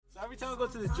time I go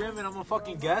to the gym and I'm a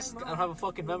fucking guest, I don't have a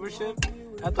fucking membership,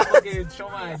 I have to fucking show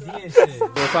my ID and shit.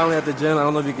 We're finally at the gym. I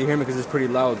don't know if you can hear me because it's pretty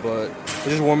loud, but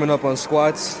we're just warming up on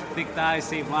squats. Thick thighs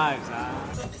save lives, huh?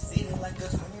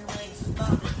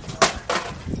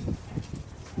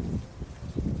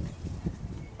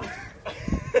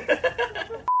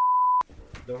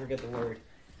 Don't forget the word.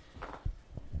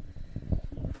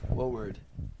 What word?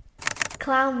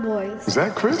 Clown boys. Is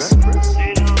that Chris?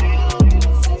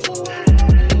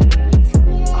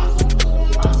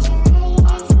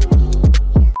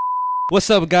 What's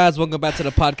up, guys? Welcome back to the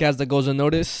podcast that goes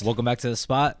unnoticed. Welcome back to the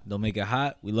spot. Don't make it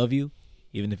hot. We love you,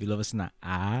 even if you love us not.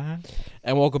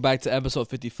 And welcome back to episode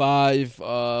 55.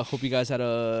 Hope you guys had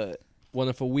a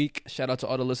wonderful week. Shout out to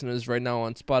all the listeners right now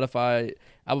on Spotify,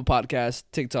 Apple Podcasts,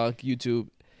 TikTok, YouTube,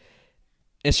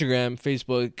 Instagram,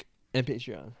 Facebook, and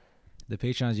Patreon. The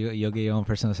Patreons, you'll get your own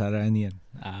personal shout out in the end.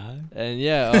 And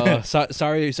yeah,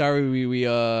 sorry you guys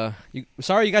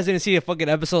didn't see a fucking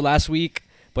episode last week.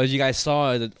 But as you guys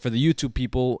saw, for the YouTube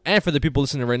people and for the people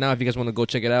listening right now, if you guys want to go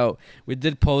check it out, we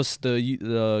did post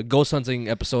the ghost hunting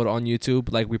episode on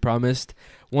YouTube like we promised.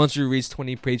 Once we reached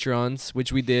 20 Patreons,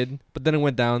 which we did, but then it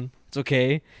went down. It's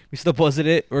okay. We still posted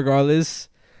it regardless.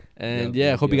 And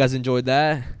hope you guys enjoyed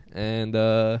that. And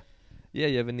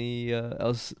you have any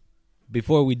else?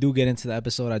 Before we do get into the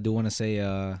episode, I do want to say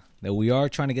that we are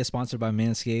trying to get sponsored by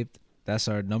Manscaped. That's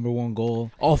our number one goal.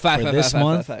 Oh, for this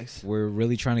month. We're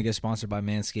really trying to get sponsored by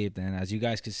Manscaped, and as you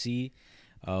guys can see,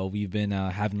 we've been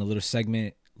having a little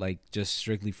segment like just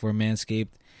strictly for Manscaped.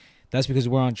 That's because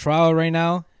we're on trial right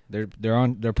now.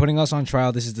 They're putting us on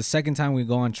trial. This is the second time we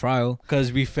go on trial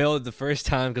because we failed the first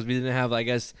time because we didn't have, I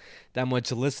guess, that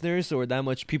much listeners or that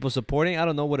much people supporting. I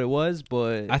don't know what it was,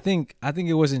 but I think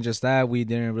it wasn't just that we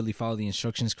didn't really follow the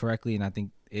instructions correctly, and I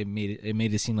think it made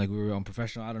it seem like we were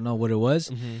unprofessional. I don't know what it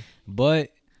was,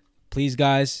 but please,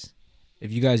 guys,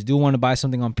 if you guys do want to buy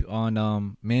something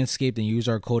on Manscaped and use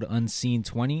our code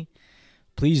Unseen20,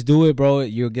 please do it, bro.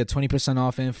 You'll get 20%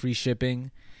 off and free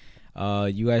shipping.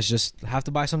 You guys just have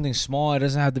to buy something small. It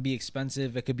doesn't have to be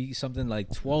expensive. It could be something like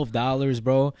 $12,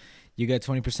 bro. You get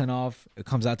 20% off. It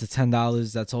comes out to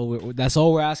 $10. That's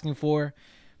all we're asking for.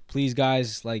 Please,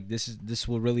 guys, like this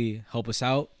will really help us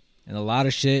out and a lot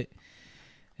of shit.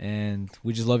 And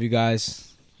we just love you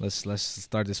guys. Let's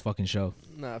start this fucking show.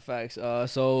 Nah, facts.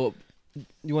 So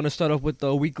you want to start off with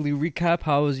the weekly recap?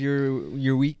 How was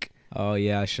your week? Oh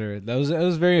yeah, sure. It was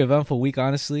a very eventful week,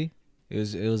 honestly.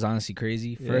 It was honestly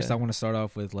crazy. First, I want to start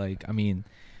off with me and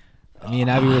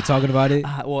Abby were talking about it.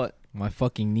 What? My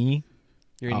fucking knee.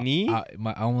 Your knee?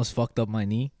 I almost fucked up my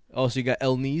knee. Oh, so you got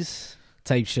L knees?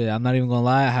 Type shit. I'm not even gonna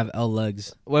lie. I have L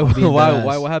legs. Why?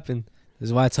 What happened? This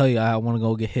is why I tell you I want to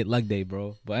go get hit leg day,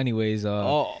 bro. But anyways,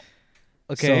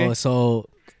 okay. So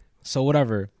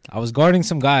whatever. I was guarding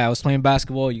some guy. I was playing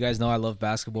basketball. You guys know I love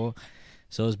basketball.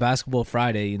 So it was basketball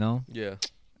Friday, you know? Yeah.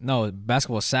 No,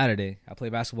 basketball Saturday. I play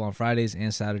basketball on Fridays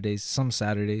and Saturdays, some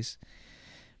Saturdays.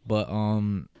 But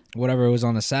whatever, it was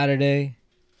on a Saturday,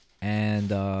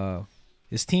 and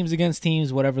it's teams against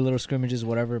teams, whatever, little scrimmages,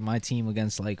 whatever. My team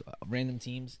against like random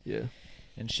teams,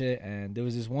 and shit. And there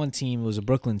was this one team, it was a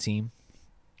Brooklyn team,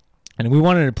 and we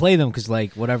wanted to play them because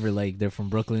like whatever, like they're from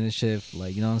Brooklyn and shit,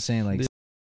 like you know what I'm saying, like.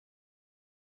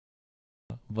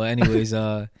 But anyways,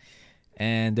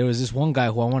 and there was this one guy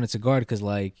who I wanted to guard because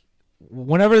like.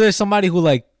 Whenever there's somebody who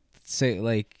like say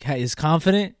like is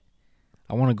confident,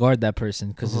 I want to guard that person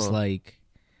because it's like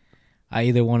I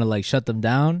either want to like shut them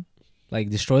down, like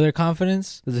destroy their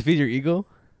confidence. Does it feed your ego?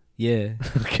 Yeah.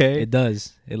 Okay. It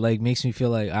does. It like makes me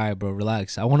feel like, all right, bro,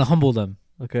 relax. I want to humble them.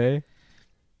 Okay.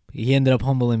 He ended up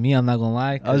humbling me. I'm not gonna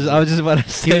lie. I was just about to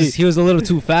say he was a little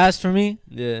too fast for me.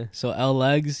 Yeah. So L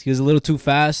legs. He was a little too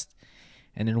fast,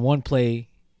 and in one play.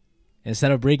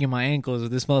 Instead of breaking my ankles,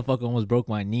 this motherfucker almost broke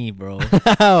my knee, bro.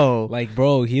 How? Like,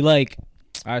 bro, he like...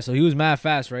 All right, so he was mad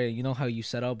fast, right? You know how you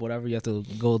set up whatever, you have to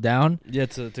go down? Yeah,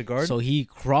 to guard? So he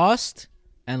crossed,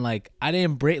 and, like, I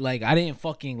didn't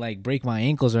fucking, like, break my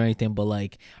ankles or anything, but,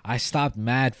 like, I stopped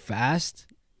mad fast,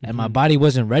 and my body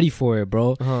wasn't ready for it,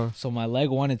 bro. So my leg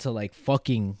wanted to, like,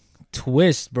 fucking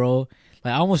twist, bro.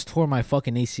 Like, I almost tore my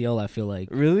fucking ACL, I feel like.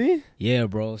 Really? Yeah,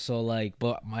 bro. So, like,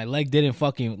 but my leg didn't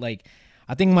fucking, like...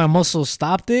 I think my muscles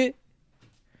stopped it,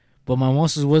 but my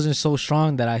muscles wasn't so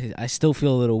strong that I still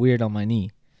feel a little weird on my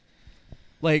knee.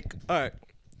 Like, all right,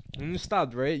 when you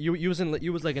stopped, right? You was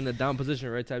like in the down position,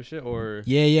 right? Type shit, or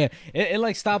yeah. It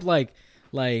like stopped like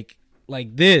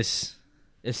this.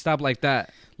 It stopped like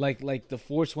that. Like the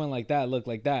force went like that. Look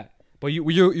like that. But you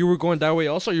were going that way.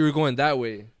 Also, you were going that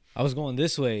way. I was going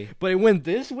this way. But it went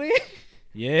this way.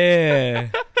 Yeah.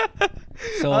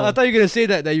 So I thought you were gonna say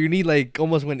that your knee like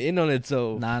almost went in on it.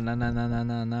 So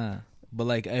nah. But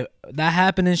like that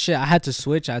happened and shit. I had to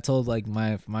switch. I told like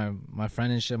my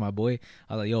friend and shit, my boy.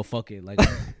 I was like, yo, fuck it. Like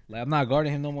I'm not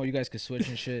guarding him no more. You guys could switch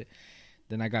and shit.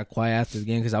 Then I got quiet after the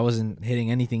game because I wasn't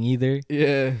hitting anything either.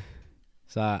 yeah.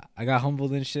 So I got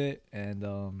humbled and shit, and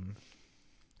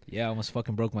yeah, I almost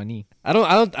fucking broke my knee. I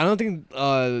don't think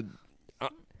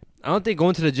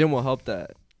going to the gym will help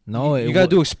that. No, you gotta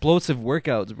do explosive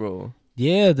workouts, bro.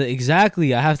 Yeah,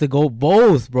 exactly. I have to go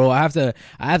both, bro. I have to,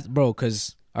 bro.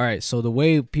 Cause all right, so the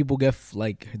way people get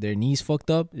like their knees fucked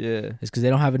up, Yeah. is because they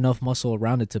don't have enough muscle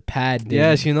around it to pad.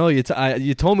 Yes, you know, you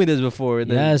told me this before.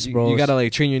 Yes, bro. You gotta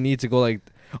like train your knee to go like.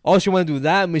 Oh, you want to do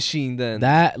that machine then?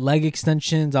 That leg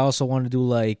extensions. I also want to do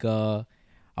like I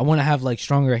want to have like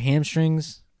stronger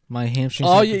hamstrings. My hamstrings.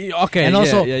 Oh yeah, okay. And yeah,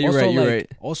 also, yeah, you're also, right. You're like,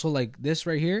 right. Also, like this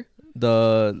right here,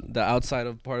 The outside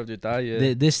of part of your thigh.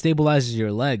 Yeah. this stabilizes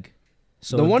your leg.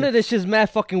 So the one that's just mad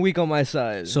fucking weak on my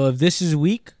side. So if this is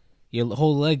weak, your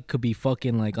whole leg could be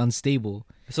fucking like unstable.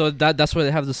 So that's why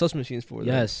they have the sus machines for.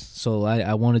 Yes. So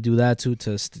I want to do that too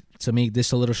to make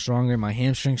this a little stronger, my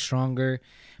hamstrings stronger,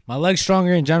 my legs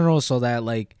stronger in general, so that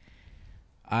like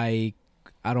I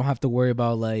don't have to worry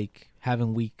about like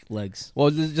having weak legs. Well,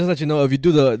 just let you know, if you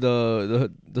do the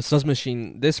sus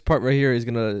machine, this part right here is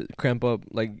gonna cramp up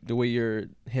like the way your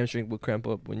hamstring would cramp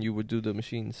up when you would do the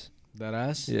machines. That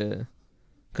ass? Yeah.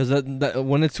 Cause that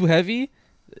when it's too heavy,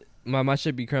 my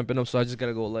should be cramping up, so I just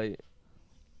gotta go light.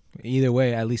 Either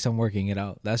way, at least I'm working it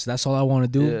out. That's all I want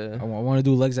to do. Yeah. I want to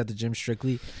do legs at the gym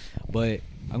strictly, but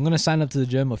I'm gonna sign up to the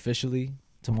gym officially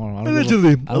tomorrow. I don't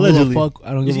Allegedly. Give a fuck.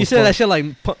 I don't give a fuck. You said that shit like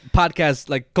podcast,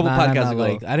 like couple podcasts ago.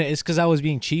 Like it's because I was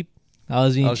being cheap.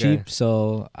 Okay. Cheap,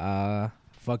 so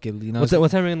fuck it. You know.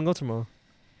 What time are you gonna go tomorrow?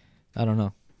 I don't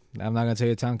know. I'm not gonna tell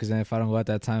you the time because then if I don't go at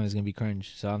that time, it's gonna be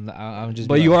cringe. So I'm just.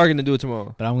 But you are gonna do it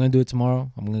tomorrow. But I'm gonna do it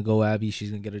tomorrow. I'm gonna go with Abby. She's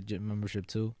gonna get a gym membership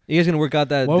too. You guys gonna work out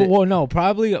that? Well, no,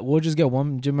 probably we'll just get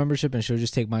one gym membership and she'll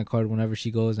just take my card whenever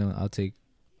she goes, and I'll take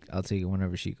it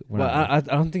whenever she. Well, I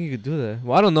don't think you could do that.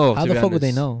 Well, I don't know. How the fuck would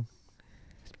they know?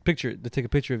 They take a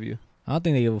picture of you. I don't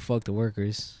think they give a fuck to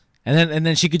workers. And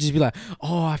then she could just be like,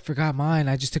 "Oh, I forgot mine.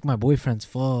 I just took my boyfriend's.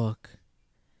 Fuck."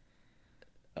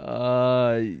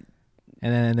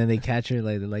 And then they catch her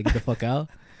like get the fuck out.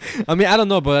 I mean, I don't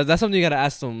know, but that's something you gotta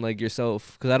ask them like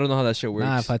yourself, because I don't know how that shit works.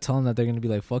 Nah, if I tell them that, they're gonna be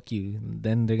like, "Fuck you,"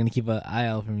 then they're gonna keep an eye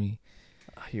out for me.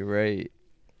 You're right.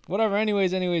 Whatever.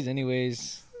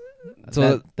 Anyways.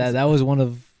 So that was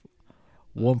one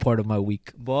part of my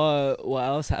week. But what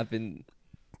else happened?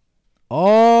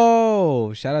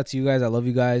 Oh, shout out to you guys. I love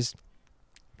you guys.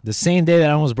 The same day that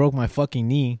I almost broke my fucking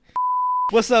knee.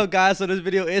 What's up, guys? So this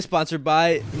video is sponsored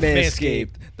by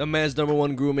Manscaped, the man's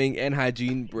 #1 grooming and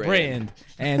hygiene brand.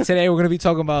 And today we're going to be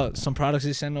talking about some products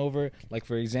they send over. Like,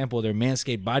 for example, their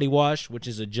Manscaped body wash, which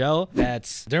is a gel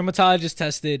that's dermatologist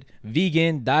tested,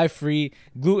 vegan, dye-free,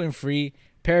 gluten-free,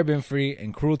 paraben-free,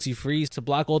 and cruelty-free to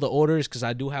block all the odors, because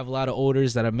I do have a lot of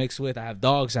odors that I mix with. I have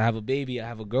dogs, I have a baby, I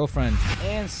have a girlfriend.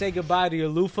 And say goodbye to your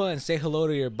loofah and say hello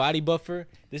to your body buffer.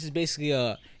 This is basically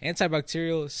a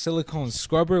antibacterial silicone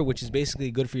scrubber, which is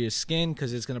basically good for your skin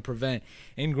because it's going to prevent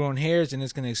ingrown hairs and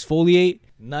it's going to exfoliate.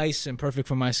 Nice and perfect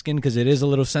for my skin because it is a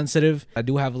little sensitive. I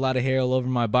do have a lot of hair all over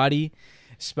my body,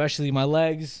 especially my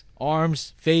legs,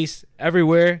 arms, face,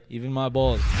 everywhere, even my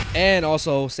balls. And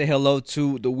also say hello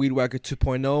to the Weed Whacker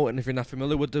 2.0. And if you're not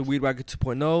familiar with the Weed Whacker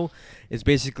 2.0, it's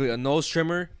basically a nose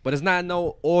trimmer, but it's not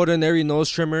no ordinary nose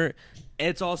trimmer.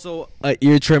 It's also an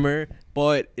ear trimmer,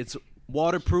 but it's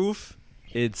waterproof,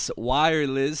 it's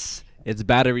wireless, it's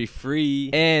battery free,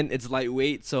 and it's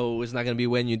lightweight, so it's not gonna be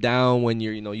weighing you down when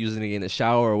you're using it in the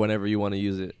shower or whenever you want to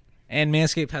use it. And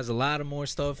Manscaped has a lot of more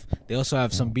stuff. They also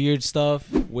have some beard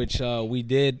stuff, which we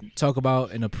did talk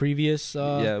about in a previous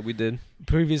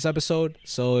previous episode.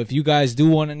 So if you guys do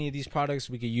want any of these products,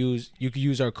 you could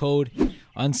use our code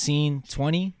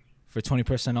unseen20 for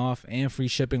 20% off and free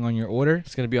shipping on your order.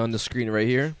 It's gonna be on the screen right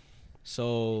here.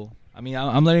 So I mean,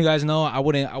 I'm letting you guys know. I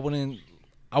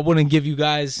wouldn't give you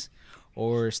guys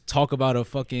or talk about a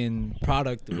fucking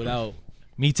product without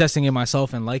me testing it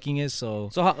myself and liking it. So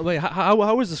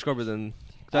how was the scrubber then?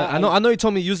 I know you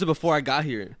told me you used it before I got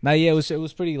here. Nah, yeah, it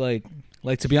was pretty like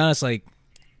to be honest, like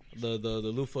the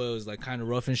loofah was like kind of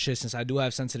rough and shit. Since I do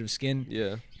have sensitive skin,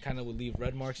 yeah, kind of would leave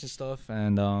red marks and stuff.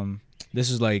 And this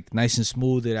was like nice and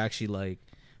smooth. It actually like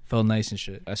felt nice and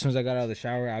shit. As soon as I got out of the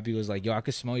shower, Abby was like, "Yo, I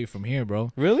could smell you from here,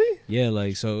 bro." Really? Yeah,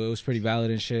 like so it was pretty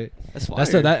valid and shit. That's fire.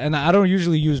 And I don't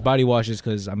usually use body washes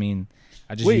because I mean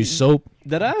I just use soap.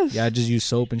 That ass? Yeah, I just use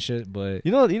soap and shit. But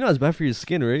you know it's bad for your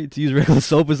skin, right? To use regular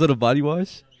soap instead of body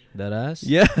wash. That ass?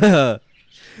 Yeah.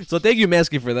 So thank you,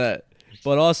 Manscaped, for that.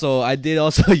 But also, I did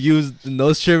also use the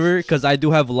nose trimmer because I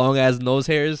do have long ass nose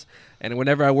hairs, and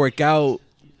whenever I work out,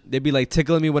 they be like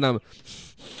tickling me when I'm.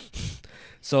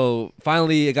 So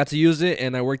finally, I got to use it,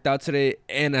 and I worked out today,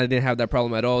 and I didn't have that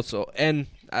problem at all. So and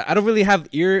I don't really have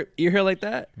ear hair like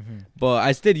that, but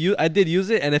I did use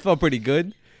it, and it felt pretty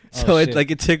good. So it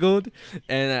tickled,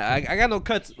 and I got no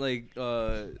cuts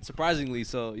surprisingly.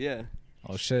 So yeah.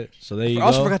 Oh shit! So there you go. I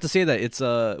also forgot to say that it's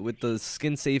with the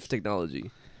skin safe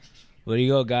technology. Well, there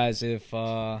you go, guys. If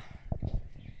you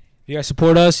guys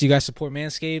support us, you guys support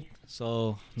Manscaped.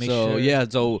 So make sure. Yeah,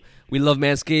 so we love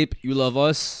Manscaped. You love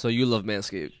us, so you love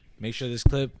Manscaped. Make sure this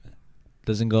clip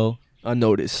doesn't go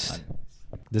unnoticed.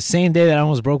 The same day that I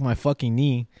almost broke my fucking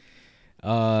knee,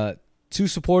 two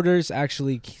supporters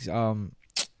actually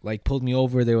like pulled me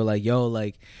over. They were like, "Yo,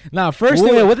 like, nah." First,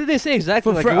 what did they say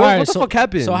exactly? What the fuck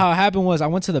happened? So how it happened was I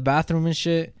went to the bathroom and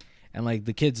shit, and like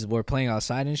the kids were playing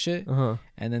outside and shit,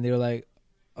 and then they were like,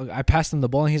 I passed him the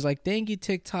ball, and he's like, "Thank you,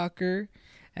 TikToker,"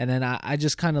 and then I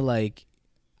just kind of like,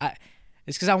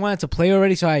 it's because I wanted to play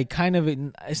already, so I kind of,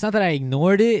 it's not that I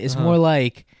ignored it, it's more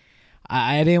like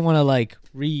I didn't want to like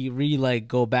like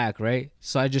go back, right?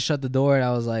 So I just shut the door, and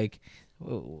I was like,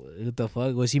 what the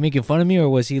fuck? Was he making fun of me, or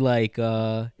was he like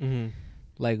like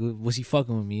was he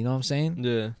fucking with me? You know what I'm saying?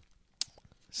 Yeah.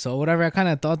 So whatever, I kind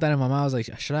of thought that in my mind. I was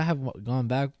like, should I have gone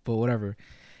back? But whatever.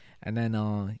 And then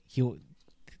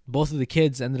both of the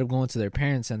kids ended up going to their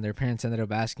parents, and their parents ended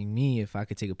up asking me if I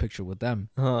could take a picture with them.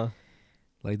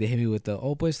 Like they hit me with the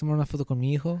puedes tomar una foto con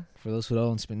mi hijo. For those who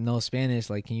don't know Spanish,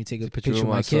 like, can you take a picture with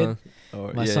my kid?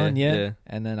 My son, yeah.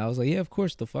 And then I was like, yeah, of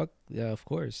course, the fuck, yeah, of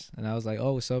course. And I was like,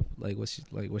 oh, what's up? Like,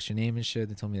 what's your name and shit?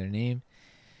 They told me their name.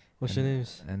 What's your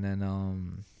names? And then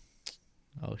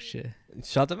oh shit,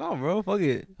 shout them out, bro. Fuck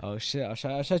it. Oh shit,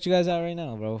 I'll shout you guys out right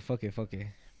now, bro. Fuck it.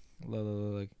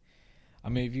 Look. I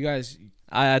mean, if you guys,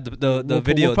 I had the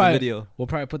video. We'll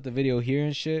probably put the video here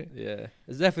and shit. Yeah,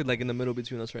 it's definitely like in the middle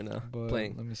between us right now,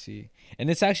 playing. Let me see. And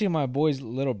it's actually my boy's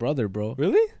little brother, bro.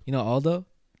 Really? You know Aldo?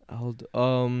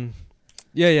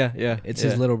 Yeah. It's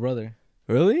his little brother.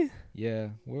 Really? Yeah.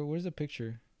 Where's the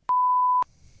picture?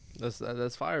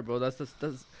 That's fire, bro. That's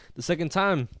the second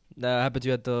time that happened to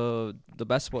you at the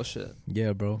basketball shit.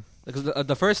 Yeah, bro. Because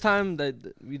the first time that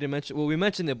we didn't mention, we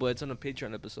mentioned it, but it's on a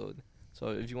Patreon episode. So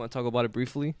if you want to talk about it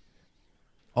briefly.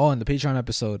 Oh, in the Patreon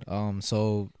episode.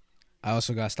 So I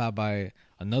also got stopped by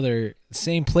another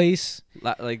same place.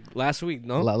 Like last week,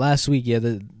 no? Last week, yeah.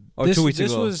 2 weeks ago.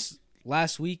 This was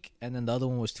last week, and then the other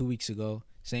one was 2 weeks ago.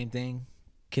 Same thing.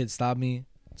 Kid stopped me,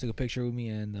 took a picture with me,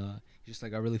 and just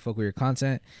like, I really fuck with your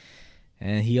content.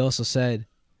 And he also said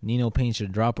Nino Payne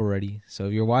should drop already. So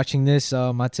if you're watching this,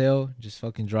 Mateo, just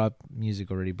fucking drop music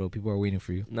already, bro. People are waiting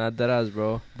for you. Not that ass,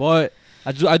 bro. But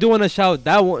I do want to shout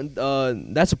that one,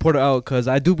 that supporter out, because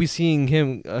I do be seeing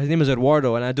him. His name is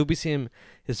Eduardo, and I do be seeing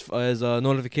his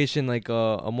notification like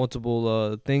a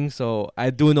multiple thing. So I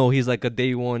do know he's like a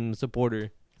day one supporter.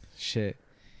 Shit.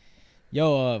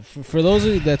 Yo, for those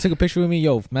of you that took a picture with me,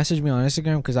 yo, message me on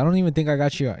Instagram, because I don't even think I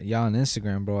got y'all on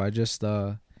Instagram, bro. I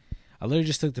literally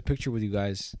just took the picture with you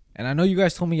guys, and I know you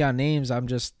guys told me y'all names. I'm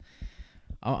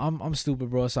stupid,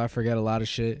 bro, so I forget a lot of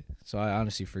shit. So I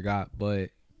honestly forgot, but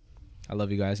I love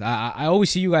you guys. I always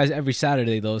see you guys every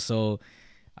Saturday though, so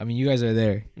I mean, you guys are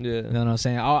there. Yeah, you know what I'm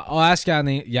saying. I'll ask y'all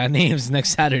names next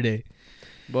Saturday.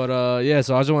 But yeah,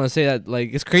 so I just want to say that,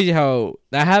 like, it's crazy how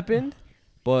that happened.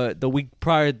 But the week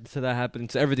prior to that happening,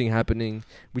 to everything happening,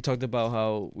 we talked about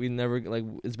how we never, like,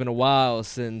 it's been a while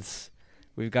since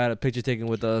we've got a picture taken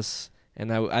with us, and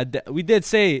we did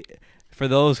say, for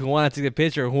those who want to take a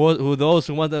picture, those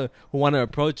who want to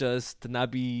approach us, to not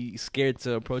be scared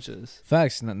to approach us.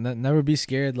 Facts. Never be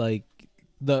scared. Like,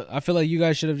 I feel like you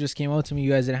guys should have just came up to me. You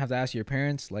guys didn't have to ask your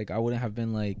parents. Like, I wouldn't have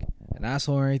been like an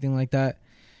asshole or anything like that.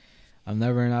 I'm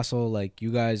never an asshole. Like,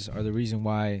 you guys are the reason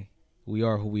why we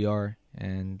are who we are,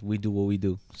 and we do what we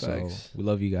do. Facts. So we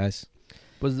love you guys.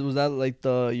 Was that like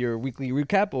your weekly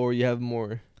recap, or you have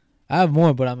more? I have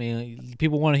more, but I mean,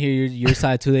 people want to hear your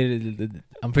side too.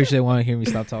 I'm pretty sure they want to hear me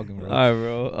stop talking, bro. All right,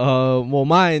 bro. Well,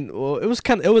 mine. Well, it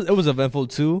was eventful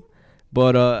too,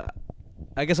 but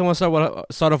I guess I want to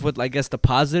start off with, I guess, the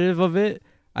positive of it.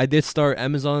 I did start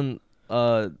Amazon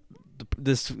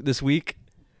this week,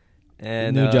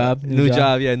 and new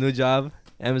job,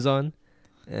 Amazon,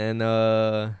 and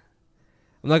I'm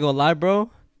not gonna lie,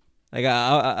 bro. Like,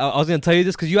 I was gonna tell you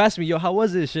this because you asked me, yo, how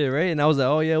was this shit, right? And I was like,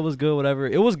 oh yeah, it was good, whatever.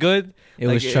 It was good. It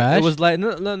was trash. It was like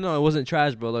no, it wasn't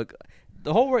trash, bro. Like,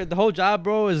 the whole job,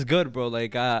 bro, is good, bro.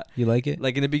 Like You like it?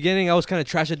 like in the beginning, I was kind of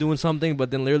trash at doing something,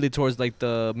 but then literally towards like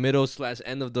the middle /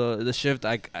 end of the shift,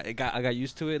 I got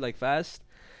used to it like fast.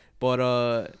 But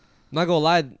I'm not gonna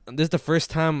lie, this is the first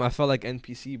time I felt like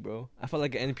NPC, bro. I felt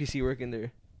like an NPC working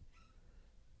there.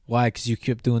 Why? Because you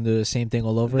kept doing the same thing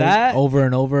all over, over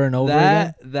and over and over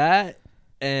again. That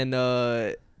and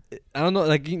I don't know,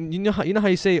 like you know how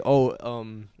you say, at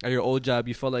your old job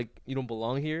you felt like you don't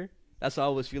belong here. That's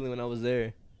how I was feeling when I was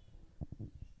there.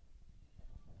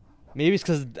 Maybe it's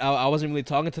because I wasn't really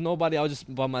talking to nobody. I was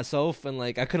just by myself, and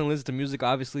like I couldn't listen to music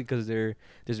obviously because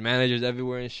there's managers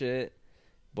everywhere and shit.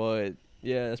 But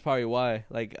yeah, that's probably why.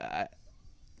 Like I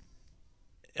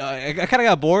kind of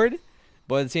got bored,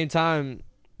 but at the same time,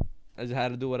 I just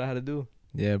had to do what I had to do.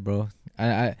 Yeah, bro.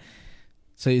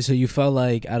 So you felt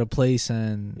like out of place,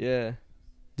 and yeah.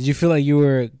 Did you feel like you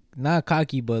were not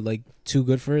cocky, but like too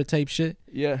good for it type shit?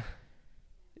 Yeah.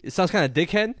 It sounds kind of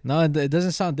dickhead. No, it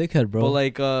doesn't sound dickhead, bro. But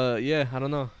like, yeah, I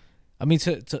don't know. I mean,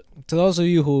 to those of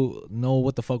you who know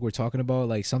what the fuck we're talking about,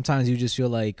 like sometimes you just feel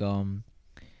like, not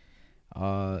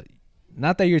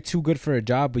that you're too good for a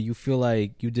job, but you feel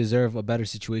like you deserve a better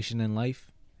situation in life.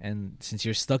 And since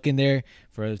you're stuck in there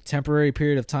for a temporary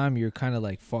period of time, you're kind of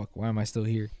like, fuck, why am I still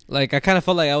here? Like, I kind of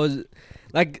felt like I was,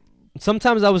 like,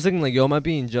 sometimes I was thinking like, yo, am I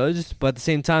being judged? But at the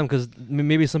same time, because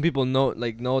maybe some people know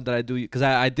that I do, because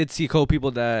I did see a couple people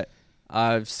that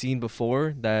I've seen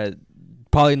before that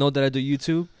probably know that I do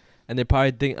YouTube, and they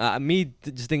probably think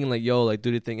just thinking like, yo, like,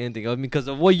 do they think anything of me because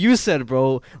of what you said,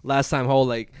 bro, last time? Whole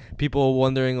like people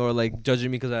wondering or like judging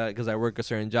me because I work a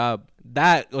certain job.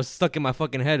 That was stuck in my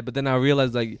fucking head. But then I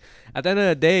realized, like, at the end of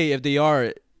the day, if they are,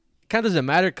 it kind of doesn't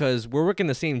matter because we're working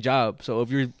the same job. So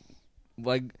if you're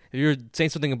saying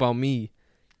something about me,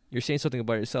 you're saying something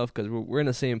about yourself because we're in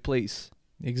the same place.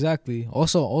 Exactly.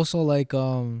 Also, like,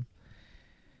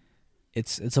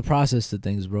 it's a process to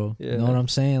things, bro. Yeah. You know what I'm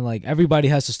saying? Like, everybody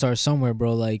has to start somewhere,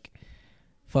 bro. Like,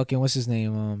 fucking, what's his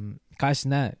name? Kai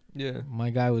Cenat. Yeah. My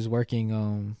guy was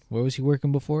working, where was he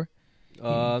working before?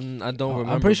 I don't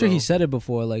remember. I'm pretty sure bro. he said it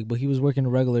before, like, but he was working a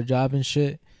regular job and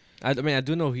shit. I mean, I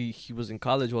do know he was in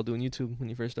college while doing YouTube when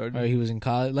he first started. Or he was in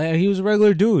college. Like, he was a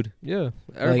regular dude. Yeah.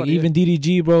 Like, even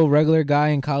DDG, bro, regular guy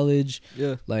in college.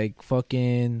 Yeah. Like,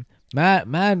 fucking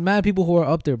mad people who are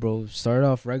up there, bro. Start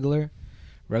off regular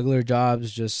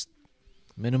jobs, just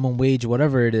minimum wage,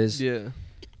 whatever it is. Yeah.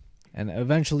 And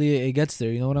eventually it gets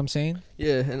there, you know what I'm saying?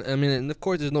 Yeah, and I mean, and of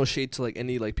course, there's no shade to like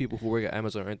any like people who work at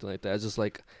Amazon or anything like that. It's just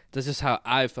like that's just how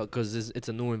I felt because it's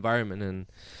a new environment, and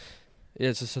yeah,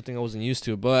 it's just something I wasn't used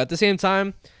to. But at the same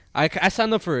time, I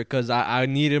signed up for it because I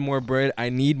needed more bread. I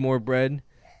need more bread,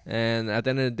 and at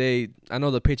the end of the day, I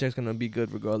know the paycheck's gonna be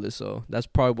good regardless. So that's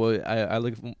probably what I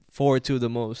look forward to the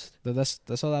most. That's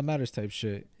all that matters, type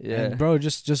shit. Yeah, and bro,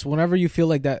 just whenever you feel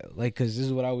like that, like, cause this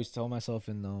is what I always tell myself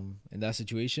in that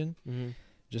situation. Mm-hmm.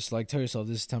 Just like, tell yourself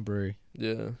this is temporary.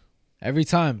 Yeah. Every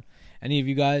time, any of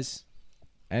you guys,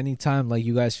 anytime like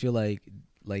you guys feel like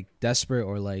desperate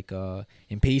or like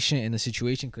impatient in the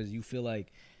situation because you feel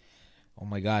like, oh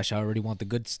my gosh, I already want the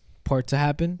good part to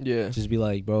happen. Yeah. Just be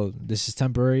like, bro, this is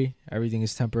temporary. Everything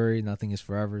is temporary. Nothing is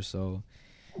forever. So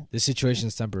this situation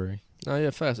is temporary. Oh yeah,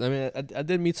 fast. I mean, I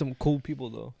did meet some cool people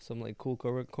though. Some like cool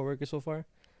coworkers so far.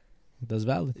 That's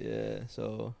valid. Yeah.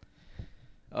 So,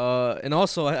 and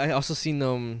also I also seen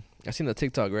I seen the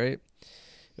TikTok, right?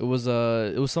 It was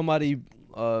somebody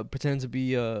pretending to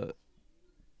be a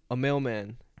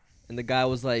mailman, and the guy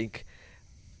was like,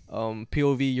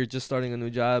 POV, you're just starting a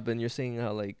new job and you're saying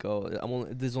how like, oh,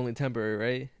 this is only temporary,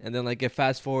 right? And then like it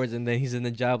fast forwards and then he's in the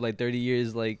job like 30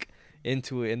 years like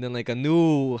into it, and then like a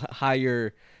new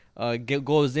hire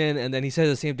goes in and then he says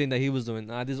the same thing that he was doing.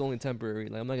 Nah, this is only temporary.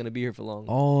 Like, I'm not gonna be here for long.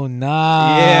 Oh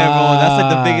nah. Yeah, bro, that's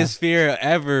like the biggest fear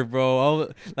ever, bro.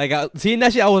 Seeing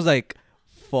that shit, I was like,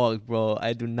 fuck, bro,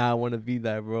 I do not want to be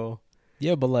that, bro.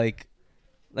 Yeah, but like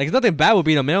it's nothing bad with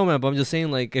being a mailman, but I'm just saying,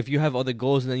 like, if you have other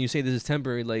goals and then you say this is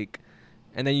temporary, like,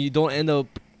 and then you don't end up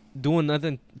doing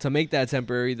nothing to make that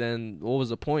temporary, then what was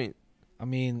the point? I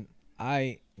mean,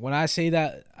 when I say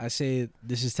that, I say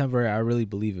this is temporary, I really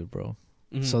believe it, bro.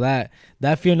 Mm-hmm. So that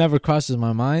fear never crosses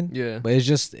my mind. Yeah. But it's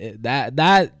just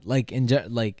that like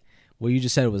like what you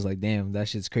just said was like, damn, that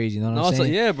shit's crazy. You know what I'm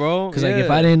saying? Yeah, bro. Because like if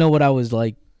I didn't know what I was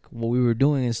like, what we were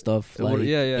doing and stuff, like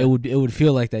it would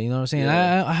feel like that. You know what I'm saying?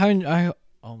 Yeah. I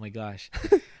oh my gosh,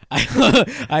 I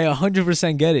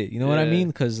 100% get it. You know what I mean?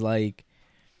 Because like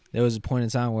there was a point in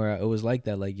time where it was like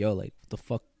that. Like, yo, like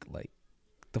what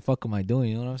the fuck am I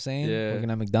doing? You know what I'm saying? Yeah.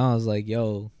 Working at McDonald's, like,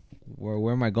 yo,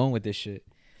 where am I going with this shit?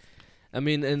 I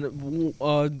mean, and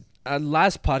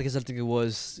last podcast, I think it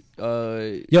was.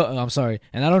 Yo, I'm sorry,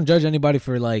 and I don't judge anybody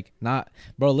for like not,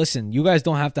 bro. Listen, you guys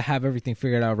don't have to have everything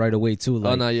figured out right away too.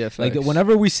 Like, oh, not yet. like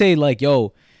whenever we say like,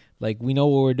 yo, like we know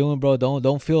what we're doing, bro.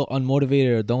 Don't feel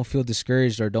unmotivated or don't feel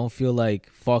discouraged or don't feel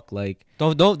like fuck. Like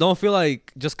don't feel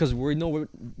like just because we know what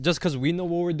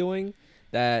we're doing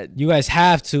that you guys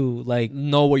have to like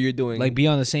know what you're doing. like be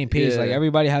on the same page. Yeah. Like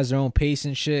everybody has their own pace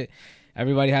and shit.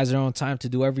 Everybody has their own time to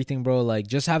do everything, bro. Like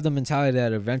just have the mentality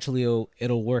that eventually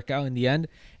it'll work out in the end,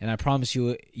 and I promise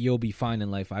you you'll be fine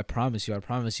in life. I promise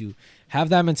you. Have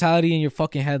that mentality in your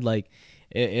fucking head. Like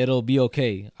it'll be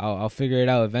okay. I'll figure it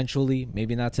out eventually.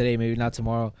 Maybe not today, maybe not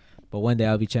tomorrow, but one day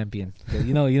I'll be champion.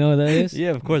 You know what that is?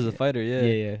 Yeah, of course, a fighter.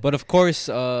 Yeah. But of course,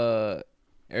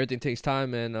 everything takes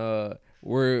time, and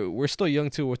we're still young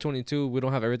too. We're 22. We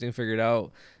don't have everything figured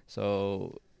out.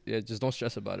 So yeah, just don't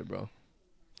stress about it, bro.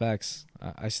 Facts.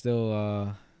 I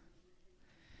still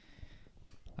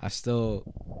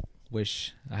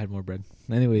wish I had more bread.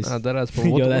 Anyways, yo,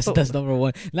 that's number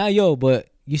one. Now, yo, but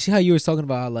you see how you was talking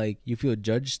about how, like you feel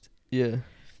judged? Yeah.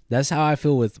 That's how I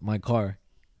feel with my car.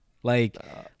 Like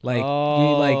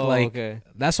okay.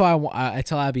 That's why I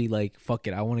tell Abby like, fuck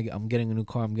it. I'm getting a new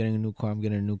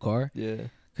car. Yeah.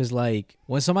 Cause like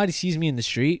when somebody sees me in the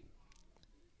street,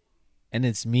 and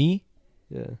it's me.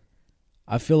 Yeah.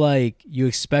 I feel like you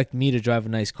expect me to drive a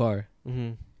nice car.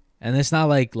 Mm-hmm. And it's not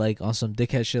like on some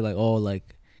dickhead shit like, oh, like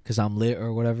because I'm lit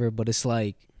or whatever, but it's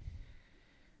like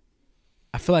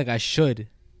I feel like I should.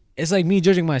 It's like me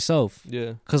judging myself.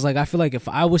 Yeah. Because like I feel like if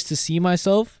I was to see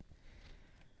myself,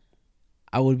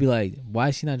 I would be like, why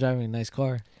is he not driving a nice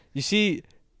car? You see,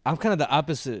 I'm kind of the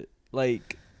opposite.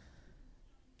 Like,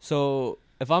 so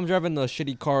if I'm driving a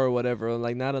shitty car or whatever,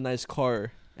 like not a nice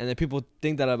car, and then people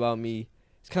think that about me,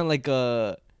 it's kind of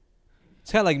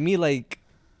like me, like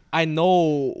I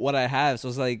know what I have, so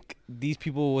it's like these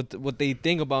people what they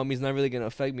think about me is not really gonna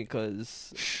affect me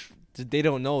because they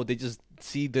don't know. They just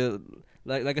see the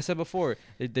like I said before.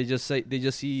 They just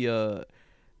see the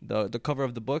cover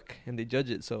of the book and they judge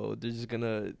it. So they're just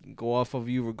gonna go off of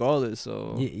you regardless.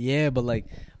 So yeah, but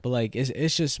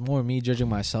it's just more me judging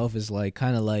myself. Is like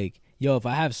kind of like, yo, if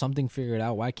I have something figured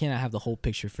out, why can't I have the whole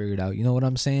picture figured out? You know what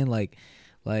I'm saying? Like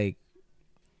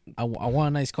I want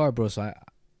a nice car, bro. So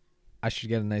I should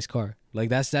get a nice car. Like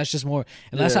that's just more,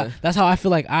 and that's how I feel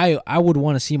like I would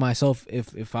want to see myself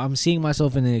if I'm seeing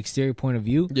myself in an exterior point of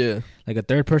view. Yeah, like a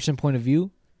third person point of view.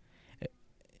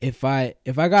 If I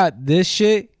got this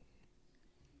shit,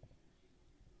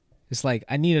 it's like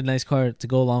I need a nice car to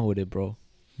go along with it, bro.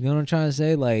 You know what I'm trying to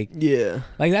say? Like yeah,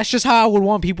 like that's just how I would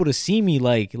want people to see me.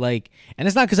 Like, and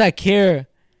it's not because I care.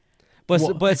 But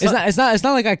it's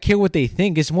not like I care what they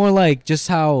think. It's more like just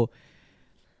how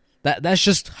that's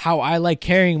just how I like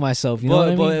carrying myself. You know what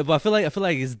I mean? But I feel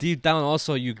like it's deep down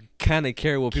also you kind of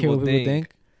care what people think.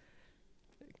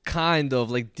 Kind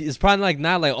of like it's probably like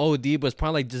not like OD, but it's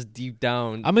probably like just deep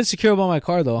down. I'm insecure about my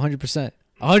car though, 100%.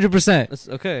 100%. That's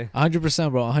okay.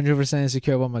 100%, bro. 100%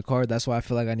 insecure about my car. That's why I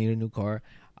feel like I need a new car.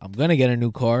 I'm gonna get a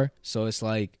new car, so it's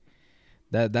like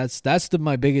that's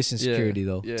my biggest insecurity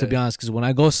though. Yeah. To be honest, because when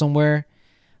I go somewhere,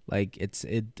 like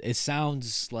it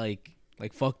sounds like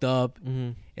fucked up.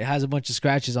 Mm-hmm. It has a bunch of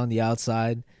scratches on the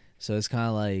outside, so it's kind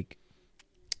of like,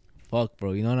 fuck,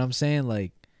 bro. You know what I'm saying?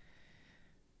 Like,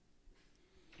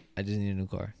 I just need a new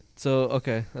car. So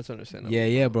okay, that's understandable.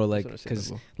 Yeah, bro. Like,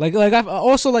 cause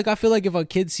I feel like if a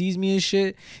kid sees me and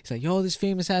shit, he's like, yo, this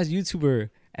famous ass YouTuber,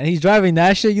 and he's driving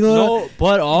that shit. You know? No,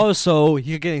 but also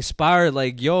he could get inspired.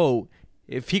 Like, yo,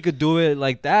 if he could do it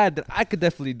like that, then I could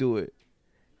definitely do it.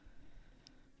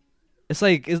 It's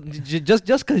like just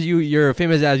because you're a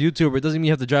famous ass YouTuber doesn't mean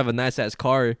you have to drive a nice ass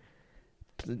car.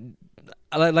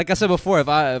 Like I said before, if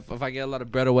I get a lot of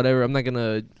bread or whatever, I'm not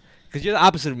gonna. Cause you're the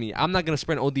opposite of me. I'm not gonna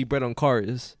spend OD bread on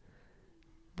cars.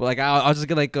 But like I'll just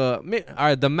get like all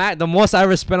right, the most I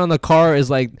ever spent on the car is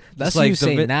like that's like what you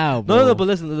say now, bro. No, but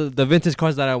listen, the vintage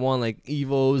cars that I want, like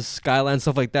Evos, Skyline,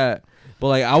 stuff like that. But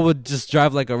like I would just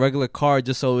drive like a regular car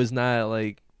just so it's not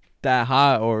like that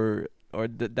hot or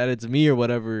that it's me or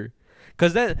whatever.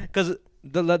 Cause that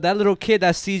little kid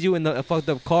that sees you in a fucked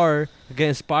up car get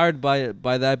inspired by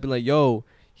that, be like, yo,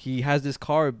 he has this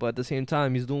car, but at the same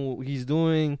time he's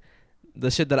doing the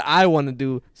shit that I want to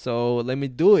do, so let me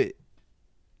do it.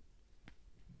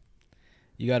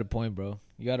 You got a point, bro.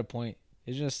 You got a point.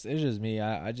 It's just me.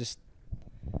 And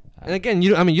again,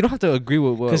 you don't have to agree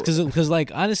with what. Cause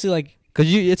like honestly, like. Cause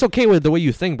it's okay with the way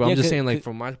you think, bro. I'm just saying, like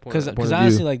from my point of view. Because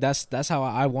honestly, like that's how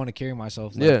I want to carry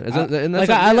myself. Like,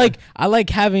 yeah, I like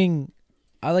having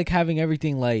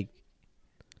everything like,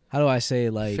 how do I say,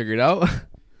 like figured out.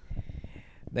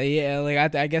 Yeah,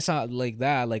 like I guess I like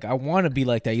that. Like I want to be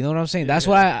like that. You know what I'm saying? That's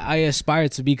what I aspire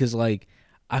to be. Cause like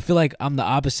I feel like I'm the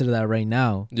opposite of that right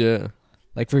now. Yeah.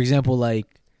 Like for example, like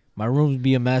my room would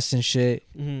be a mess and shit.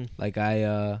 Mm-hmm. Like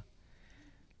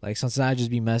like sometimes I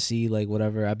just be messy. Like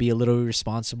whatever. I'd be a little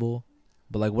irresponsible.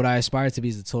 But like what I aspire to be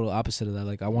is the total opposite of that.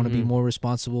 Like I want to be more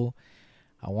responsible.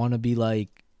 I want to be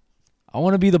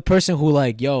the person who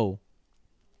like, yo,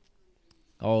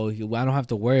 oh, I don't have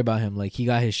to worry about him. Like he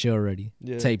got his shit already,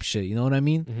 type shit. You know what I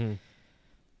mean? Mm-hmm.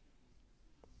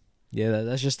 Yeah,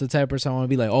 that's just the type of person I want to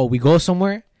be. Like, oh, we go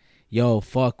somewhere, yo,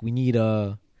 fuck, we need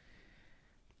like,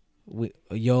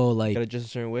 Gotta dress a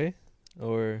certain way,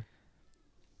 or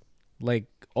like,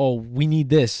 oh, we need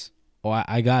this. Oh,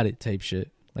 I got it, type shit.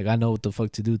 Like I know what the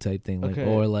fuck to do, type thing. Like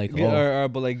or like,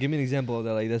 but like, give me an example of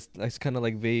that. Like that's kind of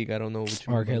like vague. I don't know what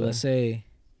you mean. Okay, let's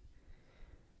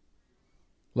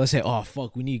say, oh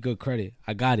fuck, we need good credit.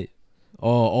 I got it.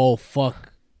 Oh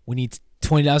fuck, we need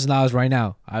 $20,000 right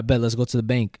now. I bet. Let's go to the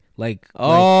bank. Like,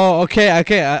 okay.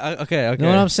 You know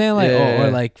what I'm saying? Like,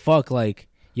 or like, fuck, like,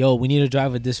 yo, we need to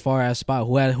drive at this far ass spot.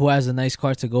 Who has a nice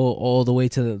car to go all the way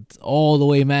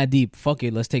mad deep? Fuck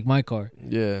it, let's take my car.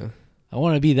 Yeah. I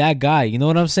want to be that guy. You know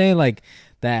what I'm saying? Like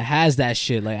that has that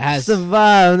shit. Like has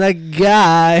survive that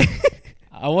guy.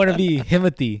 I want to be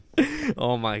Himothy.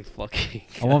 Oh my fucking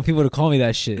God. I want people to call me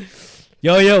that shit.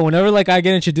 Yo, whenever like I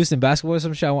get introduced in basketball or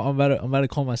some shit, I'm about to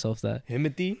call myself that.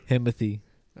 Himothy.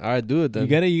 All right, do it then. You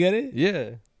get it?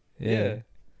 Yeah.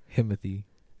 Himothy.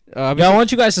 I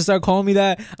want you guys to start calling me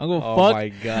that. I'm gonna fuck. Oh my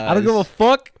God. I don't give a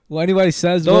fuck what anybody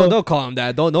says. Don't call him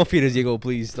that. Don't feed his ego,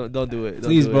 please. Don't do it.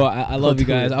 Please, bro. I love you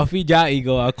guys. I'll feed y'all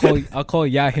ego. I'll call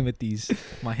y'all Himothies.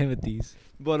 My Himothies.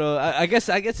 But I guess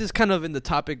it's kind of in the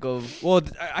topic of, well,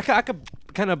 I could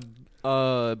kind of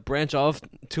branch off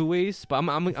two ways, but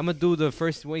I'm gonna do the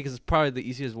first way because it's probably the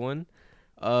easiest one.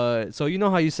 So you know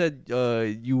how you said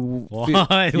you feel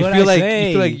like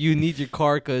you need your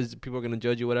car because people are gonna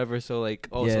judge you, whatever. So like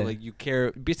also like you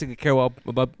care about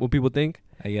what people think.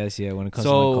 I guess when it comes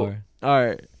to my car. All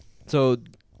right. So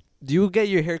do you get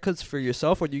your haircuts for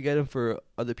yourself or do you get them for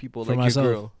other people? For like myself.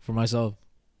 Your girl? For myself.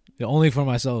 Only for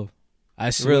myself.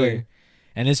 I swear. Really?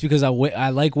 And it's because I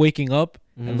like waking up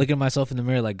and looking at myself in the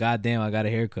mirror like, God damn, I got a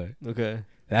haircut. Okay.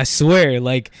 I swear,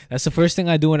 like that's the first thing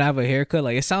I do when I have a haircut.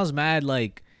 Like it sounds mad,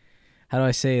 like how do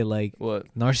I say it? Like what?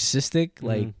 Narcissistic,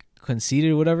 like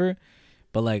conceited, whatever.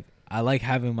 But like I like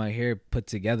having my hair put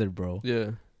together, bro.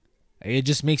 Yeah. It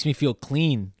just makes me feel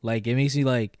clean. Like it makes me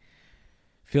like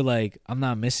feel like I'm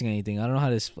not missing anything. I don't know how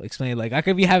to explain it. Like I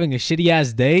could be having a shitty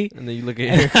ass day, and then you look at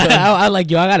your haircut. I like,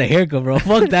 yo, I got a haircut, bro.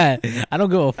 Fuck that. I don't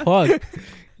give a fuck.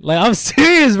 Like I'm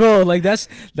serious, bro. Like that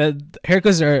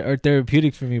haircuts are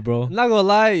therapeutic for me, bro. Not gonna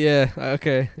lie, yeah.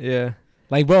 Okay, yeah.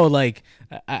 Like, bro, like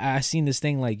I seen this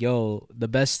thing like, yo, the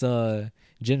best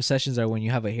gym sessions are when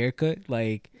you have a haircut.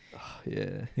 Like,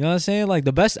 yeah. You know what I'm saying? Like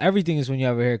the best everything is when you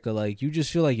have a haircut. Like you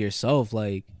just feel like yourself.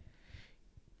 Like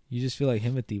you just feel like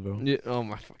Himothy, bro. Yeah. Oh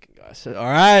my fucking gosh. All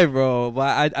right, bro.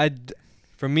 But I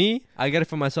for me, I get it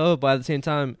for myself, but at the same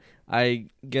time, I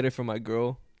get it for my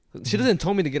girl. She doesn't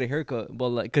tell me to get a haircut, but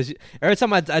like, cause every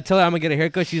time I tell her I'm gonna get a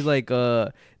haircut, she's like,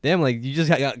 damn, like you just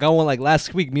got one like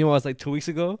last week. Meanwhile, it's like 2 weeks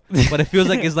ago, but it feels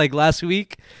like it's like last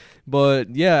week.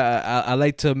 But yeah, I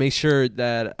like to make sure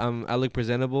that I look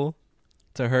presentable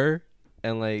to her,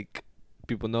 and like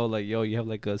people know like, yo, you have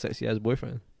like a sexy ass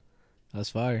boyfriend. That's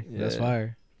fire. Yeah. That's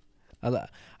fire.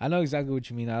 I know exactly what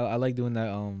you mean. I like doing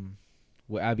that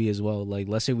with Abby as well. Like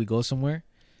let's say we go somewhere.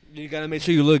 You gotta make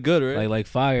sure you look good, right? Like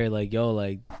fire, like yo,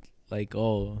 like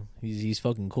oh, he's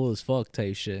fucking cool as fuck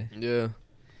type shit. Yeah.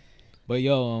 But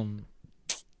yo,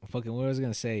 fucking what was I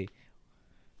gonna say?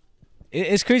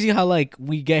 It's crazy how like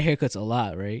we get haircuts a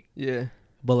lot, right? Yeah.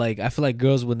 But like I feel like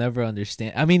girls would never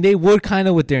understand. I mean, they would kind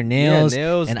of with their nails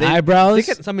and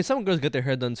eyebrows. I mean, some girls get their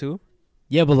hair done too.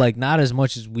 Yeah, but like not as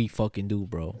much as we fucking do,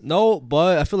 bro. No,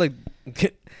 but I feel like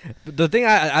the thing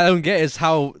I don't get is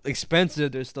how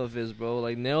expensive their stuff is, bro.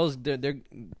 Like nails, their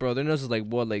nails is like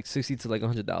what, like $60 to like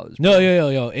 $100. No,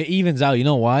 yo, it evens out. You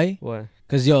know why? Why?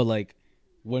 Cause yo, like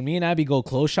when me and Abby go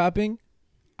clothes shopping,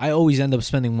 I always end up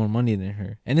spending more money than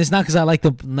her, and it's not cause I like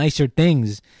the nicer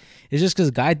things. It's just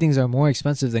cause guy things are more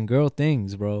expensive than girl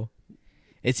things, bro.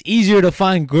 It's easier to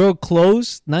find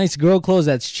nice girl clothes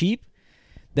that's cheap,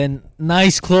 than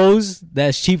nice clothes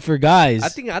that's cheap for guys. I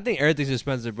think everything's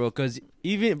expensive, bro. Cause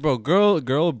even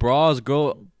girl bras,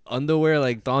 girl underwear,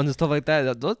 like thongs and stuff like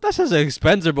that. That's just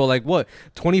expensive, bro. Like what,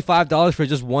 $25 for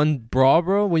just one bra,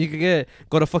 bro? When you could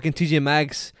go to fucking TJ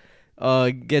Maxx,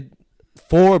 get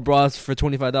 4 bras for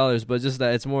 $25. But just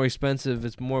that it's more expensive.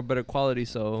 It's more better quality.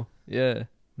 So yeah.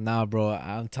 Nah, bro.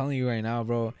 I'm telling you right now,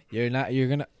 bro. You're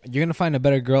gonna find a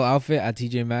better girl outfit at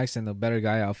TJ Maxx and a better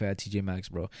guy outfit at TJ Maxx,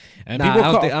 bro. And Nah,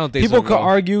 I don't think people so, could bro.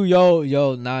 argue,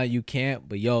 yo, nah, you can't.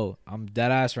 But yo, I'm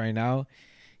dead ass right now.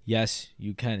 Yes,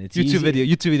 you can. It's YouTube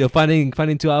easy. video. Finding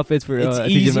two outfits for It's TJ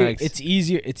easier. Maxx.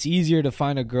 It's easier to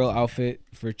find a girl outfit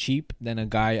for cheap than a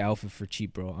guy outfit for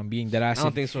cheap, bro. I'm being dead ass. I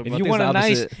don't think so, bro. If I you think want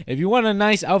it's a the if you want a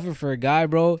nice outfit for a guy,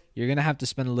 bro, you're gonna have to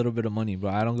spend a little bit of money,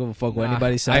 bro. I don't give a fuck what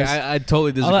anybody says. I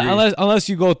totally disagree. Unless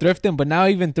you go thrifting, but now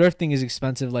even thrifting is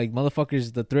expensive. Like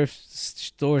motherfuckers, the thrift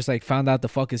stores like found out the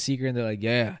fucking secret, and they're like,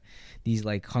 yeah, these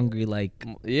like hungry like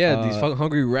these fucking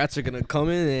hungry rats are gonna come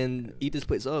in and eat this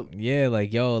place up. yeah,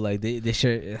 like yo, like they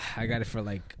should. I got it for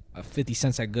like 50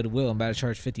 cents at Goodwill. I'm about to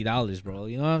charge $50, bro.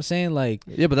 You know what I'm saying? Like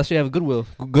Yeah, but that's why you have Goodwill.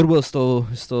 Goodwill's still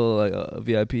like a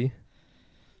VIP.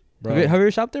 bro, Have you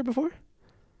ever shopped there before?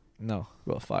 no.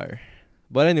 Bro, fire.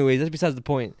 But anyways, that's besides the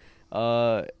point.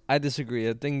 I disagree.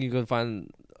 I think you can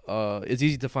find. It's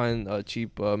easy to find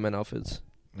cheap men outfits.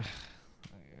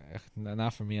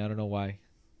 Not for me. I don't know why.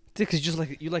 Because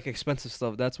you like expensive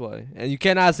stuff. That's why. And you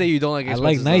cannot say you don't like I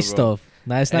expensive like nice stuff. Bro. stuff.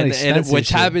 Nah, it's not expensive. Which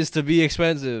shit. happens to be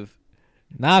expensive.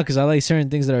 Nah, because I like certain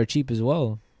things that are cheap as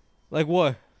well. Like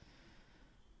what?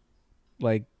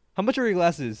 Like, How much are your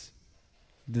glasses?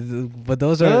 but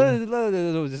those are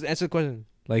No, just answer the question.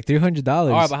 like $300. All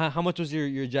right, but how much was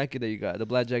your jacket that you got? The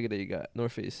black jacket that you got,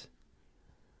 North Face.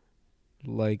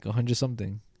 Like 100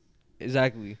 something.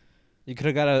 Exactly. You could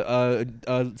have got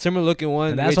a similar looking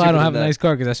one. And that's way why I don't cheaper have a than nice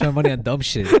car, because I spend money on dumb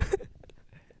shit.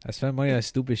 I spend money on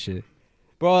stupid shit.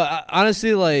 Bro,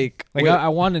 honestly, like I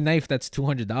want a knife that's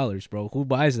 $200, bro. Who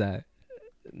buys that?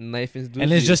 knife and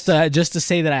And it's just to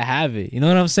say that I have it. You know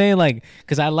what I'm saying? Like,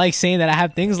 because I like saying that I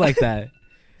have things like that.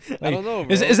 Like, I don't know,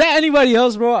 bro. Is that anybody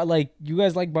else, bro? Like, you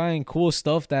guys like buying cool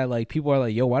stuff that like people are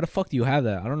like, yo, why the fuck do you have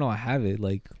that? I don't know. I have it.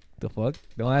 Like, the fuck?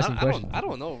 Don't ask me questions. I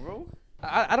don't know, bro.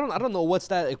 I don't know what's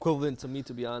that equivalent to me,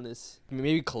 to be honest.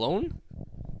 Maybe cologne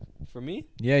for me.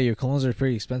 Yeah, your colognes are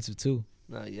pretty expensive too.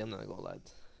 Nah, yeah, I'm not gonna lie.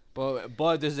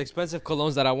 But there's expensive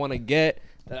colognes that I want to get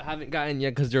that I haven't gotten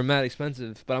yet because they're mad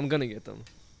expensive. But I'm gonna get them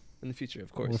in the future,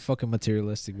 of course. We're fucking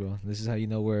materialistic, bro. This is how you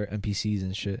know we're NPCs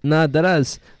and shit. Nah, that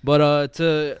is. But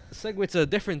to segue to a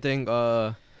different thing,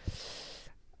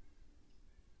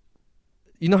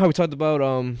 you know how we talked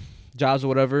about jobs or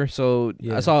whatever. So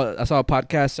Yeah. I saw a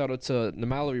podcast. Shout out to the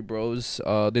Mallory Bros.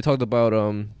 They talked about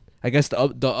I guess the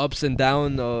ups and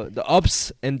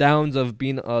downs of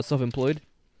being self-employed,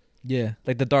 Yeah.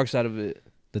 like the dark side of it.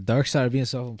 The dark side of being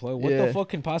self-employed. What Yeah. the fuck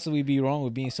can possibly be wrong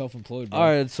with being self-employed, bro? All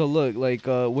right, so look, like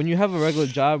when you have a regular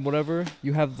job, whatever,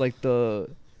 you have like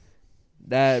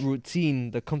that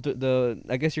routine,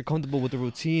 I guess you're comfortable with the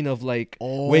routine of like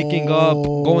waking up,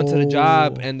 going to the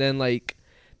job, and then like,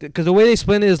 because the way they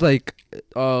explain it is like,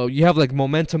 you have like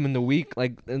momentum in the week,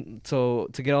 like, and so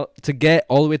to get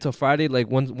all the way till Friday, like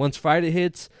once Friday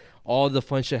hits, all the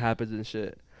fun shit happens and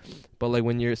shit. But like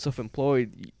when you're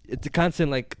self-employed, it's a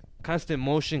constant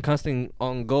motion, constant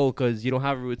on go, because you don't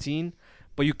have a routine,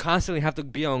 but you constantly have to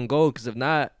be on go, because if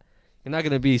not, you're not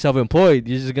gonna be self-employed.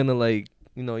 You're just gonna like,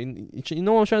 you know what I'm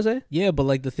trying to say? Yeah, but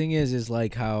like the thing is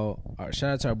like how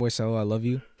shout out to our boy Saul, I love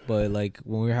you. But like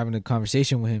when we were having a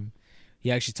conversation with him, he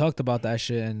actually talked about that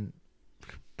shit, and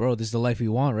bro, this is the life we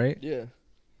want, right? Yeah.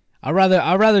 I'd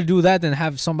rather do that than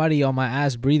have somebody on my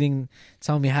ass breathing,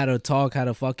 telling me how to talk, how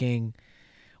to fucking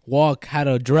walk, how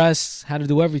to dress, how to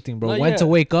do everything, bro. No, When yeah. to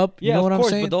wake up, Yeah, you know of what course,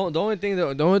 I'm saying? But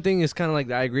the only thing is kind of like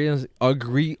that I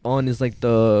agree on is like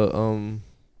the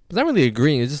it's not really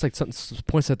agreeing. It's just like some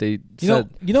points that they said.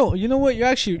 You know what? You're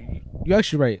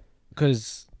actually right,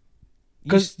 because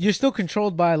you're still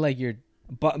controlled by like your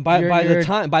By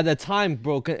the time,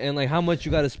 bro, and like how much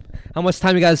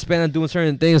time you gotta spend on doing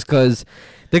certain things, because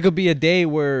there could be a day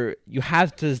where you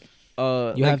have to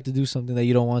have to do something that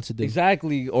you don't want to do.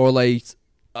 exactly, or like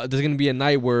there's gonna be a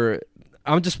night where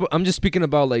I'm just speaking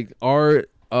about like our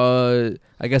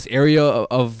I guess area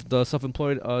of the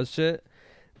self-employed shit,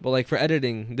 but like for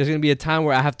editing, there's gonna be a time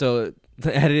where I have to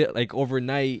edit it like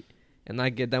overnight and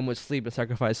not get that much sleep and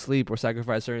sacrifice sleep or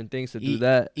sacrifice certain things to do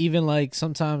that. Even like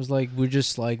sometimes like we're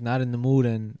just like not in the mood,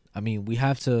 and I mean we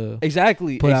have to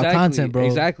Put out content, bro.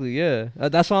 Exactly, yeah.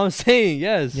 That's what I'm saying.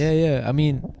 Yes. Yeah. I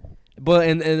mean, But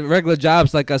in regular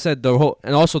jobs, like I said,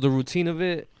 and also the routine of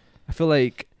it, I feel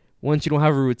like once you don't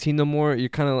have a routine no more, you're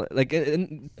kind of like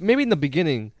maybe in the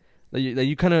beginning,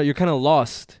 you're kind of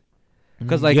lost,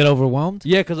 because like you get overwhelmed.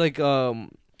 yeah, because like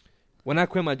when I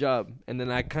quit my job and then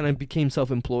I kind of became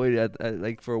self-employed at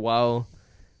like for a while,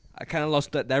 I kind of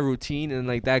lost that routine and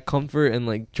like that comfort and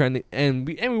like trying to and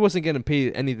we wasn't getting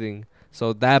paid anything,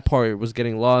 so that part was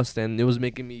getting lost, and it was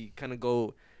making me kind of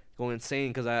go go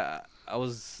insane because I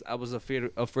was afraid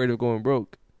of going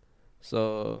broke.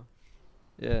 So,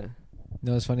 yeah.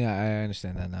 No, it's funny. I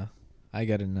understand that now. I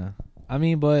get it now. I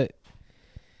mean, but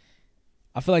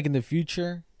I feel like in the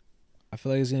future, I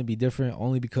feel like it's gonna be different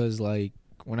only because like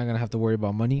we're not gonna have to worry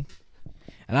about money.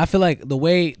 And I feel like the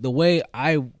way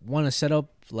I want to set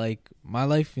up like my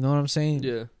life, you know what I'm saying?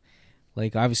 Yeah.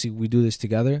 Like obviously we do this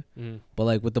together, but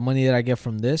like with the money that I get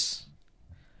from this,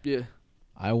 yeah,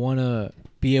 I want to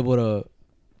be able to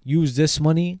use this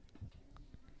money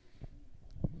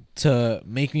to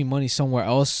make me money somewhere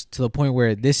else to the point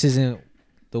where this isn't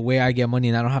the way I get money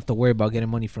and I don't have to worry about getting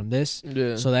money from this.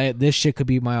 Yeah. So that this shit could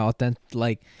be my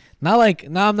authentic, now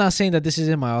I'm not saying that this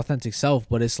isn't my authentic self,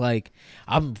 but it's like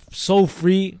I'm so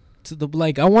free to the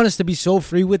I want us to be so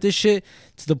free with this shit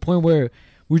to the point where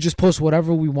we just post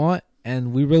whatever we want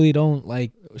and we really don't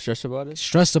like stress about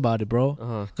it,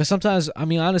 bro. Because sometimes, I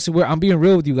mean, honestly, I'm being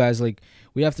real with you guys. Like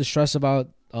we have to stress about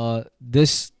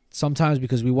this sometimes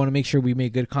because we want to make sure we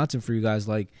make good content for you guys.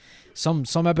 Like some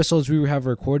episodes we have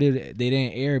recorded, they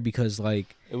didn't air because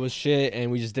like it was shit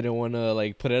and we just didn't want to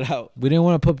like put it out. We didn't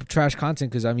want to put trash content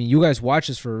because I mean you guys watch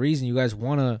this for a reason. You guys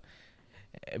want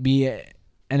to be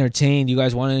entertained. You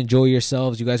guys want to enjoy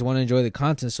yourselves. You guys want to enjoy the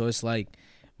content. So it's like, I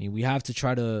mean, we have to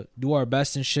try to do our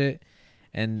best and shit.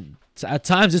 And at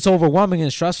times it's overwhelming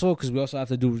and stressful because we also have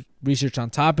to do research on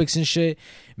topics and shit.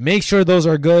 Make sure those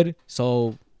are good.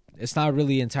 So it's not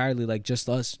really entirely like just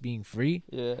us being free.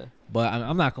 Yeah. But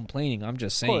I'm not complaining. I'm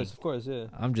just saying. Of course, yeah.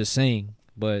 I'm just saying.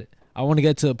 But I want to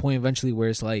get to the point eventually where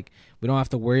it's like we don't have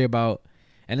to worry about,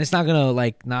 and it's not gonna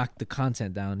like knock the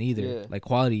content down either, like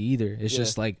quality either. It's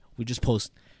just like we just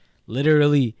post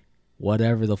literally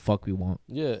whatever the fuck we want.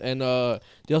 Yeah, and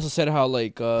they also said how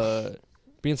like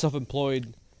being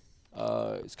self-employed,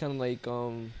 it's kind of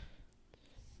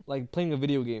like playing a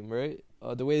video game, right?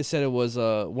 The way they said it was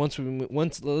once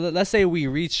let's say we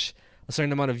reach a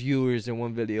certain amount of viewers in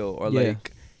one video, or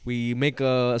like we make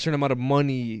a certain amount of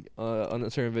money on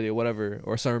a certain video, whatever,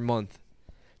 or a certain month.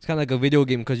 It's kind of like a video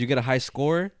game because you get a high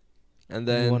score, and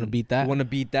then you want to beat that. You want to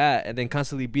beat that, and then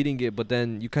constantly beating it, but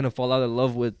then you kind of fall out of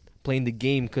love with playing the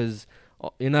game because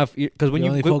when you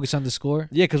only focus on the score.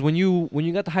 Yeah, because when you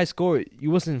got the high score, you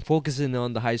wasn't focusing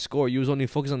on the high score. You was only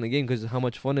focused on the game because of how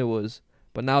much fun it was.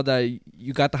 But now that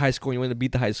you got the high score and you want to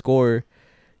beat the high score,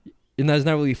 it's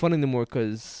not really fun anymore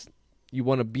because you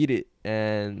want to beat it.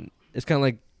 And it's kind of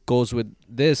like goes with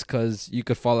this because you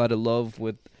could fall out of love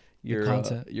with your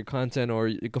content, or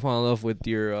you could fall in love with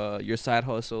your side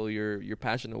hustle, your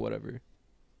passion or whatever.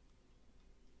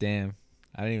 Damn,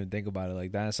 I didn't even think about it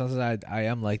like that. Sometimes I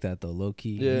am like that though, low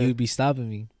key. Yeah. You'd be stopping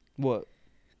me. What?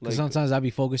 Because sometimes I'd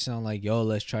be focusing on like, yo,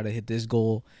 let's try to hit this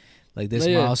goal, like this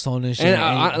milestone and shit.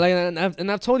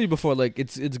 And I've told you before, like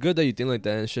it's good that you think like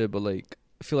that and shit, but like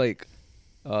I feel like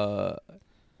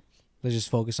let's just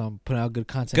focus on putting out good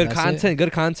content.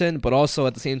 Good content, but also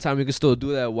at the same time you can still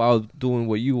do that while doing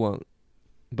what you want,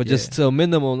 but just to a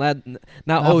minimum,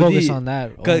 not OD. Focus on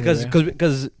that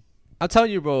because I'm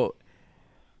telling you, bro.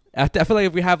 I feel like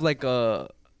if we have like at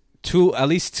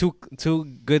least two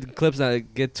good clips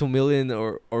that get 2 million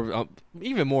or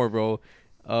even more, bro,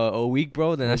 a week,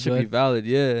 bro, then that should be valid.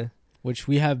 Yeah, which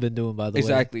we have been doing, by the way.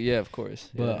 Exactly. Yeah, of course.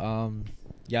 But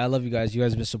yeah, I love you guys. You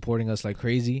guys have been supporting us like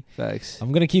crazy. Facts.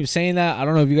 I'm gonna keep saying that. I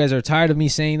don't know if you guys are tired of me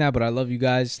saying that, but I love you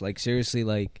guys. Like seriously,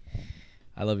 like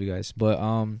I love you guys. But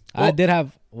I did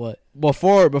have what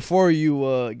before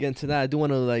you get into that, I do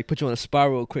want to like put you on a spot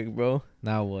real quick, bro.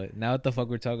 Now what? Now what the fuck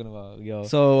we're talking about, yo?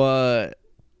 So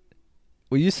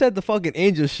when you said the fucking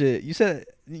angel shit, you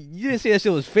didn't say that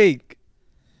shit was fake,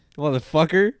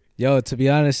 motherfucker. Yo, to be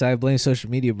honest, I blame social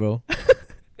media, bro.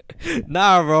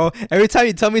 Nah, bro. Every time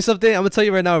you tell me something, I'm gonna tell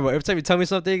you right now, bro. Every time you tell me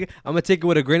something, I'm gonna take it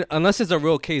with a grain, unless it's a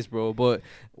real case, bro. But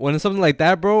when it's something like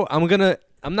that, bro, I'm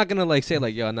not gonna like say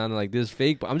like, yo, nah, like this is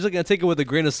fake. But I'm just gonna take it with a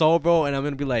grain of salt, bro. And I'm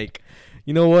gonna be like,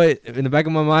 you know what? In the back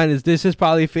of my mind, this is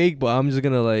probably fake, but I'm just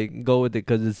gonna like go with it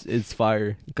because it's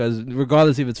fire. Because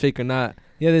regardless if it's fake or not.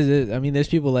 Yeah, there's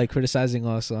people like criticizing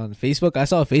us on Facebook. I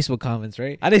saw Facebook comments,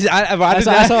 right? I did not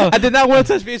want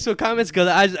to touch Facebook comments because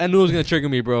I knew it was gonna trigger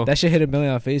me, bro. That shit hit 1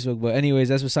 million on Facebook. But anyways,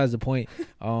 that's besides the point.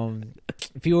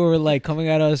 People were like coming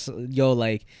at us,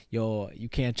 yo, you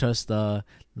can't trust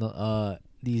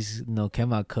these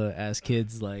Kemaka ass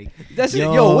kids, like that's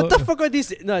yo, what the fuck are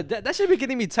these? No, that should be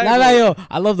getting me tired. Nah, yo,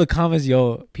 I love the comments,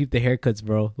 yo. Peep the haircuts,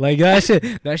 bro. Like that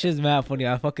shit's mad funny.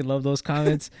 I fucking love those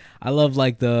comments. I love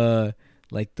like the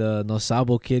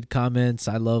Nosabo kid comments.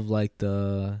 I love like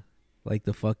the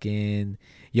fucking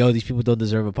yo, these people don't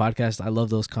deserve a podcast. I love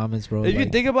those comments, bro. If you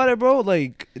think about it, bro,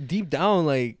 like deep down,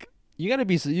 like You gotta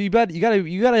be.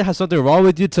 You gotta have something wrong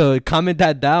with you to comment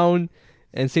that down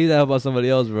and say that about somebody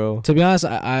else, bro. To be honest,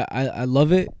 I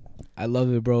love it. I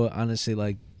love it, bro. Honestly,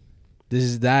 like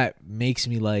that makes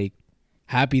me like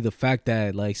happy. The fact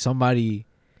that like somebody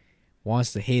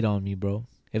wants to hate on me, bro.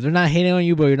 If they're not hating on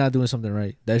you, bro, you're not doing something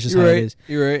right. That's just how it is.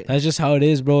 You're right. That's just how it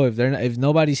is, bro. If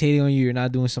nobody's hating on you, you're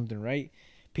not doing something right.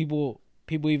 People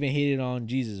even hated on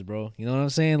Jesus, bro. You know what I'm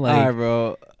saying? Like, alright,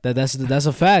 bro. That's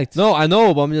a fact. No, I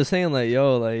know, but I'm just saying, like,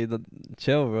 yo, like,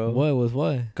 chill, bro. What with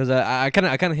what? Because I kind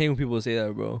of hate when people say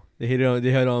that, bro. They hate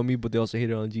on me, but they also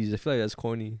hate on Jesus. I feel like that's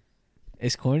corny.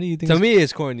 It's corny. You think? To me,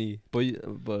 it's corny, but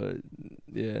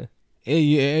yeah.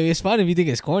 It's fine if you think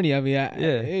it's corny. I mean,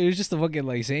 it was just a fucking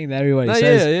like saying that everybody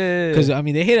says. Yeah. Because I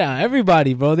mean, they hate on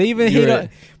everybody, bro. They even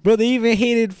They even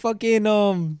hated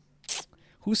fucking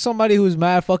who's somebody who's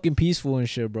mad fucking peaceful and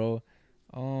shit, bro.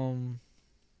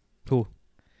 Who?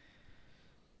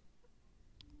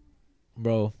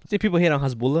 Bro. See, people hate on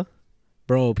Hezbollah.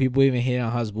 Bro, people even hate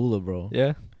on Hezbollah, bro.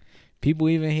 Yeah. People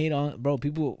even hate on, bro.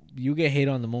 You get hate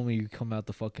on the moment you come out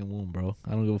the fucking womb, bro.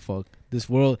 I don't give a fuck. This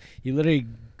world, you literally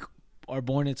are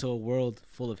born into a world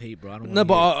full of hate, bro. I don't. No,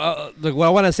 but like what I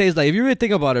want to say is like, if you really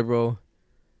think about it, bro,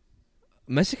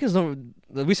 Mexicans don't.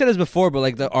 We said this before, but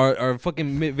like our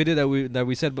fucking video that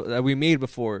we made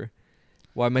before,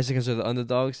 why Mexicans are the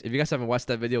underdogs. If you guys haven't watched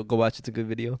that video, go watch it. It's a good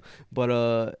video.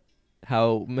 But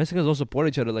how Mexicans don't support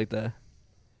each other like that.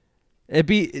 It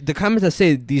be the comments that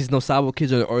say these no sabo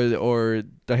kids or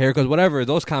the haircuts, whatever.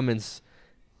 Those comments,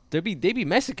 they be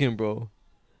Mexican, bro.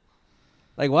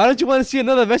 Like, why don't you want to see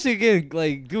another Mexican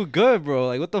like do good, bro?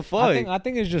 Like, what the fuck? I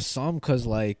think it's just some because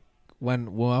like when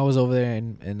I was over there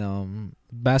in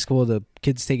basketball, the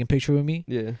kids taking picture with me.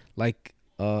 Yeah. Like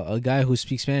a guy who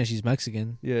speaks Spanish, he's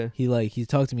Mexican. Yeah. He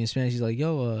talked to me in Spanish. He's like,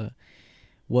 yo,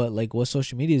 what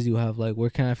social medias do you have? Like,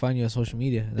 where can I find you on social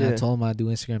media? And I told him I do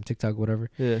Instagram, TikTok, whatever.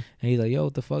 Yeah. And he's like, yo,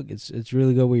 what the fuck? It's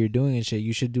really good what you're doing and shit.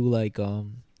 You should do like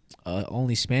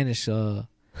only Spanish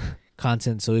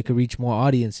content so it could reach more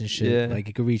audience and shit. Yeah. Like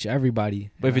it could reach everybody.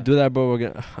 But if you do that, bro,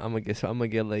 I'm gonna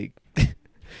get like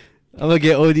I'm gonna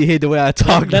get OD hate the way I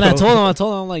talk. Then bro. I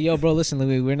told him I'm like, yo, bro, listen,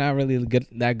 we're not really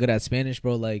that good at Spanish,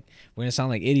 bro. Like we're gonna sound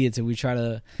like idiots if we try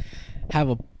to have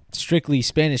a strictly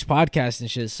Spanish podcast and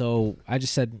shit. So I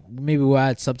just said maybe we'll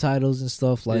add subtitles and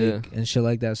stuff and shit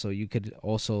like that, so you could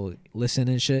also listen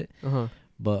and shit.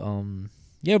 But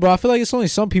yeah, bro, I feel like it's only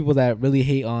some people that really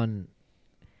hate on.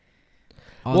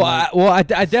 I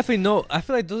definitely know. I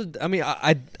feel like those. I mean,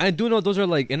 I do know those are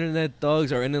like internet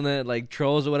thugs or internet like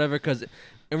trolls or whatever. Because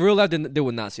in real life, they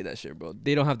would not say that shit, bro.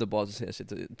 They don't have the balls to say that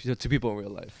shit to people in real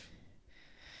life.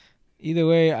 Either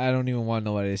way, I don't even want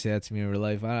nobody to say that to me in real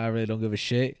life. I really don't give a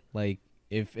shit. Like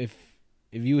if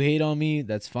you hate on me,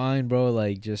 that's fine, bro.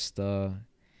 Like just I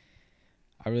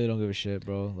really don't give a shit,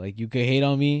 bro. Like you could hate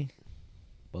on me,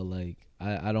 but like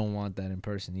I don't want that in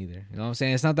person either. You know what I'm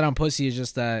saying? It's not that I'm pussy. It's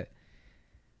just that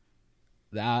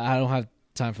I don't have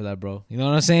time for that, bro. You know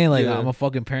what I'm saying? Like I'm a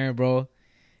fucking parent, bro.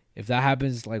 If that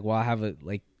happens, like while I have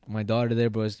like my daughter there,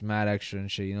 bro, it's mad extra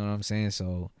and shit. You know what I'm saying?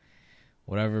 So.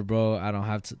 Whatever, bro. I don't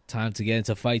have time to get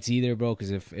into fights either, bro.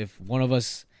 Because if one of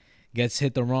us gets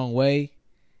hit the wrong way,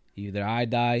 either I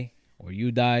die or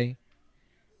you die.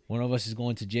 One of us is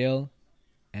going to jail,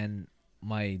 and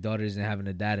my daughter isn't having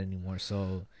a dad anymore.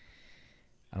 So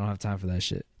I don't have time for that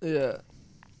shit. Yeah.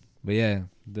 But yeah,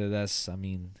 that's. I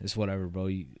mean, it's whatever, bro.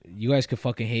 You guys could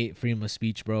fucking hate freedom of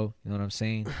speech, bro. You know what I'm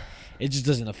saying? It just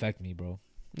doesn't affect me, bro.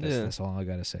 That's all I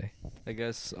gotta say. I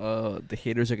guess the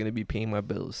haters are gonna be paying my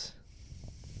bills.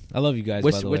 I love you guys,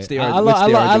 by the way.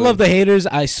 I love the haters.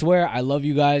 I swear I love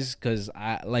you guys because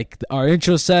our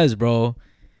intro says, bro,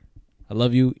 I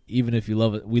love you even if you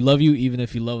love it. We love you even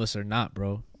if you love us or not,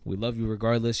 bro. We love you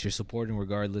regardless. You're supporting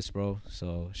regardless, bro.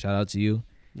 So shout out to you.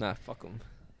 Nah, fuck them.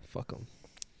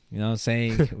 You know what I'm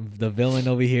saying? The villain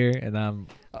over here, and I'm...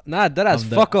 Nah, deadass,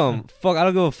 fuck them. Fuck, I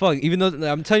don't give a fuck. Even though,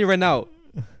 I'm telling you right now,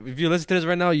 if you listen to this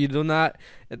right now, you do not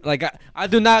like. I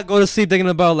do not go to sleep thinking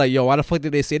about like, yo, why the fuck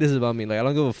did they say this about me? Like, I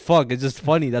don't give a fuck. It's just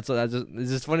funny. It's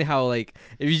just funny how like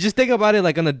if you just think about it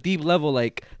like on a deep level,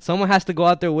 like someone has to go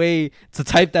out their way to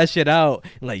type that shit out.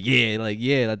 Like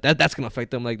that's gonna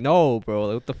affect them. Like no, bro.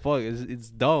 Like, what the fuck? It's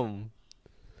dumb.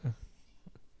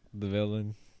 The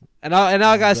villain. And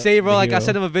I gotta say, bro, like I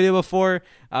sent him a video before.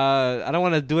 I don't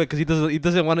want to do it because he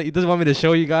doesn't want me to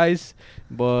show you guys.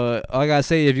 But all I gotta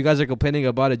say, if you guys are complaining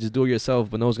about it, just do it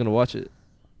yourself. But no one's gonna watch it.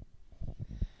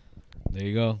 There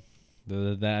you go.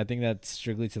 I think that's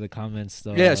strictly to the comments,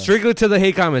 though. Yeah, strictly to the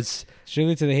hate comments.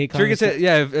 Strictly to the hate comments.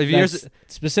 If you're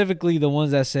specifically the ones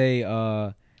that say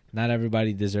not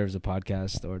everybody deserves a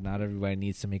podcast, or not everybody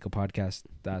needs to make a podcast.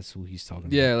 That's who he's talking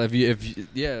about. Yeah,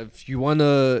 if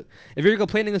you're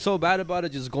complaining so bad about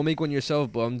it, just go make one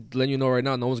yourself. But I'm letting you know right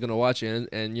now, no one's gonna watch it,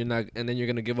 and you're not, and then you're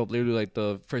gonna give up literally like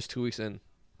the first 2 weeks in.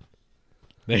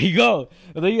 There you go.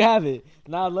 There you have it.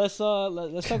 Now let's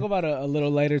talk about a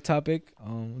little lighter topic.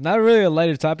 Not really a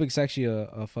lighter topic. It's actually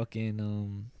a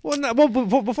fucking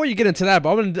Well, before you get into that,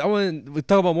 bro, I want to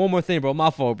talk about one more thing, bro.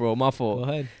 My fault. Go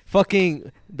ahead.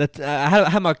 Fucking I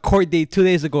had my court date 2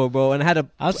 days ago, bro, and I had a.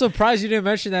 I'm surprised you didn't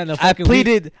mention that in the I fucking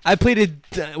pleaded.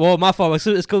 Well, my fault.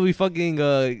 It's because we fucking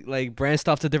like branched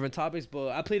off to different topics, but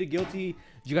I pleaded guilty.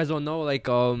 You guys don't know, like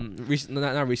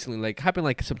not recently, like happened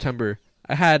like September.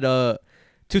 I had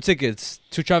 2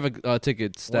 traffic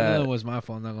tickets. One of them was my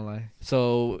fault, not gonna lie.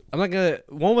 So I'm not gonna.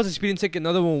 One was a speeding ticket.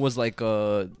 Another one was like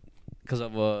because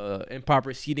of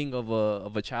improper seating of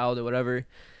a child or whatever.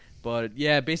 But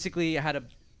yeah, basically I had to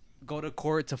go to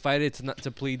court to fight it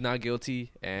to plead not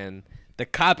guilty, and the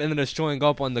cop ended up showing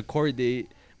up on the court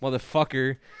date.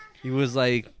 Motherfucker, he was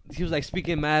like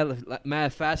speaking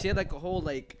mad fast. He had like a whole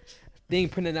like thing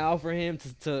printed out for him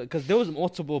to because there was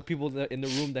multiple people in the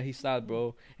room that he stopped,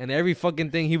 bro, and every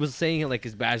fucking thing he was saying, like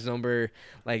his badge number,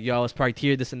 like yo, I was parked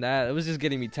here, this and that. It was just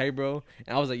getting me tight, bro,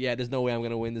 and I was like, yeah, there's no way I'm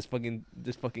gonna win this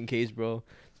fucking case, bro.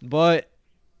 But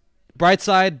bright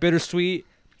side, bittersweet,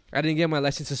 I didn't get my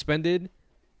license suspended,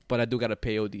 but I do gotta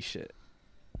pay OD shit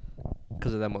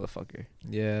because of that motherfucker.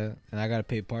 Yeah, and I gotta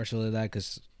pay partial of that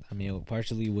because I mean, it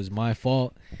partially was my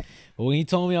fault. But when he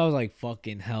told me, I was like,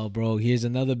 fucking hell, bro. Here's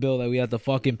another bill that we have to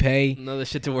fucking pay. Another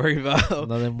shit to worry about.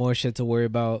 Another more shit to worry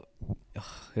about. Ugh,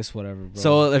 it's whatever, bro.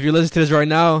 So if you're listening to this right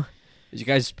now, you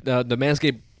guys, the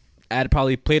Manscaped ad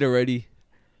probably played already.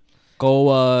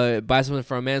 Go buy something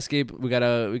from Manscaped. We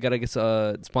gotta get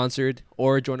sponsored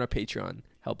or join our Patreon.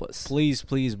 Help us, please,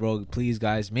 bro. Please,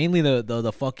 guys. Mainly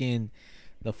the fucking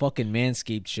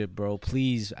Manscaped shit, bro.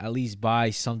 Please, at least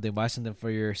buy something. Buy something for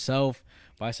yourself.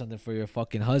 Buy something for your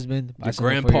fucking husband. Buy your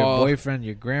something grandpa, for your boyfriend,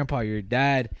 your grandpa, your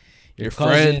dad, your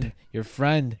cousin, your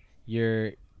friend,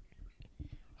 your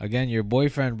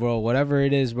boyfriend, bro. Whatever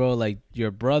it is, bro. Like your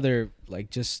brother.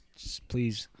 Like just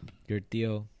please, your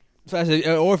Theo.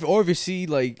 Or if you see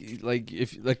like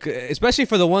if like especially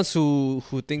for the ones who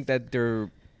think that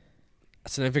their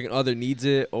significant other needs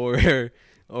it, or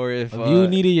if you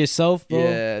need it yourself, bro.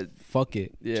 Yeah, fuck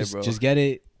it. Yeah, bro. Just get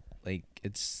it. Like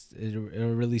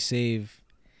it'll really save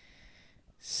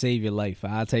your life.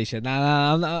 I'll tell you shit.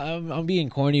 Nah, I'm being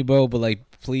corny, bro. But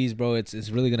like, please, bro, it's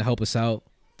really gonna help us out.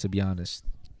 To be honest,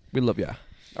 we love ya.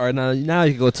 All right, now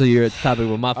you can go to your topic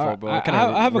with my fault, bro.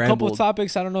 I have a couple of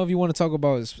topics. I don't know if you want to talk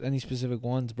about any specific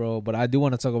ones, bro. But I do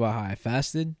want to talk about how I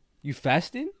fasted. You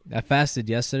fasted? I fasted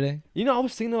yesterday. You know, I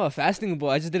was thinking about fasting, but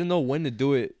I just didn't know when to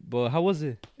do it. But how was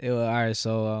it? All right,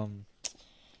 so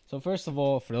first of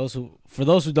all, for those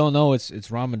who don't know,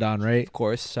 it's Ramadan, right? Of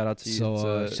course. Shout out to you.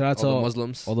 So shout out to all the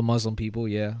Muslims. All the Muslim people,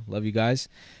 yeah. Love you guys.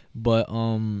 But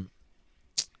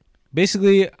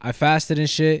basically I fasted and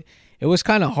shit. It was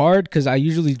kind of hard cuz I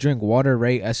usually drink water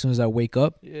right as soon as I wake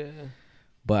up. Yeah.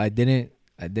 But I didn't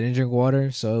drink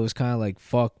water, so it was kind of like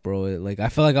fuck, bro. Like I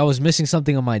felt like I was missing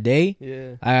something on my day.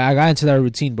 Yeah. I got into that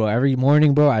routine, bro. Every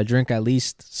morning, bro, I drink at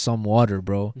least some water,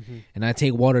 bro. Mm-hmm. And I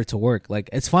take water to work.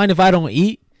 Like it's fine if I don't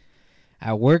eat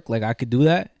at work, like I could do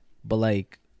that, but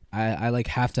like I like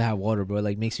have to have water, bro. It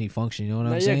like makes me function, you know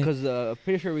what I'm saying? Yeah, because I'm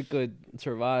pretty sure we could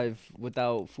survive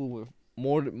without food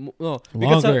longer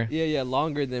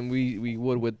than we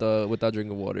would without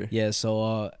drinking water. Yeah,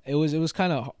 so it was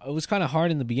kind of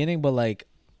hard in the beginning, but like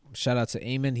shout out to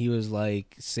Ayman, he was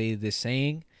like say this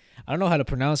saying, I don't know how to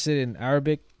pronounce it in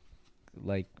Arabic,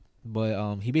 like,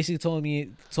 but he basically told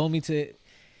me to,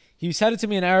 he said it to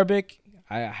me in Arabic.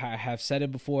 I have said it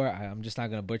before. I'm just not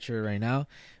gonna butcher it right now,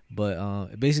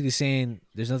 but basically saying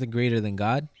there's nothing greater than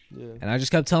God. Yeah. And I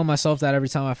just kept telling myself that every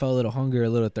time I felt a little hungry or a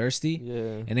little thirsty.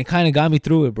 Yeah. And it kind of got me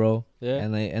through it, bro. Yeah.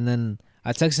 And then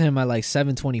I texted him at like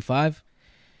 7:25.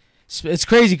 It's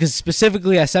crazy because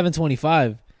specifically at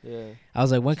 7:25, I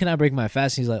was like, when can I break my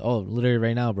fast? And he's like, oh, literally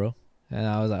right now, bro. And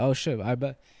I was like, oh shit, I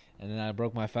bet. And then I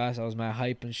broke my fast. I was mad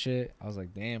hype and shit. I was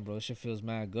like, damn, bro, this shit feels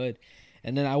mad good.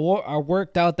 And then I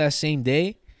worked out that same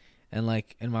day, and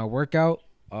like in my workout,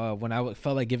 when I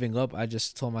felt like giving up, I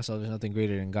just told myself there's nothing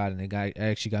greater than God, and it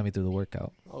actually got me through the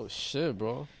workout. Oh shit,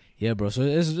 bro. Yeah, bro. So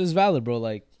it's valid, bro.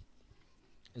 Like,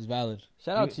 it's valid.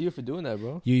 Shout out to you for doing that,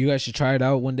 bro. You guys should try it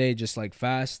out one day. Just like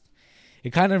fast. It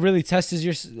kind of really tests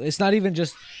your. It's not even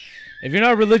just if you're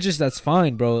not religious, that's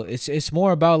fine, bro. It's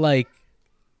more about like,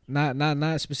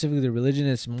 not specifically the religion.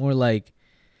 It's more like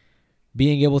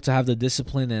being able to have the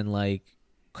discipline and like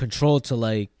control to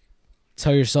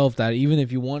tell yourself that even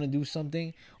if you want to do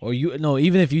something, or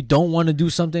even if you don't want to do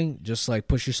something, just like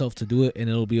push yourself to do it, and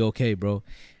it'll be okay, bro.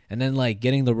 And then like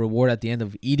getting the reward at the end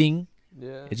of eating,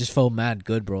 it just felt mad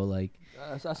good, bro. Like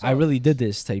I really did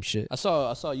this type shit. I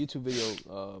saw a YouTube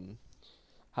video,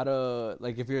 how to,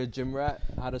 like, if you're a gym rat,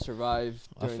 how to survive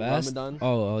during Ramadan.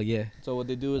 Oh yeah. So what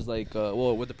they do is like,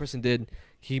 what the person did,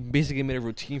 he basically made a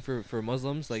routine for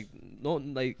Muslims. Like, no,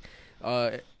 like,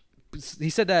 he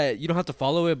said that you don't have to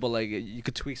follow it, but like you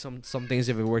could tweak some things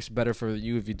if it works better for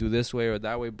you if you do this way or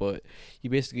that way. But he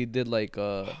basically did like,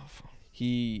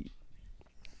 he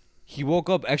woke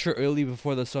up extra early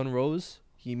before the sun rose.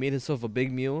 He made himself a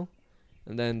big meal.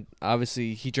 And then,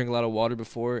 obviously, he drank a lot of water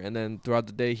before. And then, throughout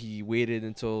the day, he waited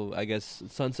until, I guess,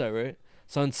 sunset, right?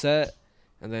 Sunset.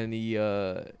 And then he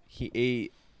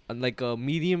ate, like, a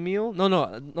medium meal.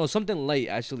 No, something light,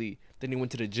 actually. Then he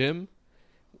went to the gym.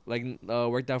 Like,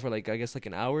 worked out for, like, I guess, like,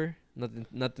 an hour.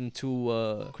 Nothing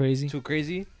too... crazy? Too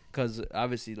crazy. Because,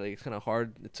 obviously, like, it's kind of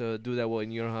hard to do that when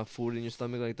you don't have food in your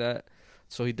stomach like that.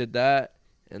 So, he did that.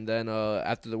 And then,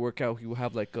 after the workout, he would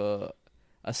have, like, a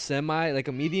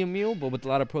medium meal, but with a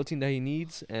lot of protein that he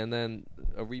needs, and then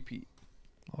a repeat.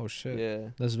 Oh shit! Yeah,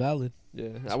 that's valid.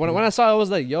 Yeah, when I saw it, I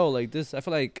was like, yo, like this. I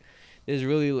feel like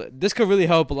this could really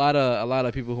help a lot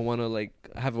of people who want to like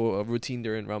have a routine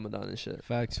during Ramadan and shit.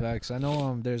 Facts. I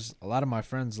know there's a lot of my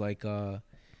friends like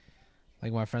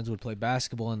my friends would play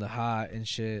basketball in the hot and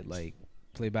shit, like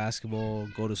play basketball,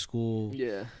 go to school.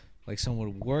 Yeah, like some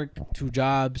would work 2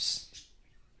 jobs,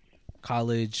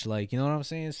 college, like, you know what I'm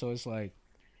saying? So it's like,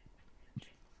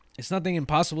 it's nothing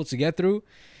impossible to get through.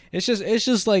 It's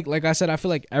just like I said, I feel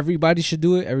like everybody should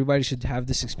do it. Everybody should have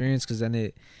this experience, because then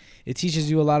it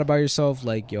teaches you a lot about yourself,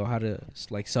 like, yo, how to,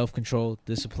 like, self-control,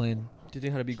 discipline. Do you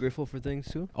think how to be grateful for things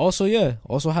too? Also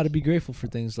how to be grateful for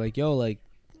things, like, yo, like,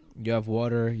 you have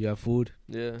water, you have food.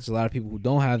 Yeah, there's a lot of people who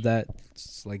don't have that.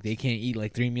 It's like they can't eat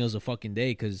like 3 meals a fucking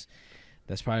day, because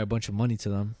that's probably a bunch of money to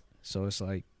them. So it's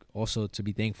like also to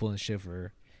be thankful and shit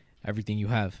for everything you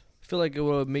have. I feel like it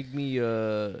will make me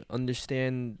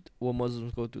understand what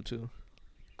Muslims go through too,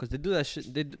 because they do that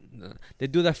shit. They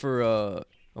do that for a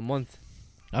month.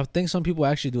 I think some people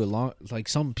actually do it long. Like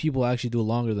some people actually do it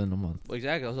longer than a month.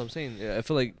 Exactly, that's what I'm saying. Yeah, I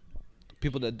feel like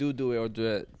people that do it or do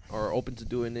it or are open to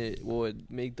doing it would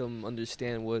make them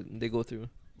understand what they go through.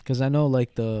 Because I know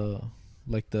like the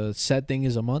set thing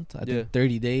is a month. I think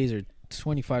 30 days or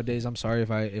 25 days. I'm sorry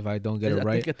if I don't get it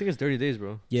right. I think it's 30 days,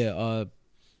 bro. Yeah.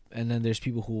 And then there's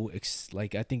people who I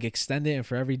think extend it, and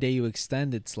for every day you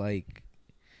extend, it's like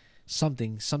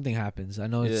something happens. I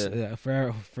know it's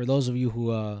for those of you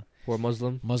who are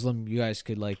Muslim, you guys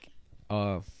could like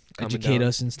educate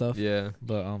us and stuff. Yeah,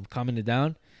 but comment it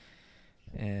down,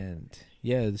 and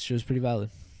yeah, this show's pretty valid.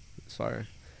 It's fire.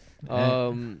 Wait,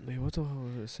 what the hell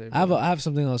was I gonna say? I have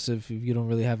something else. If you don't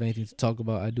really have anything to talk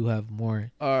about, I do have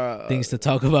more things to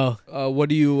talk about. What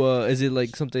do you? Is it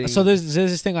like something? So there's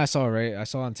this thing I saw, right? I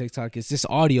saw on TikTok. It's this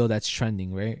audio that's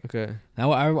trending, right? Okay.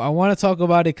 Now I want to talk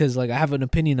about it because like I have an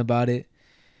opinion about it,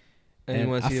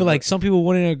 and I feel like some people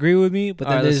wouldn't agree with me, but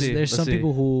then there's some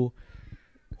people who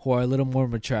are a little more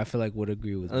mature. I feel like would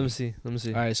agree with me. Let me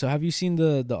see. All right. So have you seen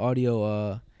the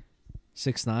audio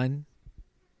 6ix9ine?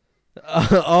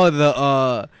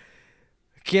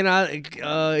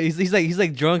 He's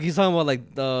like drunk. He's talking about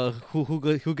like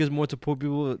who gives more to poor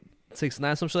people,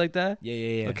 6ix9ine, some shit like that.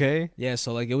 Yeah. Okay. Yeah,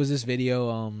 so like it was this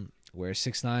video where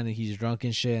 6ix9ine and he's drunk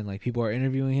and shit, and like people are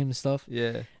interviewing him and stuff.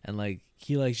 Yeah. And like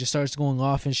he like just starts going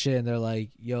off and shit, and they're like,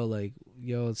 yo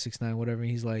 6ix9ine, whatever.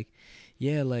 And he's like,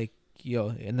 yeah, like, yo,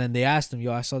 and then they asked him,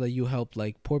 yo, I saw that you helped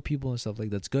like poor people and stuff, like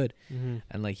that's good. Mm-hmm.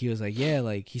 And like he was like, yeah,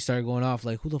 like he started going off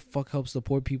like, who the fuck helps the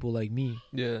poor people like me?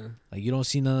 Yeah, like you don't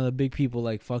see none of the big people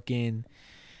like fucking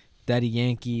Daddy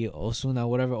Yankee, Ozuna,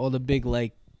 whatever, all the big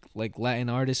like Latin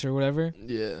artists or whatever.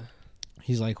 Yeah,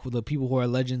 he's like, who the people who are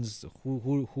legends,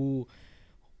 who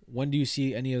when do you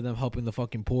see any of them helping the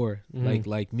fucking poor? Mm-hmm.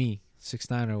 like me,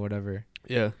 6ix9ine or whatever.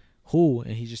 Yeah, who?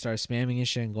 And he just started spamming and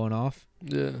shit and going off.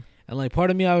 Yeah. And like part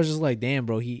of me, I was just like, damn,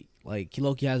 bro, he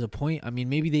low-key has a point. I mean,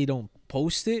 maybe they don't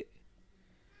post it,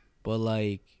 but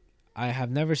like I have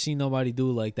never seen nobody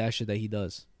do like that shit that he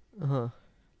does.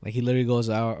 Like he literally goes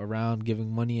out around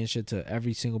giving money and shit to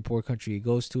every single poor country he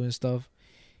goes to and stuff.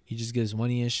 He just gives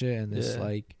money and shit, and it's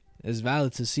like it's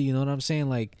valid to see. You know what I'm saying?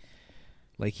 Like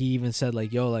he even said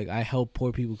like, yo, like I help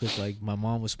poor people because like my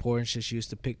mom was poor and shit. She used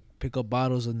to pick up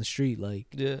bottles in the street, like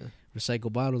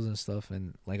recycle bottles and stuff,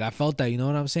 and like I felt that, you know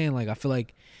what I'm saying? Like I feel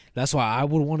like that's why I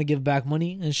would want to give back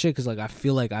money and shit, because like I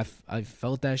feel like I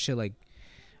felt that shit. Like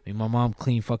I mean, my mom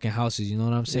cleaned fucking houses, you know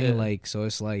what I'm saying? Like so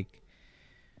it's like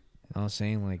know what I'm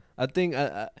saying? Like, I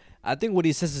think what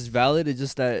he says is valid. It's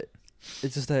just that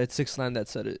it's 6ix9ine that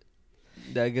said it.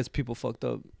 That gets people fucked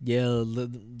up. yeah,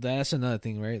 that's another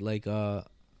thing, right? Like,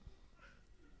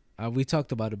 we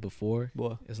talked about it before.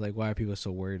 What? It's like, why are people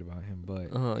so worried about him?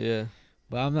 But Yeah.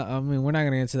 but I'm not. I mean, we're not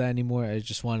gonna get into that anymore. I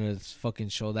just wanted to fucking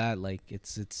show that like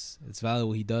it's valid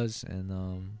what he does,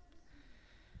 and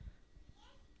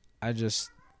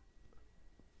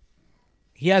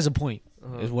he has a point.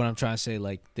 Is what I'm trying to say.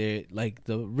 Like they like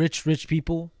the rich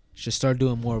people should start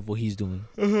doing more of what he's doing.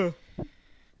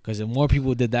 Because if more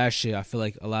people did that shit, I feel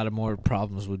like a lot of more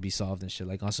problems would be solved and shit.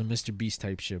 Like on some Mr. Beast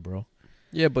type shit, bro.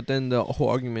 Yeah, but then the whole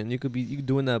argument, you could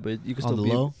doing that, but you can On still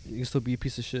the low? you can still be a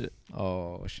piece of shit.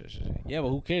 Oh shit. Yeah, but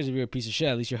who cares if you're a piece of shit?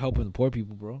 At least you're helping the poor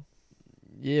people, bro.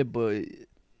 Yeah, but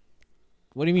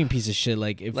What do you mean piece of shit?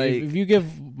 Like if you give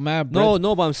mad bread,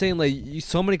 no, but I'm saying like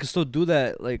somebody could still do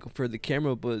that like for the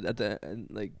camera, but at the end,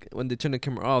 like when they turn the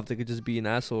camera off, they could just be an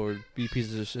asshole or be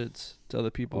pieces of shits to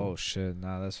other people. oh shit,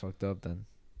 nah, that's fucked up then.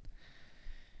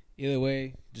 Either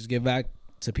way, just give back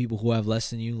to people who have less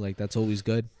than you. Like that's always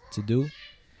good to do.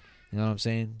 You know what I'm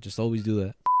saying? Just always do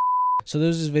that. So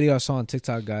there's this video I saw on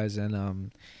TikTok, guys,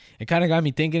 and it kind of got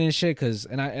me thinking and shit,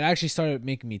 it actually started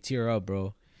making me tear up,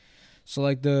 bro. So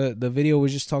like the video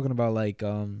was just talking about like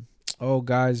oh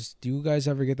guys, do you guys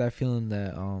ever get that feeling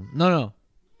that no.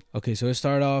 Okay, so it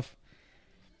started off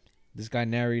this guy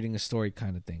narrating a story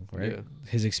kind of thing, right? Yeah.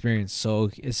 His experience. So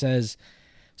it says,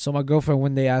 so my girlfriend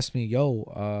one day asked me,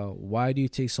 yo, why do you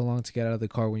take so long to get out of the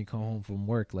car when you come home from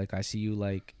work? Like I see you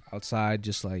like outside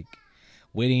just like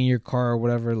waiting in your car or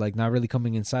whatever, like not really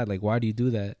coming inside. Like why do you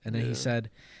do that? And then he said,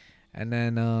 and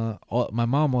then my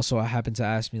mom also happened to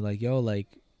ask me like, yo, like,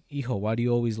 hijo, why do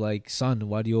you always like, son,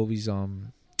 why do you always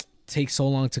take so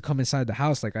long to come inside the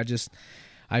house? Like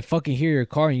I fucking hear your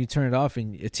car and you turn it off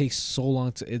and it takes so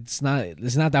long to, it's not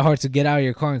that hard to get out of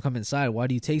your car and come inside. Why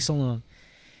do you take so long?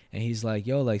 And he's like,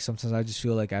 yo, like sometimes I just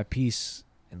feel like at peace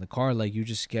in the car. Like you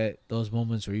just get those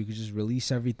moments where you could just release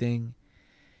everything.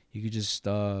 You could just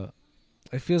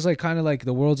it feels like kind of like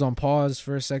the world's on pause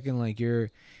for a second. Like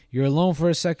you're alone for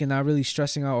a second, not really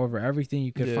stressing out over everything.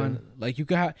 You could find like you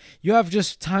have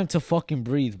just time to fucking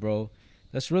breathe, bro.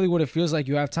 That's really what it feels like.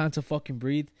 You have time to fucking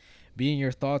breathe, be in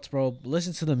your thoughts, bro.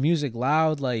 Listen to the music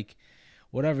loud, like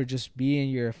whatever. Just be in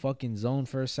your fucking zone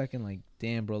for a second. Like,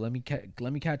 damn, bro, let me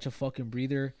catch a fucking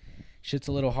breather. Shit's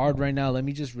a little hard right now. Let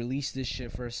me just release this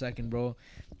shit for a second, bro.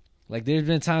 Like, there's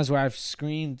been times where I've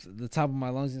screamed the top of my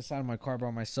lungs inside of my car by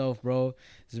myself, bro.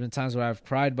 There's been times where I've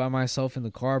cried by myself in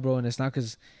the car, bro. And it's not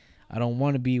because I don't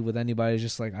want to be with anybody. It's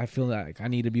just like I feel like I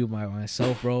need to be with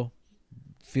myself, bro.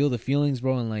 Feel the feelings,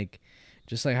 bro, and like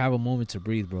just like have a moment to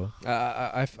breathe, bro.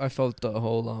 I felt the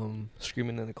whole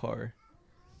screaming in the car.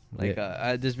 Like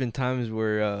there's been times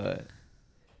where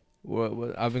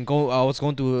I was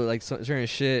going through like certain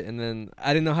shit, and then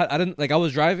I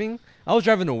was driving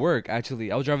to work,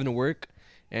 actually. I was driving to work,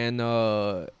 and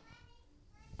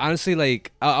honestly,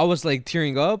 like I was like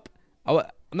tearing up. I'm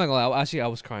not gonna lie, I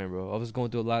was crying, bro. I was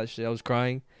going through a lot of shit. I was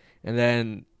crying, and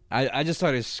then I just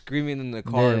started screaming in the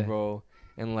car, bro.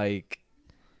 And like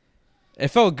it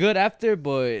felt good after,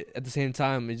 but at the same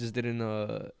time it just didn't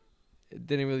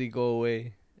really go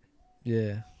away.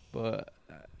 Yeah. But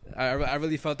I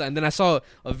really felt that. And then I saw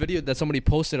a video that somebody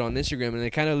posted on Instagram, and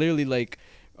it kind of literally like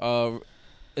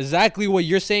exactly what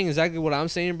you're saying, exactly what I'm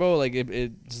saying, bro. Like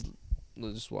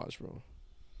just watch, bro.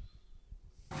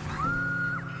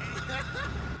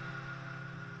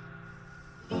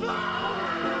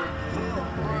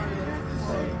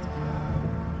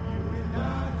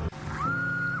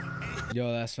 Yo,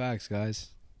 that's facts, guys.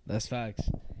 That's facts.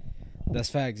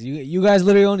 You guys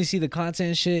literally only see the content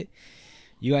and shit.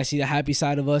 You guys see the happy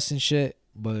side of us and shit.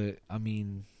 But I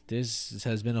mean, this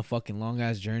has been a fucking long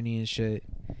ass journey and shit.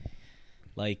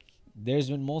 Like, there's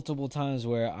been multiple times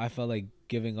where I felt like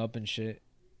giving up and shit,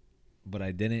 but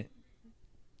I didn't.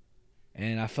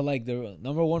 And I feel like the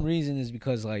number one reason is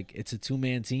because like it's a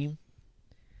 2-man team.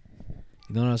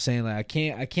 You know what I'm saying? Like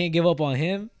I can't give up on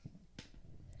him.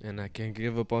 And I can't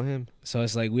give up on him. So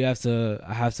it's like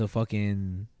I have to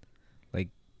fucking like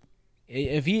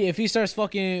if he starts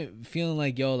fucking feeling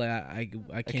like, yo, like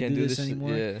I can't do this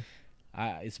anymore.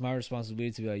 Yeah. It's my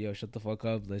responsibility to be like, yo, shut the fuck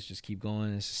up. Let's just keep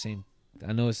going. It's the same.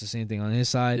 I know it's the same thing on his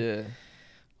side. Yeah.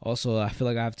 Also, I feel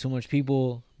like I have too much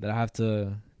people that I have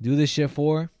to do this shit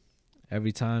for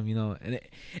every time, you know. And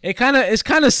it kind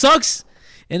of sucks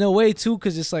in a way too,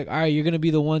 because it's like, all right, you're gonna be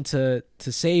the one to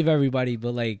save everybody,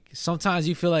 but like sometimes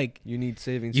you feel like you need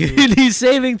saving. You need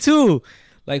saving too.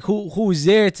 Like who's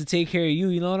there to take care of you?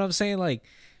 You know what I'm saying? Like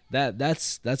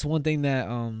that's one thing that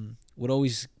would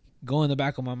always go in the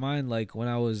back of my mind, like when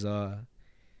I was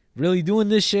really doing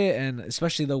this shit, and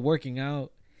especially the working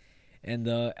out and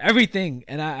everything.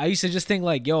 And I used to just think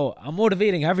like, yo, I'm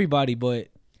motivating everybody, but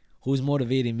who's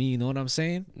motivating me? You know what I'm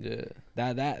saying? Yeah.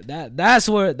 That's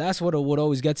what would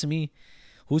always get to me.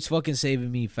 Who's fucking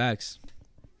saving me? Facts.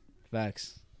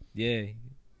 Yeah.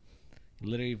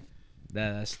 Literally,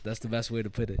 that's the best way to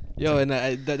put it. Yo, and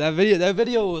that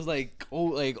video was like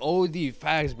OD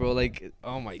facts, bro. Like,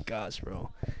 oh my gosh,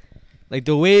 bro. Like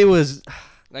the way it was,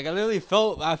 like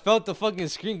I felt the fucking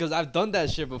screen because I've done that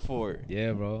shit before.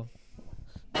 Yeah, bro.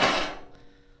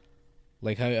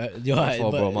 Like how yo, My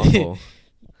fault, bro. My fault.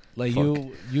 Like Fuck.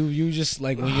 you just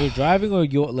like when you're driving, or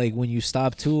you like when you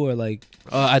stop too, or like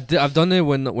I've done it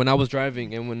when I was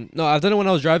driving I've done it when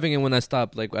I was driving and when I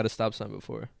stopped like at a stop sign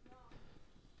before.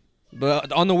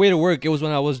 But on the way to work, it was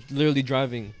when I was literally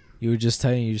driving. you were just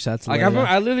telling you just had to Like let it out.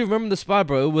 I literally remember the spot,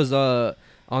 bro. It was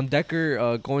on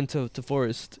Decker going to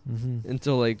Forest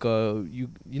until like you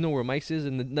know where Mike's is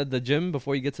and the gym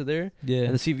before you get to there. Yeah.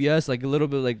 And the CVS, like a little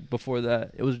bit like before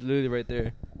that. It was literally right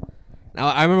there. Now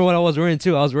I remember what I was wearing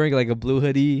too. I was wearing like a blue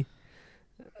hoodie.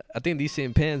 I think these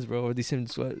same pants, bro, or these same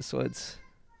sweats.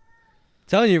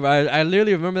 Telling you, bro, I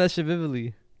literally remember that shit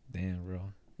vividly. Damn, bro.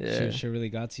 Yeah. Shit really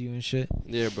got to you and shit.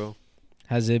 Yeah, bro.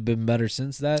 Has it been better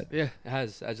since that? Yeah, it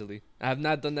has actually. I have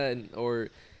not done that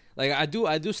like I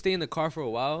do stay in the car for a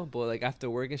while, but like after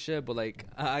work and shit. But like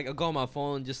I go on my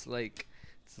phone, just like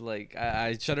it's like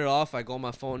I shut it off. I go on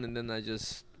my phone and then I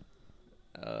just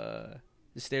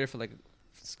stay there for like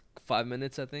 5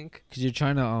 minutes, I think. Cause you're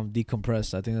trying to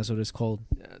decompress. I think that's what it's called.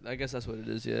 Yeah, I guess that's what it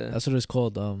is. Yeah, That's what it's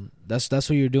called. That's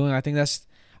what you're doing. I think that's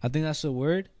the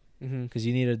word. mm-hmm. Cause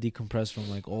you need to decompress from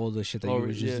like all the shit that you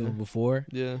were just doing before.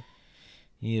 Yeah.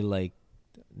 You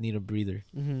need a breather.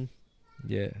 Mm-hmm.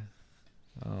 Yeah.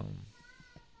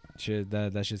 Shit,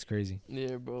 that shit's crazy.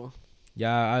 Yeah, bro.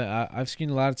 Yeah, I've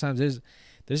screened a lot of times. There's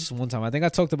just one time. I think I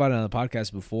talked about it on the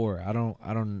podcast before. I don't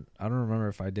remember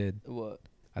if I did. What?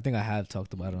 I think I have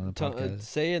talked about it on the podcast.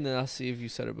 Say it and then I'll see if you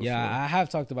said it before. Yeah, I have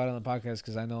talked about it on the podcast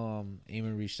because I know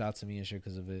Eamon reached out to me and shit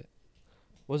because of it.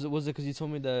 Was it because you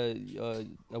told me that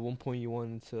at one point you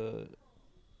wanted to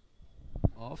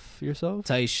off yourself?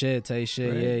 Tight shit. Right?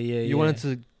 Yeah. You wanted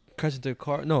to crash into a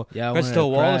car? No. Yeah, I crash wanted into a to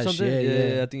wall or crash. something?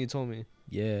 Yeah. I think you told me.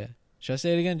 Yeah. Should I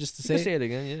say it again just to You say can it? say it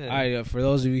again, yeah. All right, for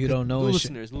those of you who don't know, new it's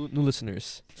listeners, new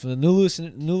listeners. for the new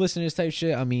listeners type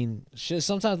shit. I mean, shit.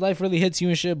 Sometimes life really hits you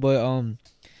and shit, but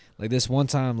like this one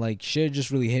time, like shit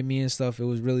just really hit me and stuff. It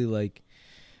was really like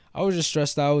I was just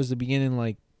stressed out. It was the beginning,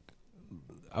 like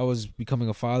I was becoming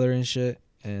a father and shit,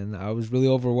 and I was really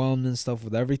overwhelmed and stuff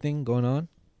with everything going on.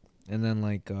 And then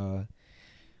like I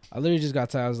literally just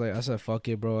got tired. I said, fuck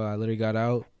it, bro. I literally got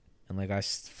out and like I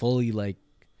fully like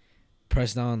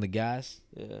pressed down on the gas.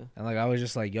 Yeah. And like I was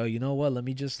just like, yo, you know what? Let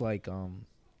me just like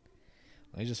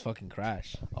let me just fucking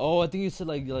crash. Oh, I think you said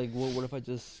like what if I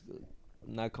just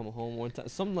not come home one time,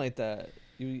 something like that.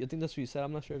 I think that's what you said.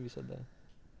 I'm not sure if you said that.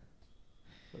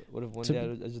 What if one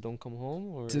day I just don't come home?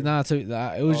 Or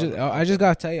It was just I just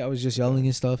got tight. I was just yelling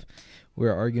and stuff. We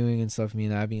were arguing and stuff, me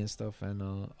and Abby and stuff,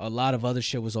 and a lot of other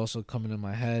shit was also coming in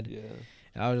my head. Yeah.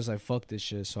 And I was just like, fuck this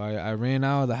shit. So I ran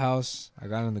out of the house. I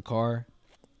got in the car,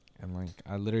 and like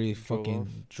I literally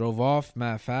drove off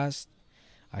mad fast.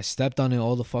 I stepped on it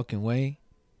all the fucking way.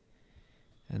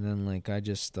 And then like I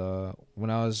just when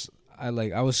I was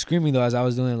screaming though as I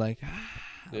was doing it, like,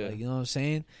 Yeah. like, you know what I'm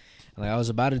saying? And, like I was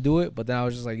about to do it, but then I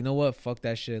was just like, you know what? Fuck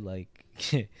that shit. Like,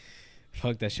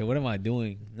 fuck that shit. What am I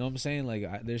doing? You know what I'm saying?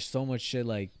 Like, there's so much shit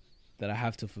like that I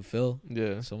have to fulfill.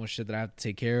 Yeah. So much shit that I have to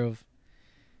take care of.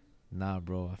 Nah,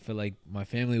 bro. I feel like my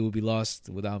family would be lost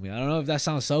without me. I don't know if that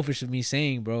sounds selfish of me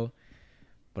saying, bro,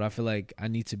 but I feel like I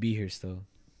need to be here still.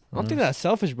 I don't think that's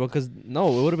selfish, bro. Cause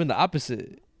no, it would have been the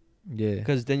opposite. Yeah.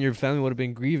 Because then your family would have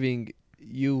been grieving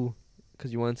you,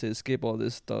 because you wanted to escape all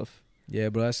this stuff. Yeah,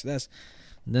 bro. That's.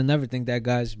 They'll never think that,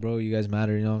 guys, bro. You guys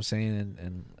matter. You know what I'm saying?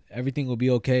 And everything will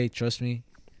be okay. Trust me.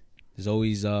 There's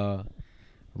always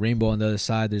rainbow on the other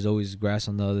side. There's always grass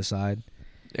on the other side.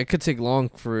 It could take long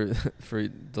for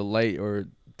the light or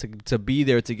to be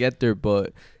there to get there,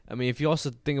 but I mean, if you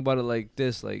also think about it like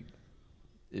this, like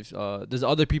if there's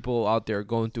other people out there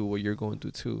going through what you're going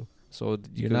through too, so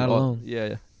you're not alone.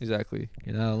 Yeah, exactly.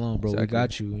 You're not alone, bro. Exactly. We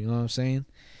got you. You know what I'm saying?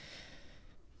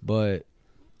 But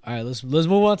all right, let's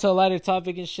move on to a lighter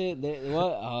topic and shit.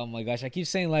 What? Oh my gosh, I keep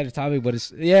saying lighter topic, but it's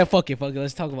fuck it.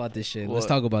 Let's talk about this shit. What? Let's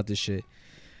talk about this shit.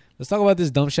 Let's talk about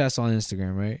this dumb shit I saw on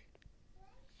Instagram, right?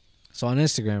 So on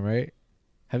Instagram, right?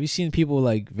 Have you seen people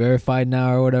like verified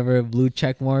now or whatever, blue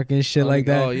check mark and shit like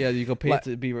that? Oh yeah, you can pay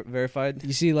to be verified.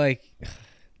 You see, like,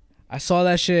 I saw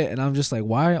that shit and I'm just like,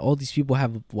 why all these people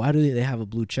why do they have a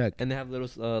blue check? And they have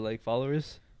little like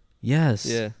followers. Yes.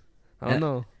 Yeah, I don't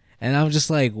know. And I'm just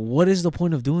like, what is the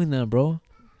point of doing that, bro?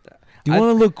 Do you I-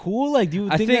 want to look cool? Like, do you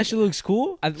I think think- that shit looks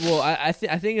cool? I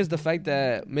think it's the fact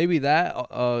that maybe that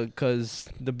because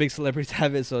the big celebrities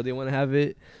have it, so they want to have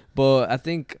it. But I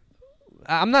think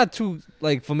I'm not too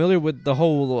like familiar with the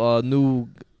whole new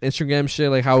Instagram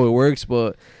shit, like how it works.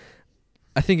 But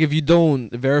I think if you don't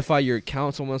verify your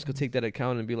account, someone else could take that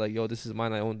account and be like, "Yo, this is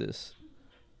mine. I own this."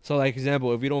 So, like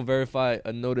example, if you don't verify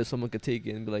a notice, someone could take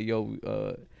it and be like, "Yo,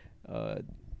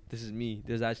 this is me.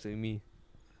 This is actually me."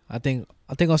 I think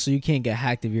also you can't get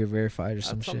hacked if you're verified or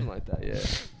some Something shit. like that. Yeah.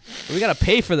 But we gotta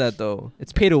pay for that though.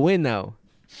 It's pay to win now.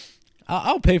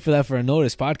 I'll pay for that for a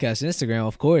notice podcast Instagram,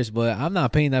 of course, but I'm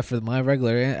not paying that for my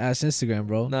regular ass Instagram,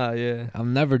 bro. Nah, yeah.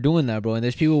 I'm never doing that, bro. And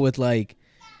there's people with like,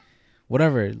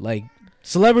 whatever, like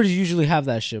celebrities usually have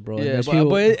that shit, bro. And Yeah, there's but, people-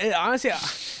 but it, honestly,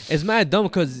 it's mad dumb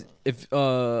because if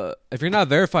you're not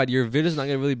verified, your video's not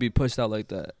gonna really be pushed out like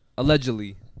that.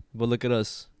 Allegedly, but look at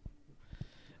us.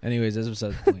 anyways, that's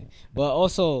besides the point. But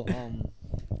also,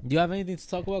 do you have anything to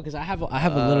talk about? Because I have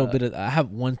a little bit of, I have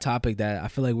one topic that I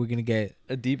feel like we're gonna get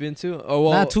Deep into? Oh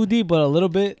well, not too deep, but a little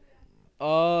bit.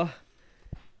 I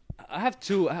have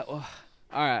two. All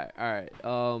right.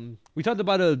 We talked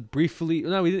about it briefly.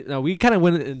 No, we didn't. No, we kind of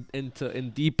went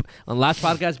in deep on last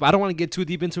podcast, but I don't want to get too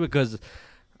deep into it because,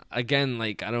 again,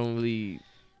 like I don't really.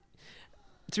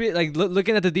 To be like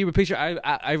looking at the deeper picture,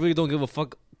 I really don't give a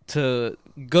fuck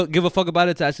give a fuck about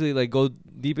it to actually like go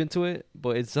deep into it.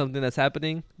 But it's something that's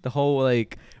happening. The whole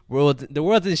like the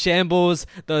world's in shambles.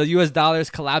 The U.S. dollar is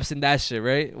collapsing. That shit,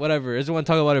 right? Whatever. I just want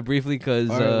to talk about it briefly because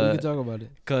All right, we can talk about it.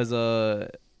 because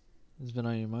It's been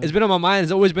on your mind. it's been on my mind.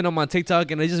 It's always been on my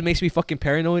TikTok, and it just makes me fucking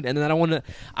paranoid. And then I don't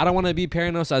want to be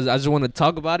paranoid, so I just want to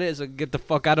talk about it. So get the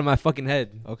fuck out of my fucking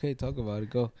head. Okay, talk about it.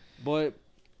 Go. But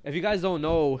if you guys don't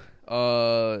know,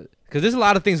 because there's a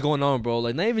lot of things going on, bro.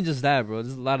 Like not even just that, bro.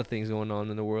 There's a lot of things going on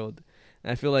in the world,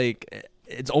 and I feel like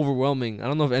it's overwhelming. I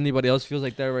don't know if anybody else feels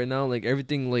like that right now. Like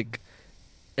everything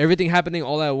happening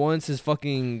all at once is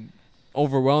fucking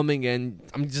overwhelming, and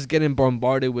I'm just getting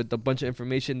bombarded with a bunch of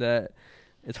information that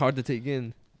it's hard to take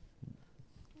in.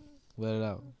 Let it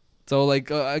out. So like,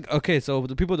 okay, so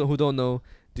the people who don't know,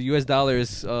 the U.S. dollar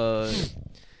is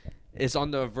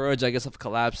on the verge, I guess, of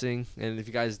collapsing. And if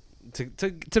you guys to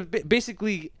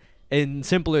basically, in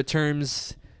simpler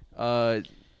terms,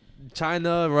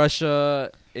 China,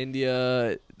 Russia,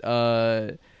 India,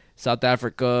 South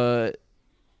Africa.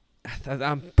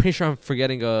 I'm pretty sure I'm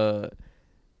forgetting.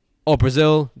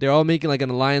 Brazil. They're all making like an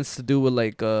alliance to do with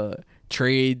like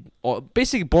trade or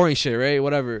basically boring shit, right?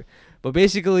 Whatever. But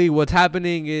basically, what's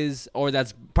happening is, or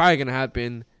that's probably gonna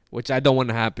happen, which I don't want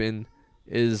to happen,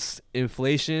 is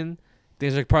inflation.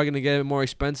 Things are probably gonna get more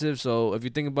expensive. So if you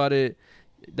think about it,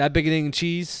 that big thing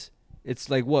cheese,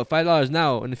 it's like what, $5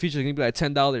 now. In the future, it's gonna be like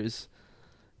 $10.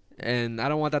 And I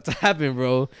don't want that to happen,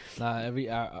 bro. Nah,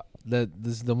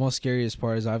 the most scariest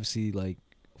part is obviously like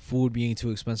food being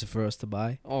too expensive for us to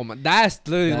buy. Oh my, that's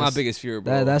literally my biggest fear,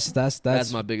 bro. That's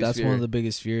my biggest That's fear. one of the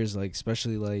biggest fears, like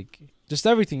especially like just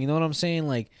everything. You know what I'm saying?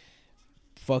 Like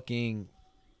fucking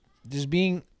just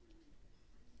being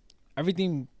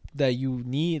everything that you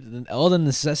need, and all the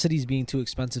necessities being too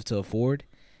expensive to afford.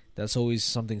 That's always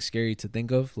something scary to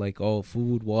think of. Like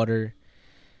food, water,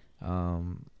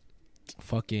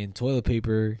 fucking toilet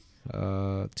paper,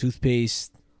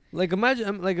 toothpaste, Like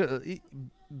imagine, like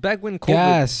back when COVID.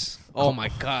 gas. Oh my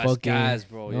gosh, fucking- gas,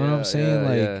 bro. you know what I'm saying?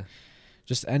 Like, yeah.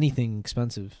 Just anything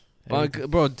expensive. Everything.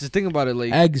 Bro, just think about it.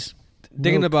 Like Eggs.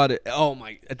 thinking milk. about it. Oh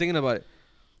my, thinking about it.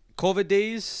 COVID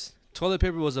days, toilet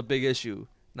paper was a big issue.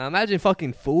 Now imagine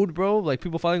fucking food, bro. Like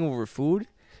people fighting over food.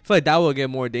 I feel like that will get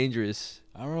more dangerous.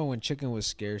 I remember when chicken was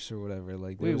scarce or whatever.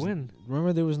 Like, Wait, when?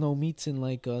 Remember there was no meats in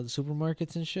like the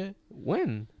supermarkets and shit.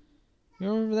 When? You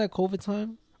remember that COVID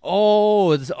time?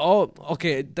 Oh,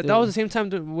 okay. That was the same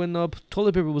time when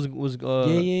toilet paper was.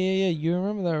 Yeah. You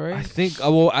remember that, right? I think.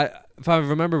 If I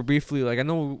remember briefly, like I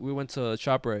know we went to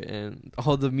ShopRite and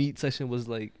all the meat section was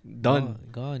like done.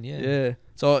 Gone. Yeah. Yeah.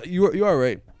 So you are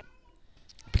right.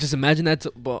 But just imagine that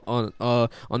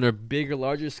on a bigger,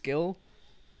 larger scale.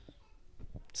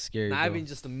 Scary. Not bro. even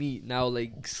just the meat. Now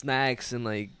like snacks and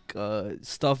like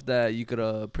stuff that you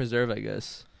could preserve, I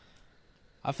guess.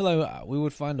 I feel like we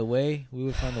would find a way. We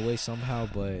would find a way somehow,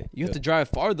 but You have to drive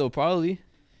far though, probably.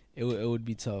 it would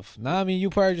be tough. Nah, I mean you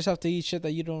probably just have to eat shit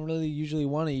that you don't really usually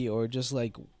want to eat, or just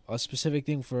like a specific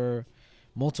thing for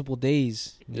multiple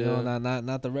days. You know,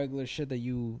 not the regular shit that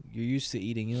you're used to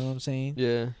eating. You know what I'm saying?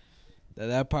 Yeah.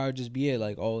 That probably just be it.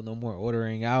 Like, oh, no more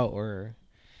ordering out, or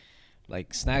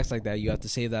like snacks like that, you have to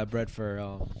save that bread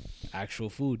for actual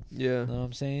food. Yeah. You know what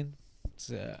I'm saying?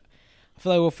 I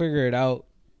feel like we'll figure it out.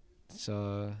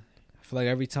 So I feel like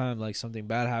every time like something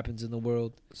bad happens in the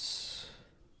world,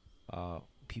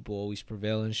 people always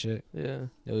prevail and shit. Yeah.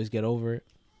 They always get over it.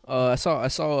 I saw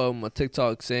a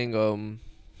TikTok saying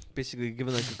basically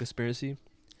giving like a conspiracy.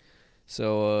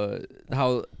 So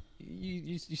how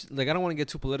you like, I don't want to get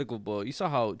too political, but you saw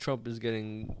how Trump is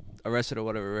getting arrested or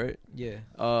whatever, right? Yeah.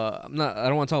 I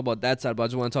don't want to talk about that side, but I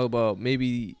just want to talk about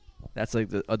maybe that's like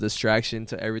a distraction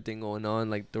to everything going on,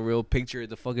 like the real picture,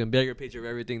 the fucking bigger picture of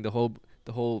everything, the whole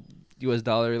US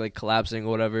dollar like collapsing or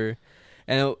whatever.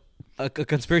 And a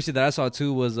conspiracy that I saw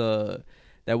too was that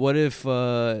what if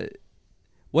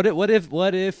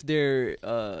they're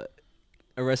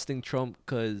arresting Trump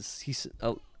because he's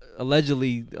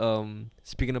allegedly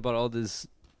speaking about all this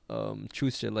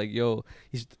truth shit, like, yo,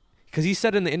 because he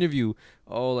said in the interview,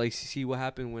 oh, like, see what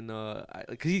happened when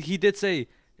because he did say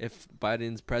if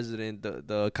Biden's president,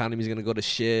 the economy's gonna go to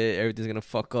shit, everything's gonna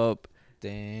fuck up.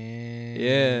 Damn.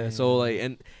 Yeah. So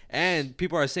like, and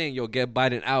people are saying, yo, get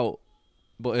Biden out,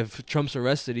 but if Trump's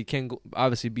arrested, he can't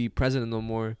obviously be president no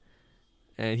more,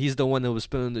 and he's the one that was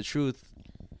spilling the truth.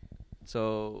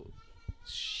 So,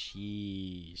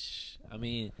 sheesh. I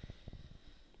mean,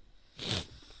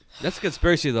 that's a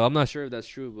conspiracy though. I'm not sure if that's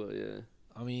true, but yeah.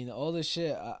 I mean, all this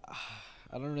shit, I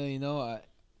don't really know.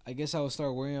 I guess I will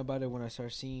start worrying about it when I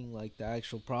start seeing like the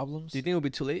actual problems. Do you think it'll be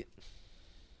too late?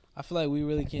 I feel like we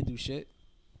really can't do shit,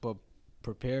 but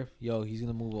prepare. Yo, he's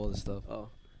gonna move all this stuff. Oh,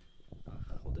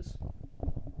 hold this.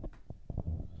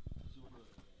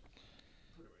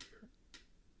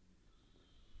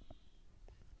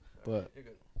 But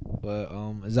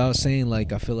as I was saying,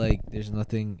 like, I feel like there's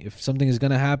nothing. If something is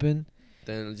gonna happen,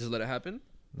 Then just let it happen.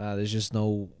 nah, there's just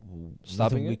no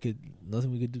Stopping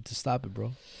nothing we could do to stop it,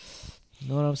 bro. You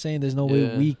know what I'm saying? There's no Yeah.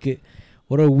 way we could.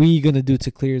 What are we gonna do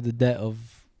to clear the debt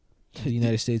of the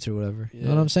United States or whatever? You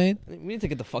know what I'm saying? We need to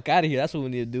get the fuck out of here. That's what we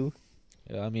need to do.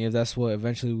 Yeah, I mean, if that's what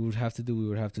eventually we would have to do, we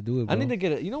would have to do it, bro. I need to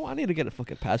get a. You know what? I need to get a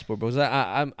fucking passport, bro. 'Cause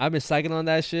I've been psyching on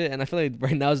that shit, and I feel like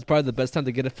right now is probably the best time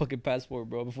to get a fucking passport,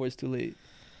 bro. Before it's too late.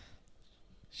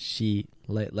 Shit,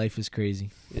 life is crazy.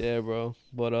 Yeah, bro.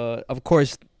 But of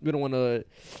course we don't want to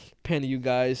panic you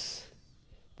guys,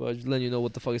 but just letting you know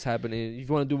what the fuck is happening. If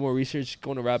you want to do more research,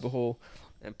 go in a rabbit hole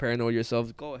and paranoid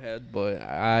yourself, go ahead. But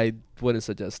I wouldn't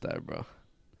suggest that, bro.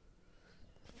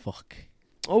 Fuck.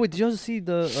 Oh wait, did you also see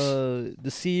the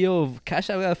CEO of Cash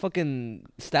App got fucking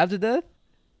stabbed to death?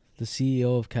 The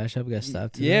CEO of Cash App got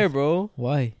stabbed. Yeah, death? bro.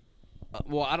 Why?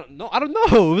 Well, I don't know.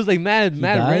 It was like mad He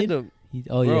died? random.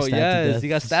 Bro, Bro, stabbed to yes, death. he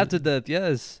got stabbed to death.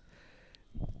 Yes,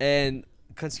 and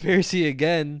conspiracy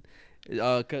again,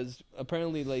 because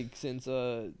apparently, like, since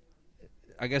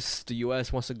I guess the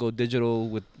U.S. wants to go digital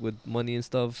with money and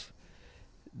stuff,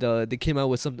 they came out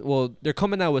with something. Well, they're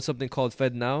coming out with something called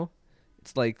Fed Now.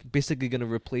 It's like basically gonna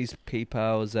replace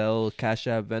PayPal, Zelle, Cash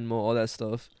App, Venmo, all that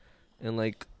stuff, and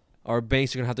like our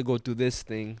banks are gonna have to go through this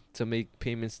thing to make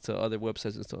payments to other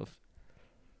websites and stuff.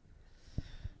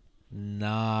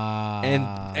 Nah.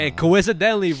 And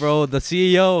coincidentally, bro, the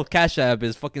CEO of Cash App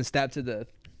is fucking stabbed to death.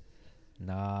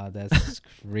 Nah, that's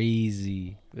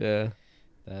crazy. Yeah.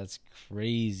 That's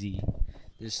crazy.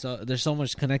 There's so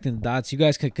much connecting the dots. You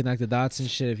guys could connect the dots and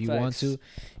shit if you want Facts. to.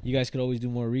 You guys could always do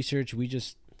more research. We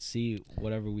just see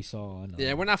whatever we saw on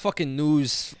Yeah, we're not fucking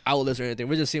news outlets or anything.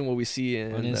 We're just seeing what we see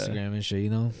and, on Instagram and shit, you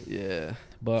know. Yeah.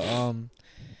 But all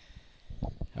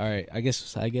right. I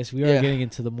guess we are getting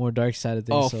into the more dark side of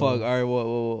things. Oh so fuck! All right,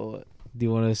 what? Do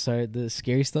you want to start the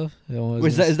scary stuff?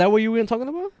 Wait, is that what you were talking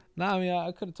about? Nah, I mean,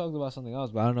 I could have talked about something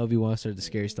else, but I don't know if you want to start the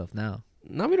scary stuff now.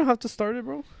 No, we don't have to start it,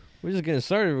 bro. We're just getting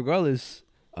started regardless.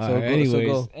 All right,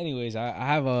 anyways, I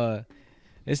have a.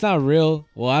 It's not real.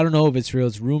 Well, I don't know if it's real.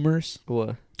 It's rumors. What?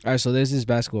 All right, so there's this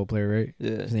basketball player, right?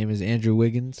 Yeah. His name is Andrew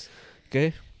Wiggins.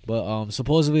 Okay. But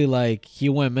supposedly, like, he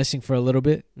went missing for a little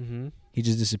bit. Mm-hmm. He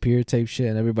just disappeared type shit,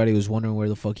 and everybody was wondering where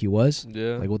the fuck he was.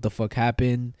 Yeah. Like, what the fuck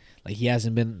happened? Like, he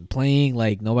hasn't been playing.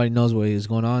 Like, nobody knows what is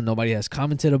going on. Nobody has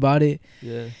commented about it.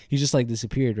 Yeah. He just, like,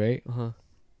 disappeared, right? Uh-huh.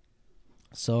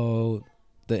 So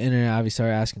the internet obviously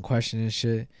started asking questions and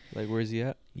shit. Like, where's he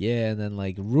at? Yeah, and then,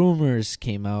 like, rumors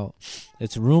came out.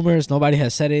 It's rumors. Nobody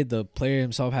has said it. The player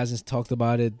himself hasn't talked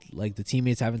about it. Like, the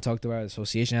teammates haven't talked about it. The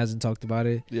association hasn't talked about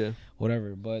it. Yeah.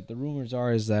 Whatever. But the rumors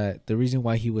is that the reason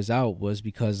why he was out was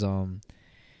because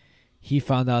he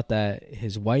found out that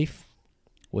his wife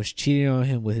was cheating on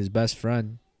him with his best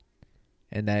friend,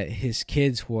 and that his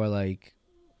kids, who are, like,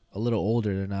 a little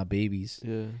older, they're not babies,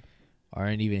 Yeah.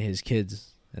 aren't even his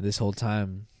kids. And this whole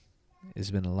time,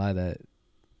 it's been a lie that,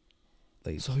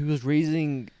 like, So he was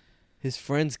raising his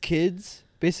friend's kids,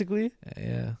 basically.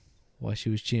 Yeah, while she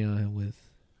was cheating on him with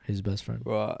his best friend.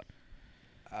 Bro,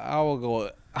 I will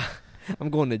go. I'm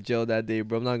going to jail that day,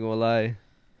 bro. I'm not gonna lie.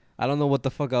 I don't know what the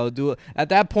fuck I would do at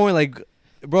that point. Like,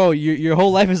 bro, your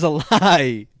whole life is a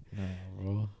lie. No,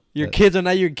 bro. Your kids are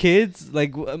not your kids.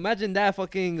 Like, imagine that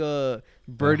fucking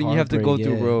burden you have to go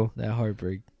through, bro. That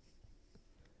heartbreak.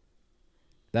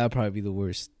 That would probably be the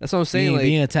worst. That's what I'm saying.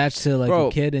 Being attached to like bro,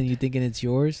 a kid and you thinking it's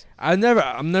yours. I'm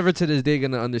never to this day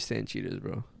gonna understand cheaters,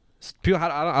 bro. People,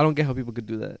 I don't get how people could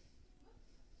do that.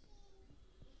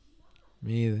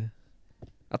 Me either.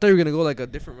 I thought you were gonna go like a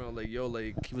different route, like yo,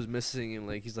 like he was missing and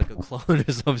like he's like a clone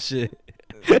or some shit.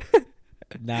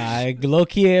 Nah, low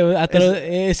key, I thought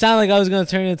it sounded like I was gonna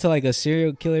turn into like a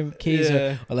serial killer case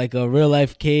or like a real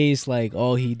life case, like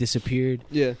oh he disappeared,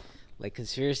 like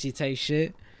conspiracy type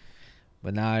shit.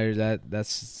 But now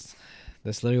that's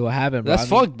literally what happened, bro. That's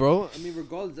fucked, bro. I mean,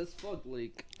 regardless, that's fucked.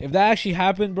 Like if that actually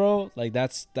happened, bro, like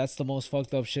that's the most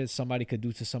fucked up shit somebody could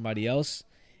do to somebody else.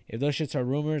 If those shits are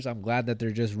rumors, I'm glad that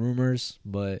they're just rumors,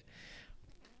 but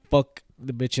fuck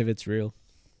the bitch if it's real.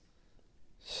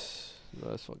 No,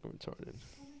 that's fucking retarded.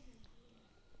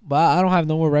 But I don't have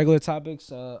no more regular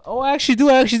topics. I actually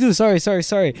do.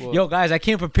 Sorry. What? Yo, guys, I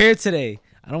came prepared today.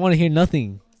 I don't want to hear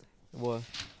nothing. What?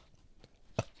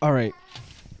 All right.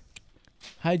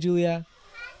 Hi, Julia.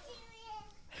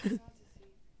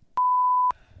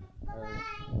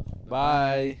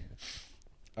 Bye.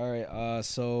 All right.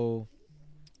 So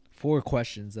 4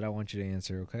 questions that I want you to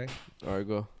answer. Okay. All right,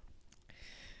 go.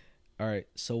 All right.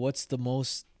 So what's the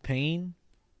most pain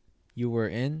you were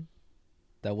in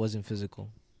that wasn't physical?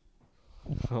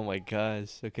 Oh my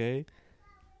gosh. Okay.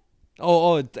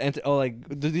 Like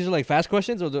these are like fast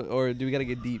questions, or do we gotta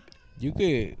get deep? You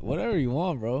could whatever you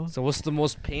want, bro. So what's the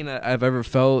most pain I've ever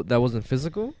felt that wasn't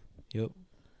physical? Yep.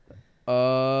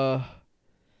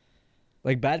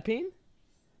 Like bad pain?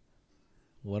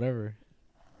 Whatever.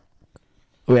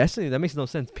 Wait, actually, that makes no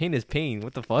sense. Pain is pain.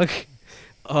 What the fuck?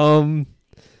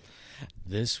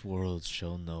 This world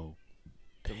shall know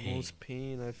The pain. most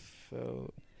pain I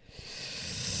felt.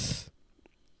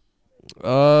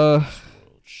 World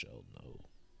shall know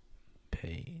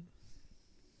pain.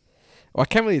 Well, I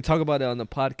can't really talk about it on the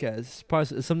podcast.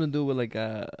 It's something to do with like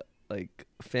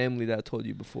family that I told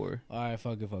you before. All right,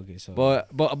 fuck it. So,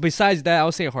 But besides that, I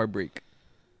would say heartbreak.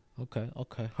 okay.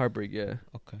 Heartbreak, yeah.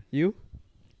 Okay. You?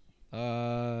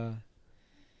 I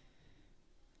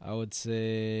would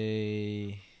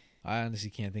say I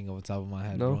honestly can't think of the top of my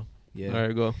head, No? bro. Yeah. All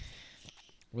right, go.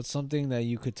 What's something that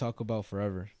you could talk about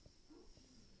forever?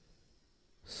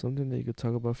 Something that you could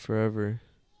talk about forever.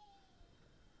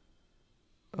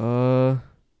 And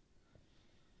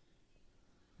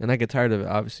I get tired of it,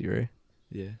 obviously, right?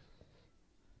 Yeah.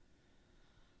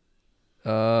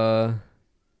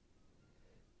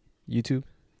 YouTube.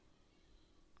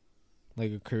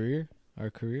 Like a career? Our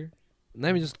career? Not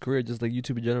even just career, just like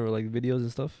YouTube in general, like videos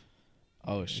and stuff.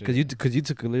 Oh shit. Because you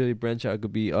could literally branch out. It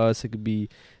could be us. It could be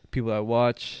people I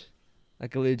watch. I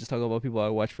could literally just talk about people I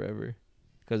watch forever.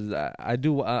 Because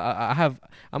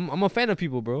I'm a fan of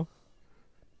people, bro.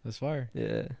 That's fire.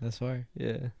 Yeah. That's fire.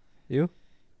 Yeah. You?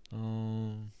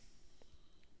 I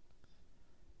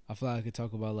feel like I could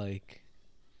talk about like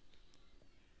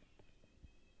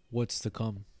what's to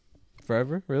come.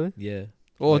 Forever? Really? Yeah.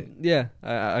 Well, Like- yeah.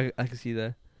 I can see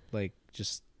that. Like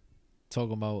just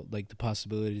talking about like the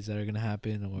possibilities that are gonna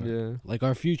happen or Yeah. like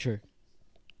our future.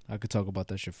 I could talk about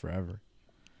that shit forever.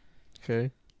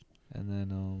 Okay. And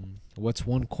then what's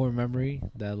one core memory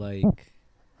that like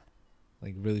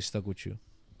really stuck with you?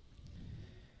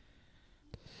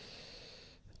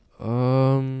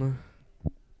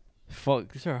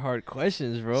 Fuck, these are hard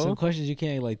questions, bro. Some questions you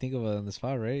can't like think of on the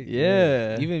spot, right?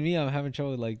 Yeah. Even me, I'm having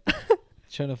trouble like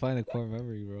trying to find a core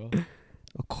memory, bro.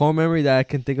 A core memory that I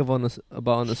can think of on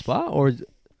the spot, or is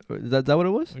that what it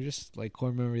was? Or just like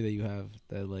core memory that you have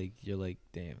that like you're like,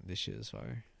 damn, this shit is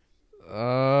fire.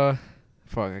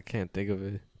 Fuck, I can't think of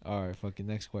it. All right, fucking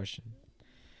next question.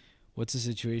 What's a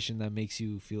situation that makes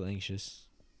you feel anxious?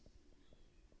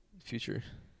 Future.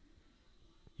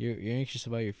 You're anxious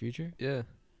about your future? Yeah.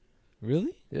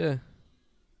 Really? Yeah.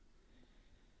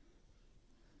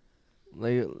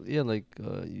 Like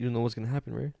you don't know what's gonna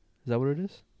happen, right? Is that what it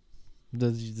is?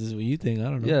 This is what you think. I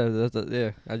don't know. Yeah,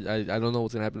 yeah. I don't know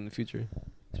what's gonna happen in the future,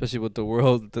 especially with the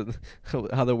world,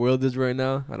 how the world is right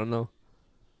now. I don't know.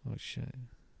 Oh shit.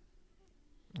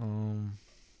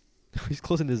 He's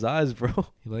closing his eyes, bro.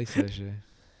 He likes that shit.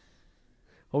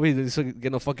 Hope he doesn't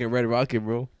get no fucking red rocket,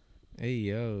 bro. Hey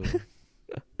yo.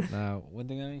 Nah, one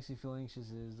thing that makes me feel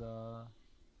anxious is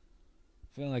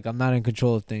feeling like I'm not in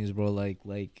control of things, bro. Like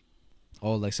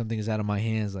oh, like something is out of my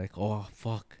hands. Like, oh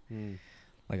fuck.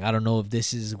 Like, I don't know if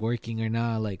this is working or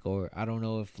not. Like, or I don't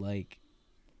know if like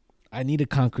I need a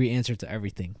concrete answer to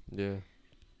everything. Yeah.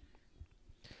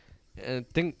 And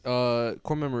think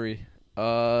core memory.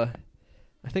 I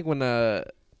think when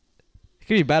it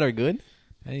could be bad or good.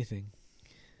 Anything.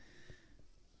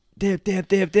 Dip.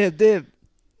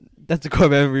 That's a core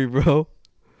memory, bro.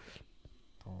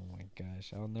 Oh my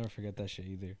gosh, I'll never forget that shit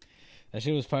either. That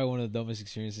shit was probably one of the dumbest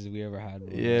experiences we ever had.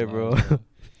 Bro. Yeah, bro.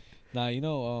 Nah, you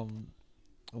know,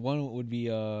 one would be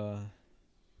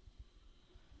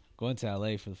going to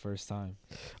LA for the first time.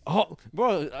 Oh,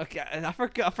 bro, okay,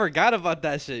 I forgot about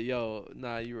that shit. Yo,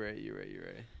 nah, you right.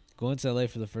 Going to LA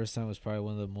for the first time was probably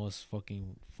one of the most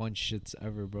fucking fun shits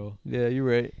ever, bro. Yeah, you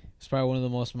right. It's probably one of the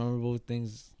most memorable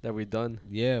things That we done.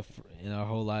 Yeah, in our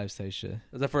whole lives type shit. It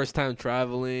was the first time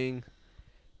traveling.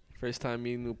 First time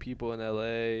meeting new people in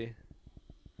LA.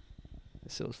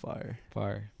 This shit was fire.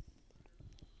 Fire.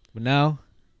 But now,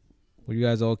 what you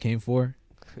guys all came for?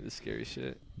 The scary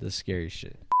shit. The scary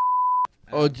shit.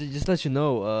 Oh, just let you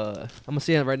know, I'm gonna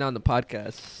say it right now on the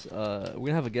podcast. We're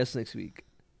gonna have a guest next week.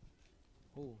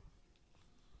 Who?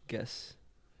 Guess.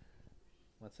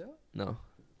 Mateo? No.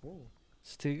 Who?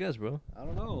 Just take a guess, bro. I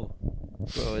don't know.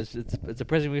 Bro, it's a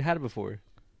president we had before.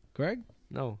 Greg?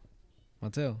 No.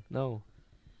 Mateo? No.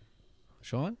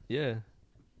 Sean? Yeah.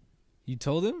 You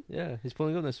told him? Yeah. He's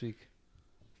pulling up next week.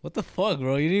 What the fuck,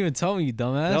 bro? You didn't even tell me, you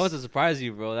dumbass. That was to surprise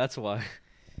you, bro. That's why.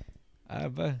 I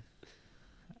bet.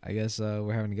 I guess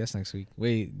we're having a guest next week.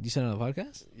 Wait, you said on the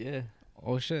podcast? Yeah.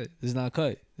 Oh shit, this is not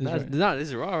cut. This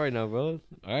is raw right now, bro.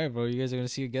 All right, bro. You guys are gonna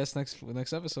see a guest next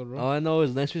episode, bro. All I know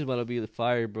is next week's about to be the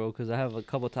fire, bro. Because I have a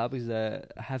couple topics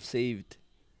that I have saved.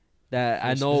 That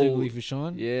I know. Specifically for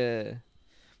Sean. Yeah.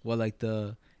 What, like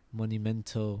the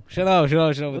monumental? Shut up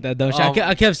with that dumb shit. Um,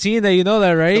 I kept seeing that. You know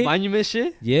that, right? The monument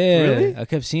shit. Yeah. Really? I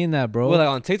kept seeing that, bro. What, like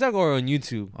on TikTok or on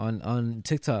YouTube? On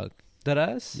TikTok. That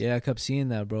ass? Yeah, I kept seeing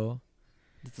that, bro.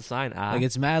 It's a sign. Like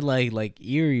it's mad, like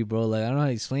eerie, bro. Like I don't know how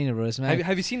to explain it, bro. It's mad.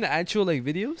 Have you seen the actual like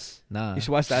videos? Nah. You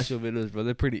should watch the actual videos, bro.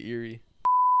 They're pretty eerie.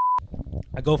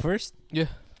 I go first. Yeah.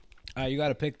 All right, you got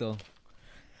to pick though.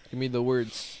 Give me the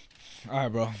words. All right,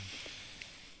 bro.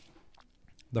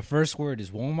 The first word is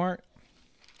Walmart.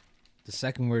 The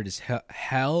second word is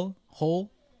hell hole.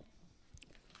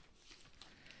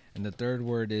 And the third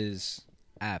word is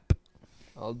app.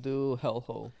 I'll do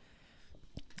hellhole.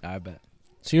 I bet.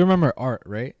 So you remember Art,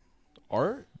 right?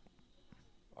 Art,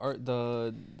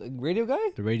 the radio guy.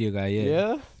 The radio guy, yeah.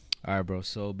 Yeah. All right, bro.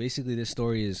 So basically, this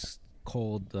story is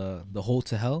called the Hole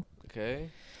to Hell. Okay.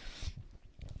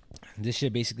 This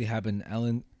shit basically happened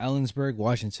in Ellensburg,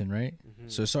 Washington, right? Mm-hmm.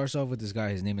 So it starts off with this guy.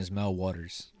 His name is Mel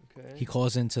Waters. Okay. He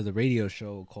calls into the radio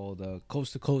show called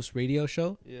Coast to Coast Radio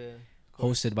Show, Yeah.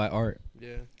 hosted by Art.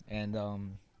 Yeah. And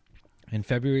in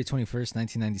February 21st,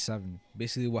 1997,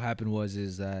 basically what happened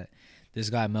is that this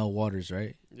guy Mel Waters,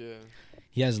 right? Yeah.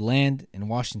 He has land in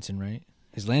Washington, right?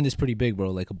 His land is pretty big,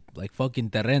 bro. Like fucking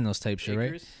terrenos type shit,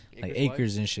 right? Like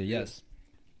acres and shit. Yes.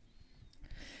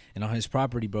 And on his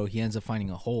property, bro, he ends up finding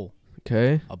a hole.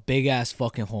 Okay. A big ass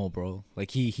fucking hole, bro.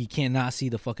 Like he cannot see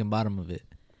the fucking bottom of it.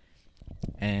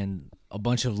 And a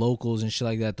bunch of locals and shit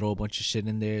like that throw a bunch of shit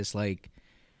in there. It's like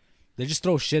they just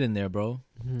throw shit in there, bro.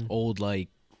 Mm-hmm. Old like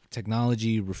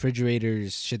technology,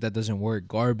 refrigerators, shit that doesn't work,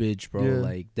 garbage, bro. Yeah.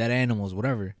 Like dead animals,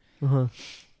 whatever. Uh-huh.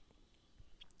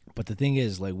 But the thing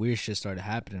is, like, weird shit started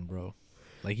happening, bro.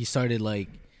 Like he started like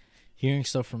hearing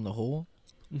stuff from the hole,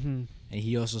 Mm-hmm. and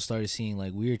he also started seeing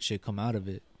like weird shit come out of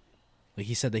it. Like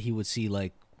he said that he would see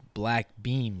like black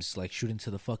beams like shoot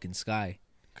into the fucking sky.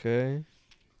 Okay.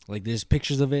 Like there's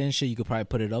pictures of it and shit. You could probably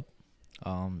put it up.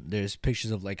 There's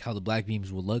pictures of like how the black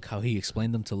beams would look, how he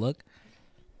explained them to look,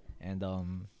 and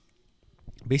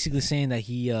basically saying that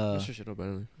he Search it up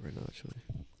right now, actually.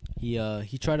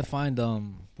 he tried to find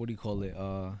what do you call it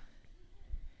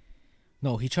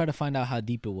no, he tried to find out how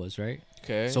deep it was, right?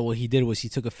 Okay. So what he did was he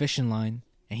took a fishing line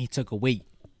and he took a weight.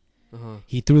 Uh-huh.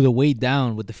 He threw the weight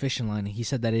down with the fishing line, and he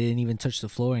said that it didn't even touch the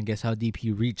floor. And guess how deep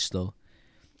he reached, though?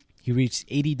 He reached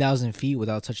 80,000 feet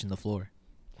without touching the floor.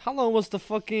 How long was the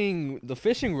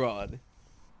fishing rod?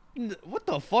 What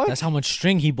the fuck? That's how much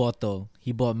string he bought, though.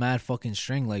 He bought mad fucking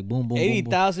string, like boom, boom, boom, boom.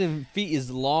 80,000 feet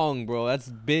is long, bro. That's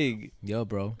big. Yo,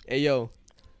 bro. Hey, yo.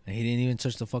 And he didn't even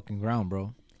touch the fucking ground,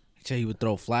 bro. He said he would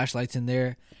throw flashlights in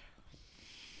there.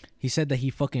 He said that he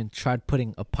fucking tried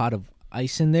putting a pot of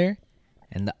ice in there,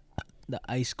 and the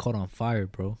ice caught on fire,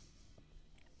 bro.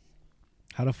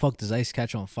 How the fuck does ice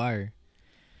catch on fire?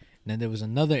 And then there was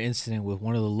another incident with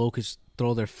one of the locals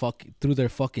threw their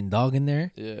fucking dog in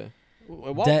there. Yeah.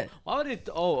 Why would it?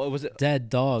 Oh, was it dead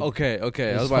dog. Okay. It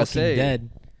I was about to say. dead.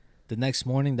 The next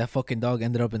morning, that fucking dog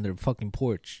ended up in their fucking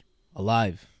porch,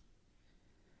 alive.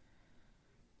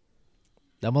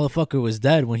 That motherfucker was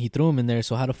dead when he threw him in there.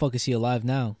 So how the fuck is he alive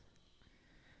now?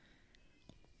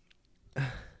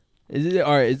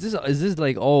 Is this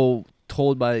like all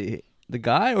told by the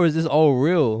guy, or is this all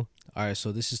real? All right,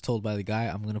 so this is told by the guy.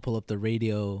 I'm gonna pull up the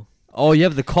radio. Oh, you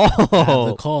have the call. I have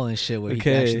the call and shit where he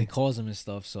Okay. actually calls him and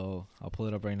stuff. So I'll pull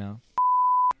it up right now.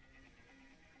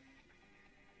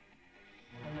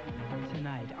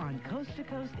 Tonight on Coast to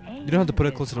Coast AM. You don't have to put it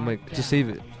with close to the mic. Art Just save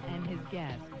Bell it. And his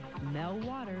guest, Mel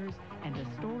Waters, and the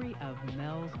story of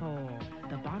Mel's Hole,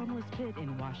 the bottomless pit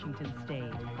in Washington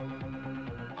State.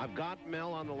 I've got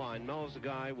Mel on the line. Mel's the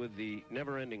guy with the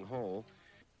never-ending hole.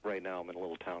 Right now, I'm in a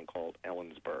little town called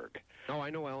Ellensburg. Oh,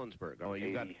 I know Ellensburg. Oh,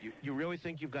 you really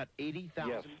think you've got 80,000?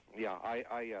 Yes, yeah. I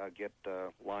get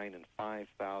line in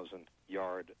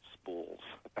 5,000-yard spools.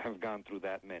 I've gone through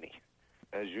that many.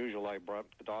 As usual, I brought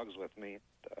the dogs with me.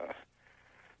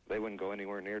 They wouldn't go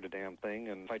anywhere near the damn thing,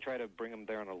 and if I try to bring them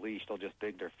there on a leash, they'll just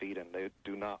dig their feet in. They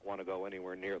do not want to go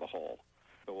anywhere near the hole.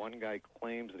 The one guy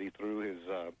claims that he threw his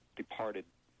departed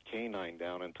canine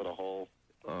down into the hole.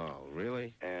 Oh,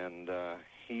 really? And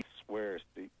he swears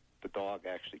the dog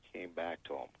actually came back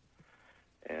to him.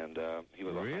 And he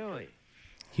was Really?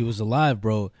 He was alive,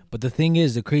 bro. But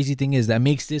the crazy thing is that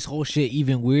makes this whole shit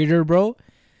even weirder, bro.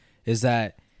 Is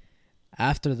that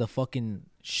after the fucking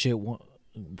shit,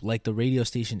 like the radio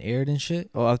station aired and shit.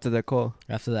 Oh, after that call.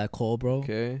 After that call, bro.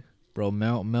 Okay. Bro,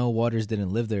 Mel Waters didn't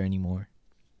live there anymore.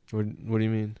 What do you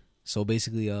mean? So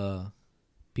basically,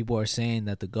 people are saying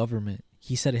that the government.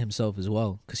 He said it himself as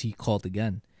well because he called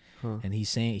again, and he's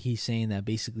saying that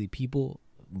basically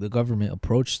the government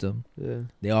approached him. Yeah.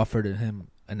 They offered him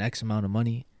an X amount of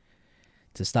money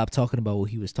to stop talking about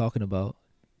what he was talking about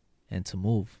and to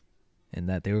move, and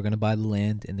that they were gonna buy the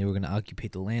land and they were gonna occupy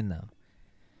the land now.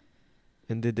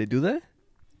 And did they do that?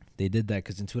 They did that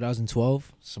because in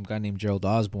 2012, some guy named Gerald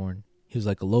Osborne, he was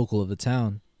like a local of the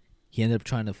town. He ended up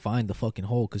trying to find the fucking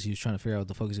hole because he was trying to figure out what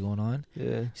the fuck is going on.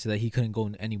 Yeah. He said that he couldn't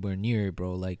go anywhere near it,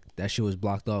 bro. Like, that shit was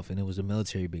blocked off, and it was a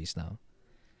military base now.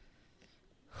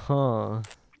 Huh.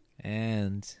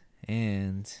 And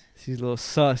She's a little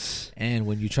sus. and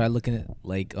when you try looking at,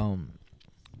 like,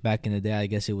 back in the day, I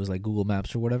guess it was like Google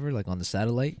Maps or whatever, like on the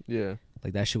satellite. Yeah.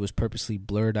 Like, that shit was purposely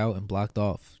blurred out and blocked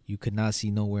off. You could not see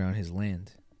nowhere on his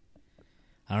land.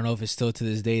 I don't know if it's still to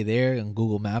this day there on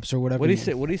Google Maps or whatever. What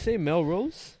did he say?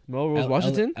 Melrose,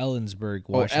 Washington. Ellensburg,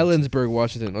 Oh, Washington. Ellensburg,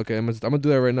 Washington. Okay, I'm gonna do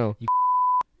that right now.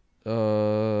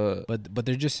 But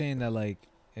they're just saying that, like,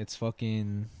 it's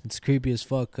creepy as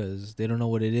fuck because they don't know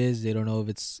what it is. They don't know if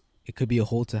it could be a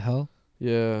hole to hell.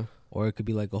 Yeah. Or it could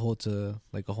be like a hole to,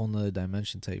 like, a whole nother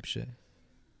dimension type shit.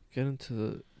 Get into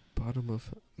the bottom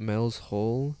of Mel's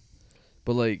hole,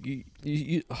 but like you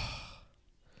it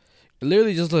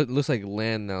literally just looks like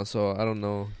land now. So I don't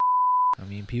know. I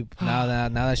mean, people now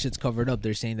that shit's covered up,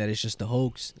 they're saying that it's just a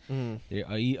hoax.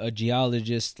 A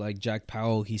geologist like Jack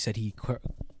Powell, he said he quote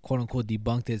unquote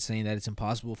debunked it, saying that it's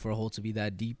impossible for a hole to be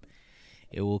that deep.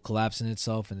 It will collapse in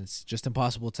itself, and it's just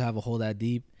impossible to have a hole that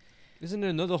deep. Isn't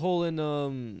there another hole in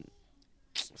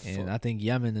And I think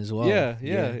Yemen as well. Yeah.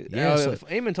 So,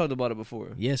 Eamon talked about it before.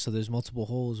 yeah, so there's multiple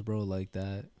holes, bro, like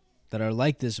that are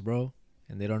like this, bro,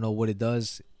 and they don't know what it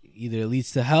does. Either it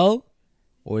leads to hell,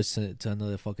 or it's to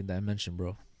another fucking dimension,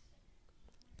 bro.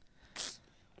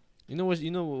 You know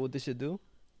what they should do?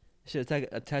 They should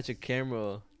attach a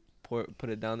camera, put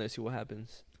it down there, see what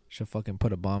happens. Should fucking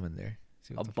put a bomb in there.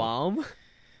 See A what the fuck- bomb?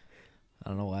 I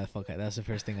don't know why. That's the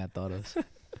first thing I thought of.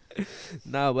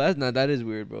 Nah, but that is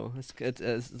weird, bro.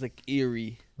 It's like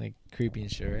eerie. Like creepy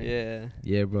and shit, right? Yeah.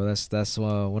 Yeah, bro. That's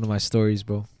one of my stories,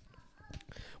 bro.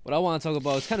 What I want to talk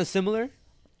about is kind of similar.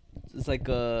 It's like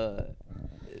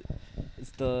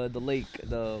it's the lake.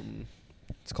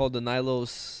 It's called the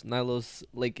Nilos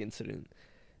Lake incident,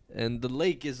 and the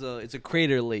lake is it's a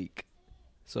crater lake.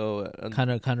 So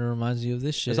Kind of reminds you of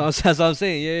this shit. that's what I'm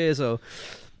saying. Yeah. So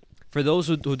for those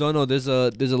who don't know, there's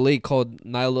a lake called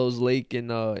Nilos Lake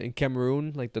in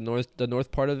Cameroon, like the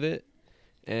north part of it,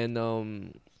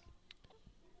 and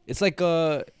it's like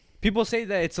people say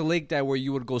that it's a lake that where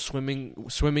you would go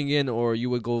swimming in, or you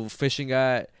would go fishing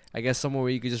at. I guess somewhere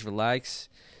where you could just relax.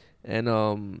 And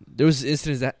there was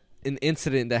an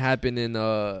incident that happened in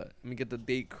let me get the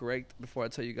date correct before I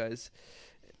tell you guys.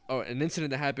 Oh, an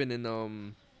incident that happened in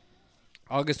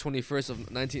August 21st of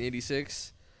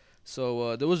 1986.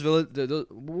 So there was what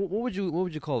would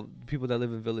you call people that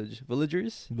live in villagers?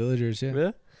 Villagers, yeah. Yeah.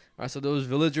 All right, so there was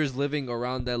villagers living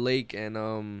around that lake, and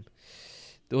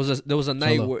there was a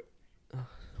night Cholo. where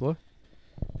What?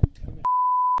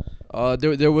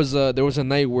 There was a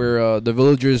night where the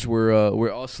villagers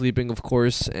were all sleeping, of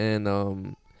course, and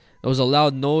there was a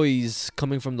loud noise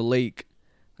coming from the lake.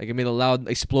 Like it made a loud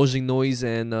explosion noise,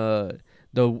 and the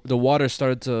water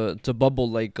started to bubble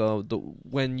like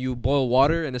when you boil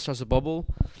water and it starts to bubble.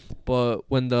 But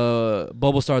when the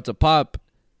bubble started to pop,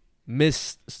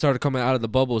 mist started coming out of the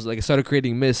bubbles. Like it started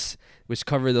creating mist, which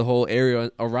covered the whole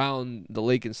area around the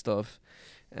lake and stuff.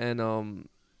 And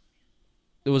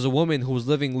there was a woman who was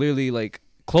living literally like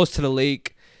close to the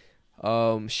lake.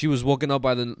 She was woken up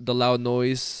by the loud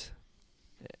noise.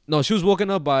 No, she was woken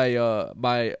up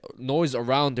by noise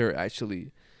around her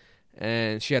actually,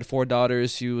 and she had 4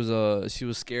 daughters. She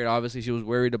was scared. Obviously, she was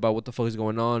worried about what the fuck is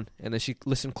going on, and then she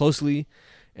listened closely,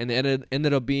 and it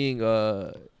ended up being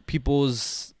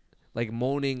people's like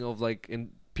moaning of like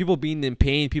people being in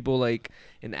pain, people like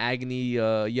in agony,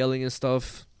 yelling and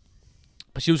stuff.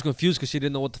 But she was confused because she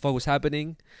didn't know what the fuck was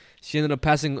happening. She ended up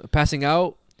passing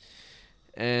out.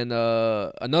 And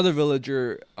another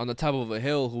villager on the top of a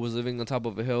hill who was living on top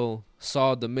of a hill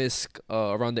saw the mist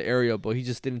around the area, but he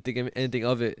just didn't think anything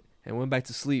of it and went back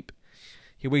to sleep.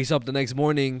 He wakes up the next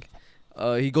morning.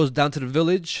 He goes down to the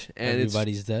village and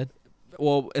everybody's dead.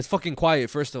 Well, it's fucking quiet.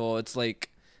 First of all, it's like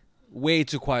way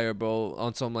too quiet, bro.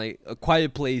 On some like a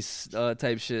quiet place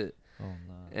type shit. Oh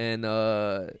no. And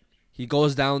he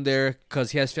goes down there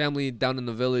because he has family down in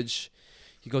the village.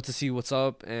 He goes to see what's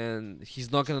up, and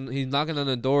he's knocking on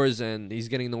the doors, and he's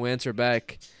getting no answer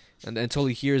back, and until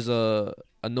he hears a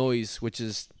noise, which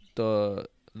is the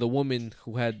woman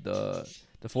who had the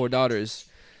 4 daughters.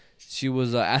 She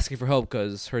was asking for help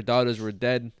because her daughters were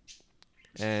dead,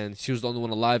 and she was the only one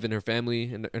alive in her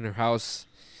family in her house.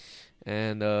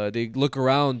 And they go look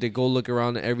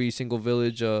around at every single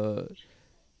village,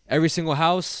 every single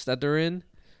house that they're in,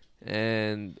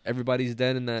 and everybody's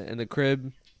dead in the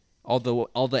crib. All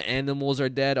the animals are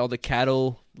dead. All the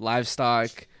cattle,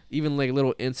 livestock, even like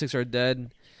little insects are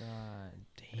dead. God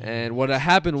damn. And what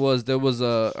happened was there was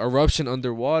a eruption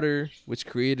underwater, which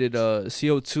created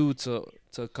CO2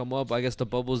 to come up. I guess the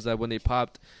bubbles that when they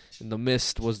popped in the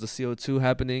mist was the CO2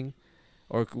 happening,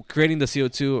 or creating the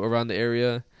CO2 around the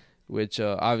area. Which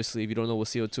obviously, if you don't know what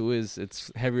CO2 is,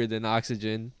 it's heavier than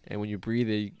oxygen, and when you breathe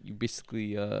it, you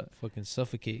basically fucking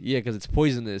suffocate. Yeah, because it's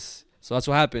poisonous. So that's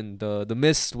what happened. The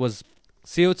mist was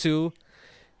CO2.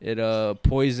 It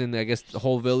poisoned, I guess, the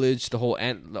whole village,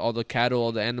 all the cattle,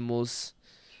 all the animals,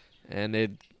 and it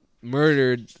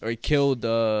murdered or killed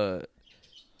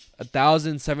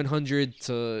 1,700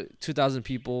 to 2,000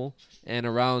 people and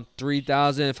around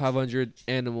 3,500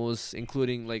 animals,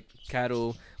 including like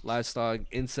cattle, livestock,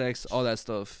 insects, all that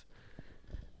stuff.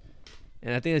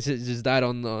 And I think it just died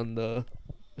on the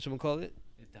what you call it?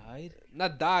 It died?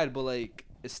 Not died, but like.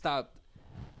 It stopped.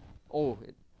 Oh.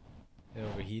 It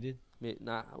overheated? Wait,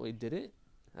 did it?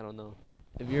 I don't know.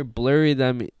 If you're blurry,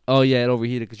 that means... Oh, yeah, it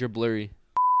overheated because you're blurry.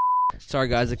 Sorry,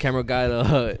 guys. The camera got...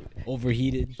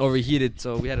 Overheated,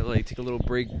 so we had to, like, take a little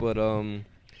break. But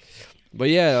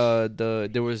yeah,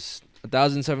 there was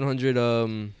 1,700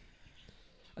 to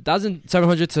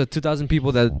 2,000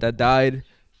 people that died.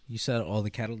 You said all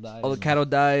the cattle died? All the cattle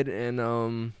died,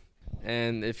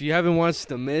 and if you haven't watched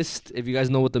The Mist, if you guys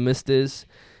know what The Mist is,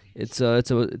 it's a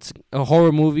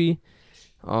horror movie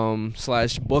 /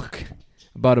 book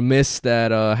about a mist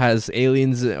that has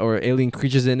aliens or alien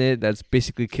creatures in it that's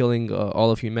basically killing all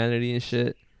of humanity and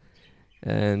shit.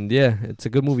 And yeah, it's a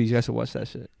good movie. You guys should watch that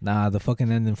shit. Nah, the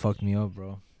fucking ending fucked me up,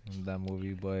 bro. That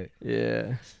movie, but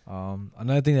yeah.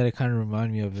 Another thing that it kind of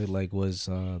reminded me of it like was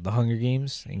the Hunger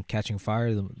Games and Catching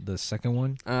Fire, the second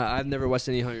one. I've never watched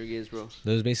any Hunger Games, bro.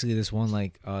 There was basically this one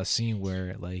like scene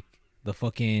where like the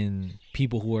fucking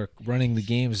people who are running the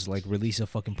games like release a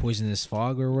fucking poisonous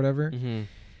fog or whatever,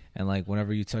 and like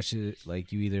whenever you touch it,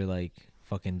 like you either like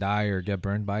fucking die or get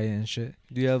burned by it and shit.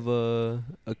 Do you have a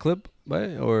clip by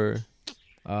it or?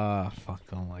 Fuck!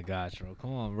 Oh my gosh, bro!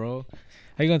 Come on, bro.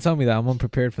 How you gonna tell me that? I'm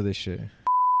unprepared for this shit.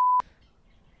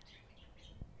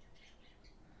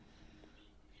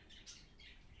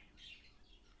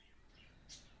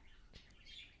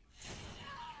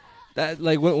 That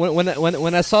like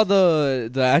when I saw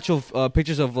the actual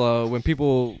pictures of when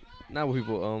people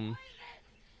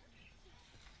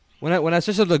when I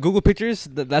searched up the Google pictures,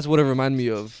 that's what it reminded me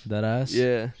of. That ass?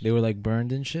 Yeah. They were like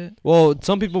burned and shit? Well,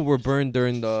 some people were burned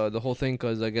during the whole thing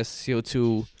because I guess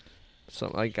CO2.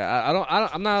 Something like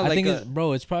I'm not. I think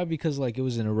it's probably because like it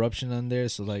was an eruption on there,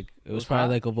 so like it was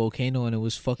probably like a volcano and it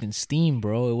was fucking steam,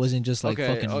 bro. It wasn't just like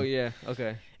fucking. Oh yeah.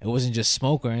 Okay. It wasn't just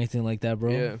smoke or anything like that,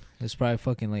 bro. Yeah. It's probably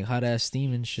fucking like hot ass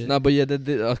steam and shit. No, but yeah,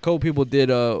 a couple people did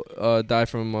die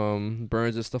from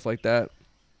burns and stuff like that.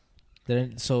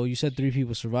 So you said 3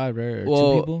 people survived, right? Or 2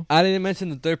 Well, people? I didn't mention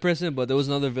the third person, but there was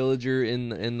another villager in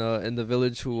the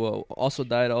village who also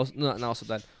died. Also, not also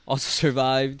died. Also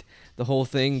survived the whole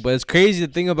thing. But it's crazy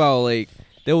to think about. Like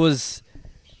there was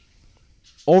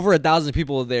over 1,000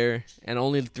 people there, and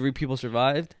only 3 people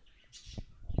survived.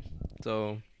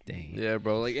 So Dang. yeah,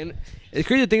 bro. Like, and it's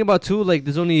crazy to think about too. Like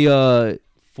there's only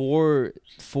four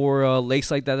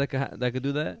lakes like that that could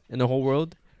do that in the whole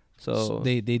world. So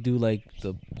they do like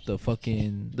the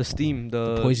fucking the steam,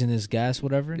 the poisonous gas,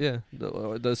 whatever. Yeah,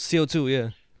 the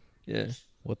CO2. Yeah.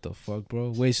 What the fuck, bro?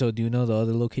 Wait, so do you know the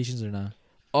other locations or not?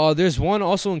 There's one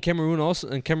also in Cameroon. I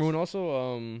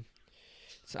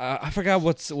forgot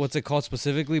what's it called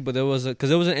specifically, but there was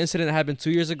an incident that happened 2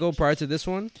 years ago prior to this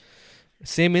one.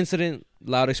 Same incident,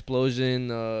 loud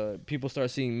explosion. People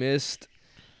start seeing mist,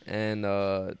 and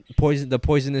the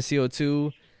poisonous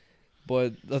CO2.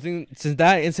 But the thing, since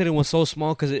that incident was so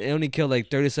small, because it only killed like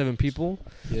 37 people,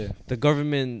 the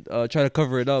government tried to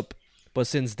cover it up. But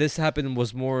since this incident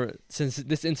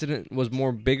was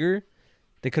more bigger,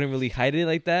 they couldn't really hide it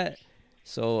like that.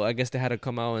 So I guess they had to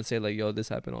come out and say like, "Yo, this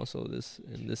happened also."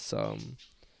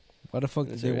 Why the fuck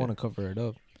did they want to cover it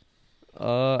up?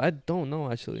 I don't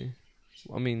know actually.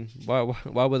 I mean,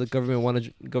 why would the government want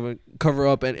to cover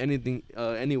up anything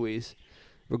anyways?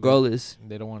 Regardless,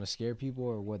 they don't want to scare people,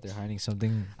 or what? They're hiding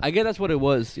something. I guess that's what it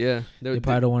was. Yeah, they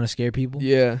probably don't want to scare people.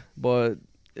 Yeah, but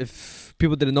if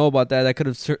people didn't know about that, that could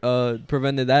have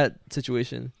prevented that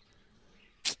situation.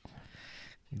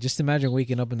 Just imagine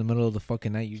waking up in the middle of the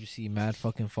fucking night, you just see mad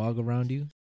fucking fog around you.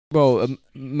 Bro,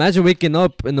 imagine waking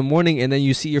up in the morning and then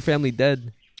you see your family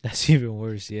dead. That's even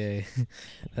worse. Yeah,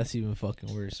 that's even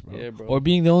fucking worse, bro. Yeah, bro. Or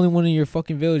being the only one in your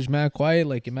fucking village, mad quiet.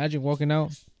 Like imagine walking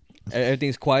out,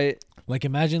 everything's quiet. Like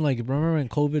imagine, like remember in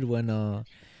COVID when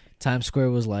Times Square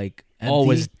was like empty? Oh,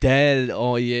 was dead.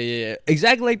 Oh yeah,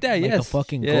 exactly like that. Like yes, a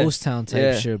fucking ghost town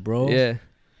type shit, bro. Yeah,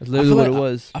 that's literally what it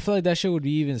was. I feel like that shit would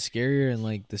be even scarier in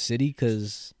like the city,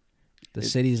 because the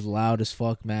city's loud as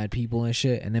fuck, mad people and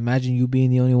shit. And imagine you being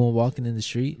the only one walking in the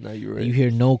street. No, you're right. And you hear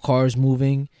no cars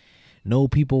moving, no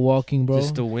people walking, bro.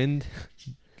 Just the wind.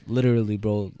 Literally,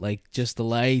 bro. Like just the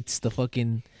lights, the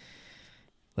fucking.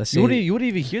 Let's say you wouldn't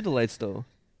even hear the lights though.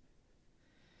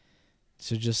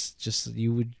 So just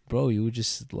you would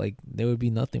just like there would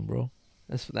be nothing, bro.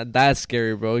 That's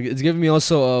scary, bro. It's giving me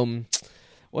also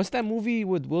what's that movie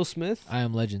with Will Smith? I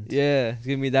Am Legend. Yeah, it's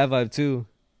giving me that vibe too.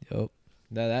 Yup.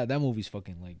 That movie's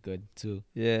fucking like good too.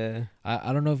 Yeah.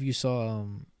 I don't know if you saw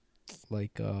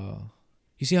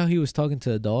you see how he was talking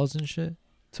to the dolls and shit?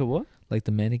 To what? Like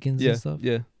the mannequins and stuff?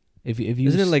 Yeah. If you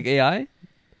isn't it like AI?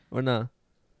 Or not?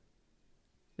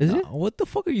 Is it? What the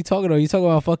fuck are you talking about? You talking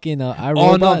about fucking iRobot?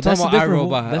 Oh no, I'm that's talking about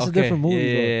iRobot. That's a different movie,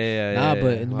 yeah, bro. Nah,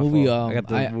 but in the movie, I got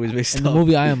the movies mixed in up. the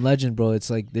movie I Am Legend, bro,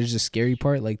 it's like there's a scary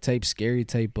part, like scary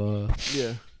type.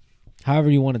 Yeah.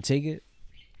 However you want to take it.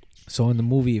 So in the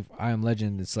movie I Am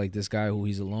Legend, it's like this guy who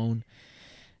he's alone,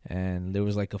 and there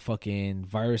was like a fucking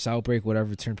virus outbreak,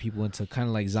 whatever, turned people into kind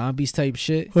of like zombies type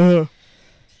shit.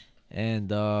 And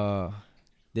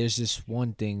there's this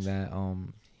one thing that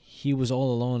he was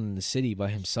all alone in the city by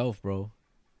himself, bro.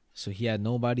 So he had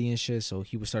nobody and shit. So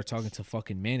he would start talking to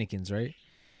fucking mannequins, right?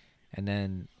 And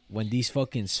then when these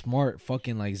fucking smart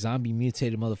fucking like zombie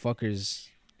mutated motherfuckers,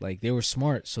 like they were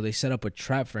smart, so they set up a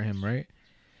trap for him, right?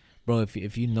 Bro,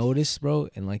 if you notice, bro,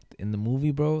 and like in the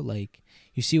movie, bro, like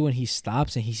you see when he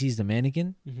stops and he sees the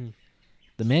mannequin,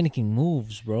 the mannequin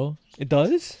moves, bro. It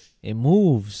does? It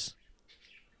moves.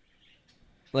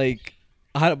 Like,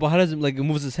 how does it, like, it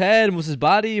moves his head, it moves his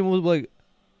body, it moves, like...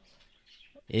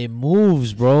 It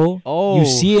moves, bro. Oh. You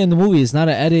see it in the movie. It's not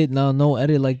an edit. No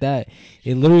edit like that.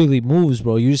 It literally moves,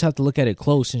 bro. You just have to look at it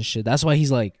close and shit. That's why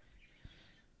he's like,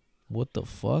 what the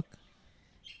fuck?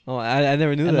 Oh, I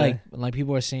never knew and that. Like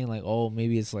people are saying like, oh,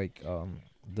 maybe it's like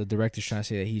the director's trying to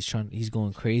say that he's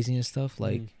going crazy and stuff.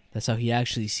 Like that's how he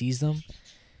actually sees them.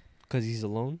 Because he's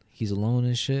alone? He's alone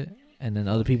and shit. And then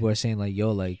other people are saying like,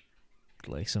 yo, like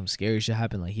some scary shit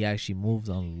happened. Like he actually moved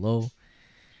on the low.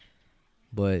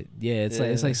 But yeah,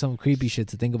 it's like some creepy shit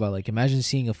to think about. Like imagine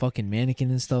seeing a fucking mannequin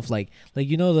and stuff. Like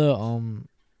you know the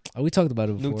we talked about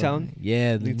it before. Nuketown?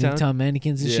 Yeah, the Nuketown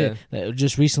mannequins and shit.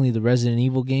 Just recently, the Resident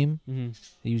Evil game. Have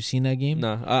you seen that game?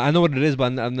 Nah, I know what it is,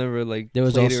 but I've never like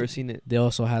played it or seen it. They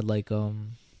also had like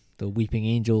the Weeping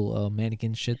Angel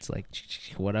mannequin shits, like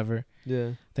whatever. Yeah,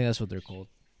 I think that's what they're called.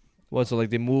 What? So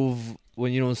like they move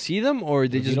when you don't see them, or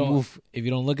they just move? If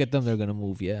you don't look at them, they're gonna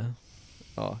move. Yeah.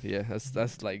 Oh yeah, that's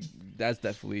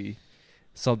definitely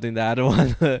something that I don't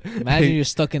want to. Imagine you're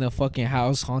stuck in a fucking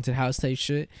house, haunted house type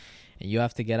shit, and you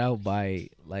have to get out by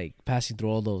like passing through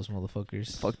all those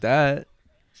motherfuckers. Fuck that.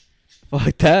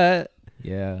 Fuck that.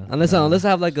 Yeah. Unless nah. I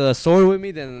have like a sword with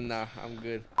me, then nah, I'm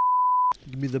good.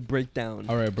 Give me the breakdown.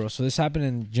 All right, bro. So this happened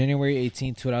in January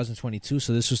 18, 2022.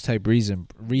 So this was type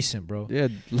recent, bro. Yeah,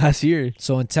 last year.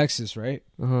 So in Texas, right?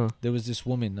 Uh-huh. There was this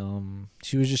woman.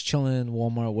 She was just chilling in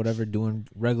Walmart, whatever, doing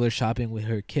regular shopping with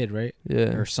her kid, right?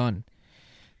 Yeah. Her son.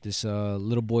 This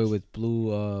little boy with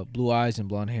blue eyes and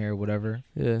blonde hair, whatever.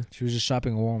 Yeah. She was just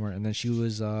shopping at Walmart, and then she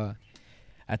was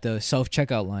at the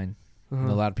self-checkout line. Uh-huh. And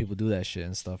a lot of people do that shit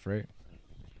and stuff, right?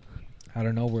 I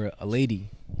don't know where a lady.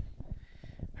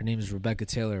 Her name is Rebecca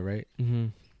Taylor, right? Mm-hmm.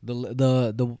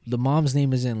 The mom's name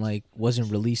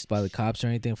wasn't released by the cops or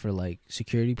anything for like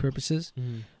security purposes,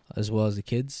 as well as the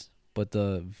kids. But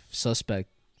the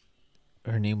suspect,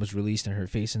 her name was released and her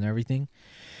face and everything.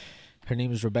 Her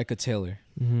name is Rebecca Taylor.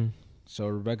 Mm-hmm. So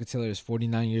Rebecca Taylor is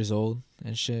 49 years old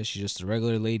and shit. She's just a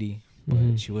regular lady,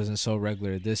 but she wasn't so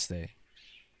regular this day.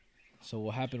 So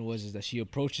what happened was that she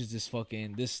approaches this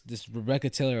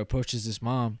Rebecca Taylor approaches this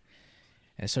mom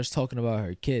and starts talking about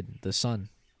her kid, the son.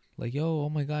 Like, yo, oh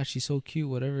my gosh, she's so cute,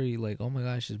 whatever. Like, oh my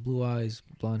gosh, she's blue eyes,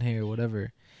 blonde hair,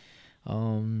 whatever.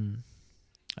 Are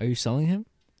you selling him?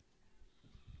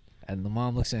 And the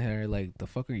mom looks at her like, the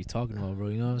fuck are you talking about, bro?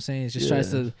 You know what I'm saying? It just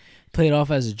tries to play it off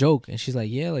as a joke. And she's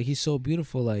like, yeah, like, he's so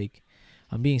beautiful. Like,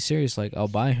 I'm being serious. Like, I'll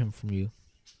buy him from you.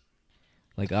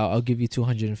 Like, I'll give you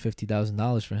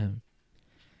 $250,000 for him.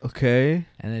 Okay.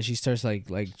 And then she starts like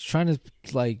trying to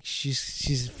like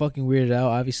she's fucking weirded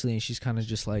out obviously, and she's kind of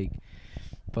just like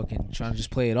fucking trying to just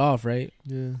play it off, right?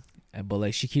 Yeah. But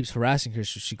like she keeps harassing her,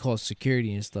 so she calls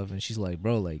security and stuff, and she's like,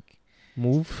 bro, like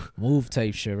move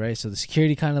type shit, right? So the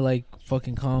security kind of like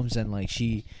fucking comes, and like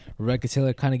Rebecca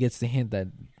Taylor kind of gets the hint that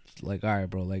like, all right,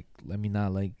 bro, like let me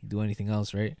not like do anything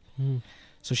else, right?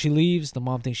 So she leaves. The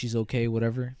mom thinks she's okay,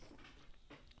 whatever.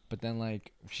 But then,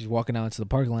 like, she's walking out into the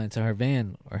parking lot to her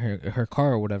van or her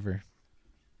car or whatever.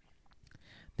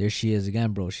 There she is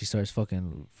again, bro. She starts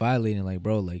fucking violating, like,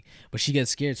 bro, like. But she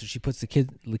gets scared, so she puts the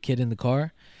kid in the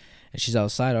car, and she's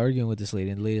outside arguing with this lady.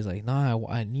 And the lady's like, "Nah,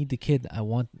 I need the kid. I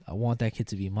want that kid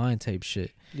to be mine," type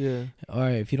shit. Yeah. All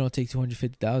right, if you don't take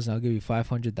 $250,000, I'll give you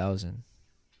 $500,000.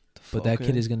 But that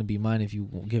kid is gonna be mine if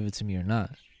you give it to me or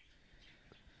not.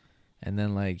 And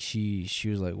then like she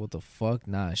was like, what the fuck?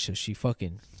 Nah, she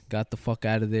fucking got the fuck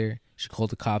out of there. She called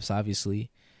the cops,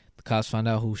 obviously. The cops found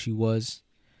out who she was.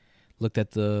 Looked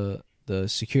at the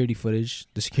security footage.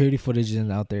 The security footage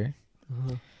isn't out there.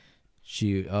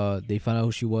 They found out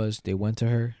who she was. They went to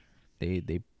her.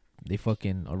 They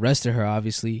fucking arrested her,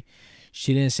 obviously.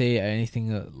 She didn't say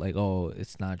anything like, oh,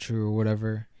 it's not true or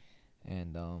whatever.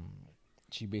 And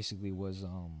she basically was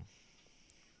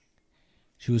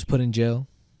she was put in jail.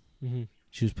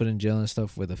 She was put in jail and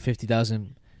stuff with a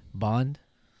 $50,000 bond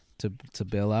to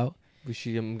bail out. But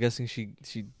I'm guessing she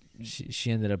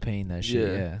ended up paying that shit.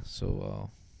 Yeah.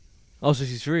 So. So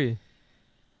she's free.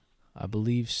 I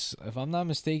believe, if I'm not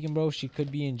mistaken, bro, she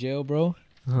could be in jail, bro.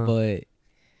 But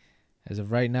as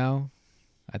of right now,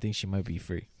 I think she might be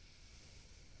free.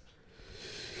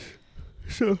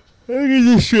 So I get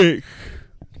this straight.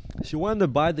 She wanted to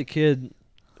buy the kid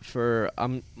for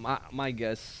my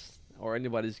guess. Or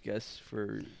anybody's guess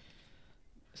for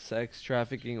sex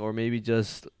trafficking, or maybe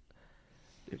just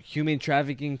human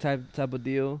trafficking type of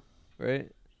deal, right?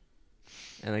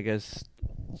 And I guess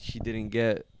she didn't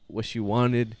get what she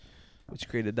wanted, which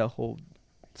created that whole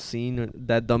scene,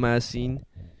 that dumbass scene.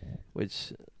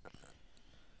 Which,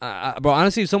 bro,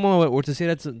 honestly, if someone were to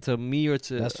say that to me or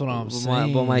to that's what I'm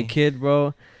saying. About my kid,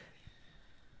 bro,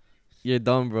 you're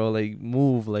dumb, bro. Like,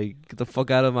 move, like, get the fuck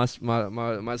out of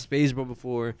my space, bro.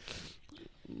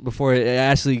 Before it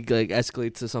actually like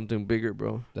escalates to something bigger,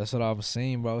 bro. That's what I was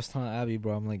saying, bro. I was telling Abby,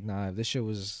 bro. I'm like, nah, if this shit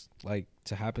was like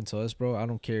to happen to us, bro, I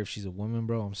don't care if she's a woman,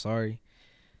 bro. I'm sorry.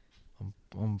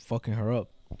 I'm fucking her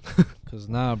up. Cause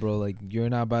nah, bro, like you're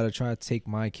not about to try to take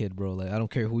my kid, bro. Like I don't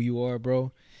care who you are, bro.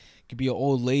 You could be an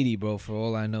old lady, bro. For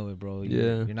all I know, bro.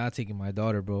 You're not taking my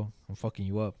daughter, bro. I'm fucking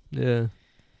you up. Yeah.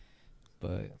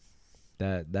 But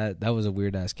that was a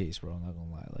weird ass case, bro. I'm not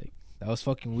gonna lie, like. That was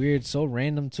fucking weird. So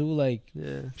random too. Like,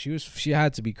 yeah, she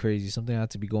had to be crazy. Something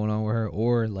had to be going on with her,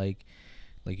 or like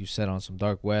you said, on some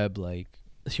dark web, like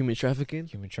human trafficking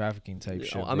type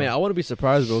shit. I mean, I wouldn't be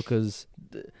surprised, bro, because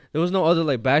there was no other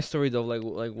like backstory of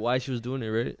like why she was doing it,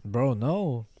 right? Bro,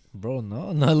 no,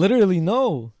 literally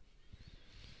no.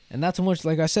 And not too much.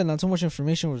 Like I said, not too much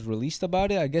information was released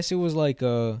about it. I guess it was like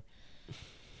I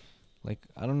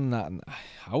don't know.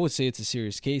 I would say it's a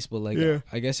serious case, but like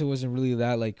I guess it wasn't really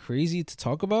that like crazy to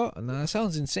talk about. Nah, that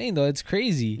sounds insane though. It's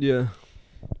crazy. Yeah.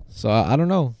 So I don't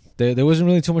know. there wasn't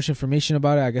really too much information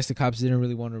about it. I guess the cops didn't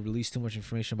really want to release too much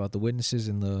information about the witnesses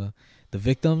and the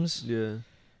victims. Yeah.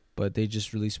 But they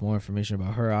just released more information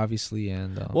about her, obviously.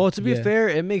 And well, to be fair,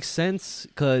 it makes sense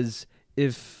because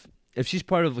if she's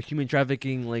part of a human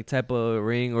trafficking like type of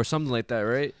ring or something like that,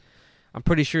 right? I'm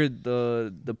pretty sure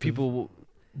the people,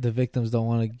 the victims don't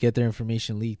want to get their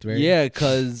information leaked, right? Yeah,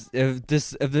 because it's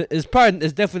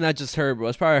definitely not just her, bro.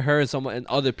 It's probably her and someone and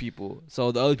other people.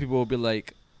 So the other people will be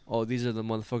like, oh, these are the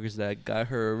motherfuckers that got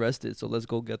her arrested, so let's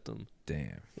go get them.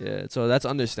 Damn. Yeah, so that's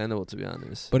understandable, to be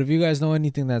honest. But if you guys know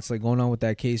anything that's like going on with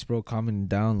that case, bro, comment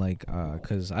down, like,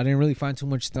 because I didn't really find too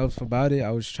much stuff about it.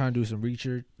 I was trying to do some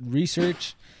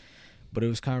research, but it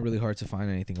was kind of really hard to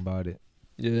find anything about it.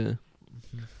 Yeah.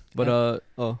 But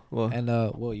well. And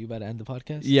you about to end the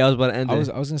podcast? Yeah, I was about to end it.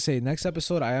 I was gonna say next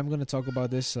episode I am gonna talk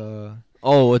about this.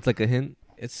 It's like a hint.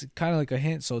 It's kind of like a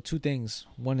hint. So 2 things.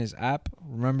 One is app.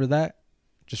 Remember that.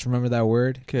 Just remember that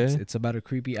word. Okay. It's about a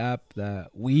creepy app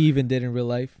that we even did in real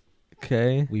life.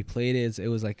 Okay. We played it. It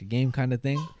was like a game kind of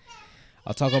thing.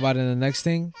 I'll talk about it in the next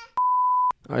thing.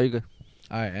 All right, you good.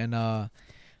 All right, and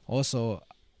also,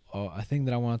 a thing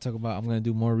that I want to talk about. I'm gonna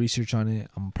do more research on it.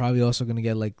 I'm probably also gonna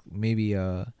get like maybe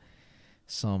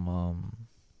some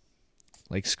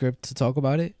like script to talk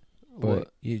about it.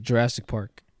 But Jurassic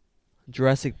Park.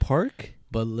 Jurassic Park?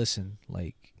 But listen,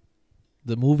 like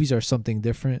the movies are something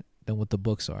different than what the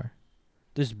books are.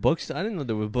 There's books? I didn't know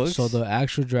there were books. So the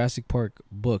actual Jurassic Park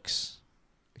books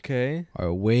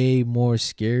are way more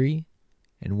scary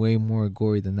and way more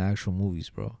gory than the actual movies,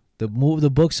 bro. The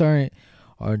books the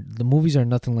movies are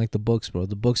nothing like the books, bro.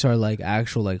 The books are like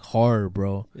actual like horror,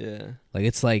 bro. Yeah. Like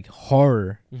it's like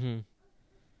horror. Mm-hmm.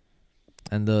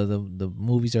 And the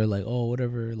movies are like, oh,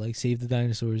 whatever, like save the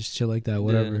dinosaurs, shit like that,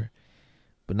 whatever. Yeah.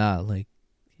 But not like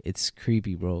it's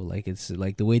creepy, bro. Like it's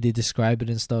like the way they describe it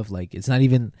and stuff. Like it's not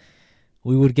even.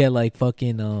 We would get like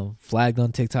fucking flagged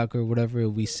on TikTok or whatever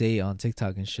we say on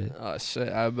TikTok and shit. Oh shit,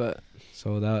 I bet.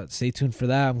 So stay tuned for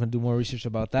that. I'm gonna do more research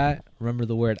about that. Remember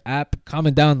the word app.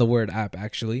 Comment down the word app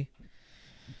actually.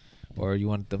 Or you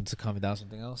want them to comment down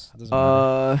something else? Doesn't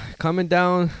matter. Comment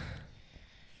down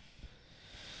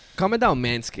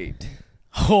Manscaped.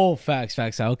 Oh, facts.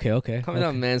 Okay. Comment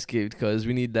down Manscaped because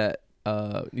we need that.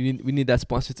 We need that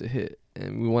sponsor to hit,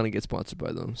 and we want to get sponsored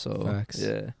by them. So facts.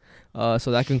 Yeah.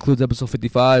 So that concludes episode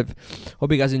 55.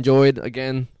 Hope you guys enjoyed.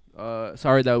 Again,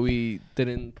 sorry that we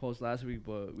didn't post last week,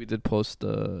 but we did post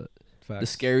the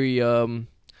scary with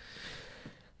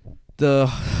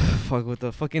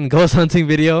the fucking ghost hunting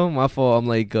video. My fault. I'm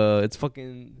like it's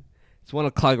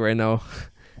 1:00 right now.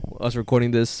 Us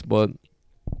recording this, but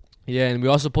yeah, and we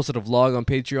also posted a vlog on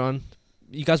Patreon.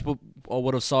 You guys would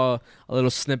have saw a little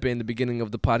snippet in the beginning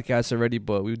of the podcast already,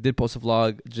 but we did post a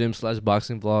vlog,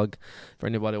 gym/boxing vlog, for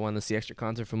anybody want to see extra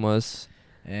content from us.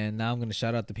 And now I'm gonna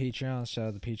shout out the Patreons. Shout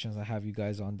out the Patreons. I have you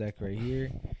guys on deck right here.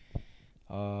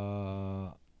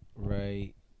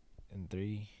 Right in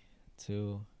 3,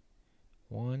 2,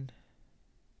 1.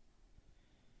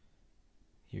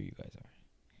 Here you guys are.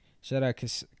 Shout out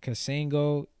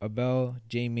Kasango, Abel,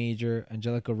 J Major,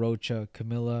 Angelica Rocha,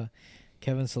 Camilla,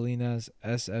 Kevin Salinas,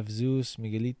 SF Zeus,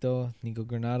 Miguelito, Nico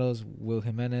Granados, Will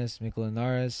Jimenez, Michael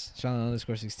Linares,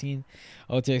 Sean_16,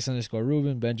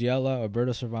 OTX_Ruben, Benjiela,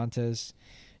 Alberto Cervantes,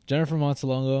 Jennifer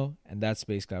Montalongo, and that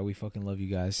Space Guy. We fucking love you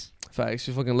guys. Facts,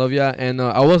 we fucking love ya. And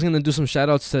I was gonna do some shout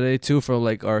outs today too from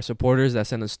like our supporters that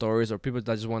send us stories or people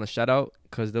that just want to shout out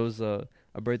because there was a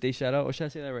birthday shout out. Or should I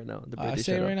say that right now? The birthday I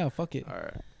say it right now. Fuck it. All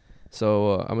right.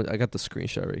 So I got the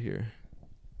screenshot right here.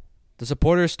 The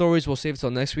supporter stories we'll save till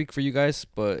next week for you guys,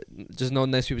 but just know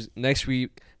next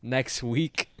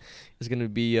week is gonna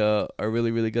be a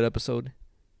really really good episode.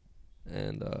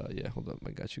 And yeah, hold up,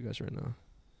 I got you guys right now.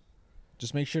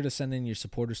 Just make sure to send in your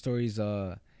supporter stories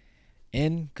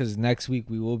in, because next week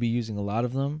we will be using a lot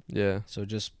of them. Yeah. So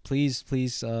just please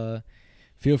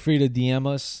feel free to DM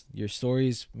us your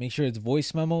stories. Make sure it's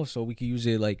voice memo so we can use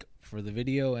it like for the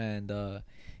video, and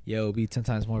yeah, it'll be 10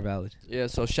 times more valid. Yeah,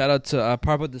 so shout out to, I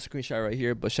probably put the screenshot right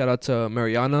here, but shout out to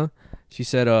Mariana. She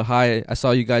said, hi, I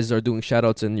saw you guys are doing shout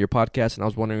outs in your podcast, and I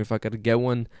was wondering if I could get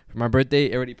one for my birthday.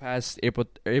 It already passed April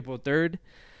 3rd,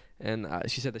 and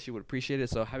she said that she would appreciate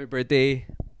it. So happy birthday,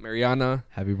 Mariana.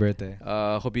 Happy birthday.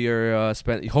 Hope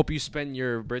you spend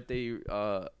your birthday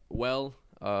well.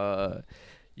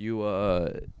 You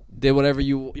did whatever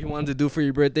you wanted to do for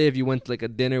your birthday. If you went to like a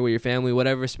dinner with your family,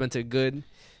 whatever, spent it good.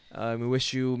 We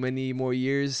wish you many more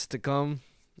years to come,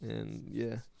 and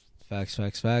yeah. Facts.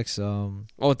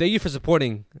 Oh, thank you for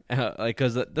supporting.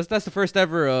 Cause that's the first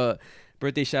ever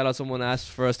birthday shout out someone asked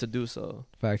for us to do. So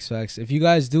facts. If you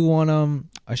guys do want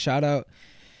a shout out,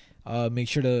 Make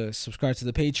sure to subscribe to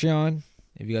the Patreon.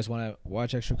 If you guys want to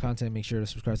watch extra content, make sure to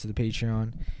subscribe to the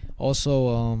Patreon. Also,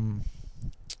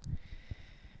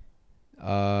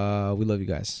 we love you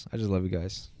guys. I just love you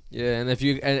guys. Yeah, and if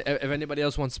anybody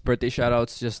else wants birthday shout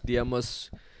outs, just DM us.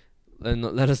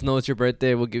 Let us know it's your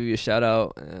birthday. We'll give you a shout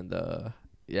out. And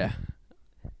yeah.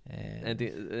 And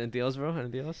Anything else, bro?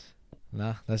 Anything else?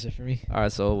 nah, that's it for me. All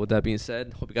right. So with that being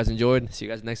said, hope you guys enjoyed. See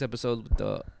you guys next episode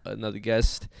with another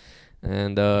guest.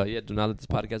 And yeah, do not let this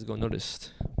podcast go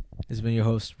unnoticed. This has been your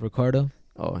host, Ricardo,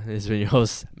 Oh, this has been your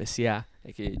host, Messia,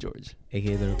 aka George.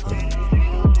 aka The Ricardo.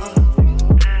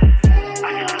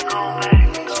 I gotta go back.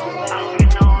 I hope you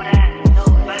know that.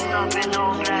 Best up in no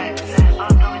black.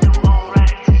 I'm doing the whole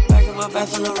right. Back in my bag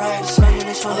full of racks. Slanging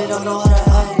this one, they don't know how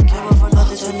to act. Came up from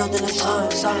nothing to nothing to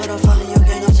time. Solid or funny, you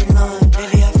gain up to none.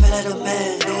 Lately I feel like a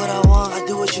man. Do what I want, I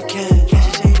do what you can.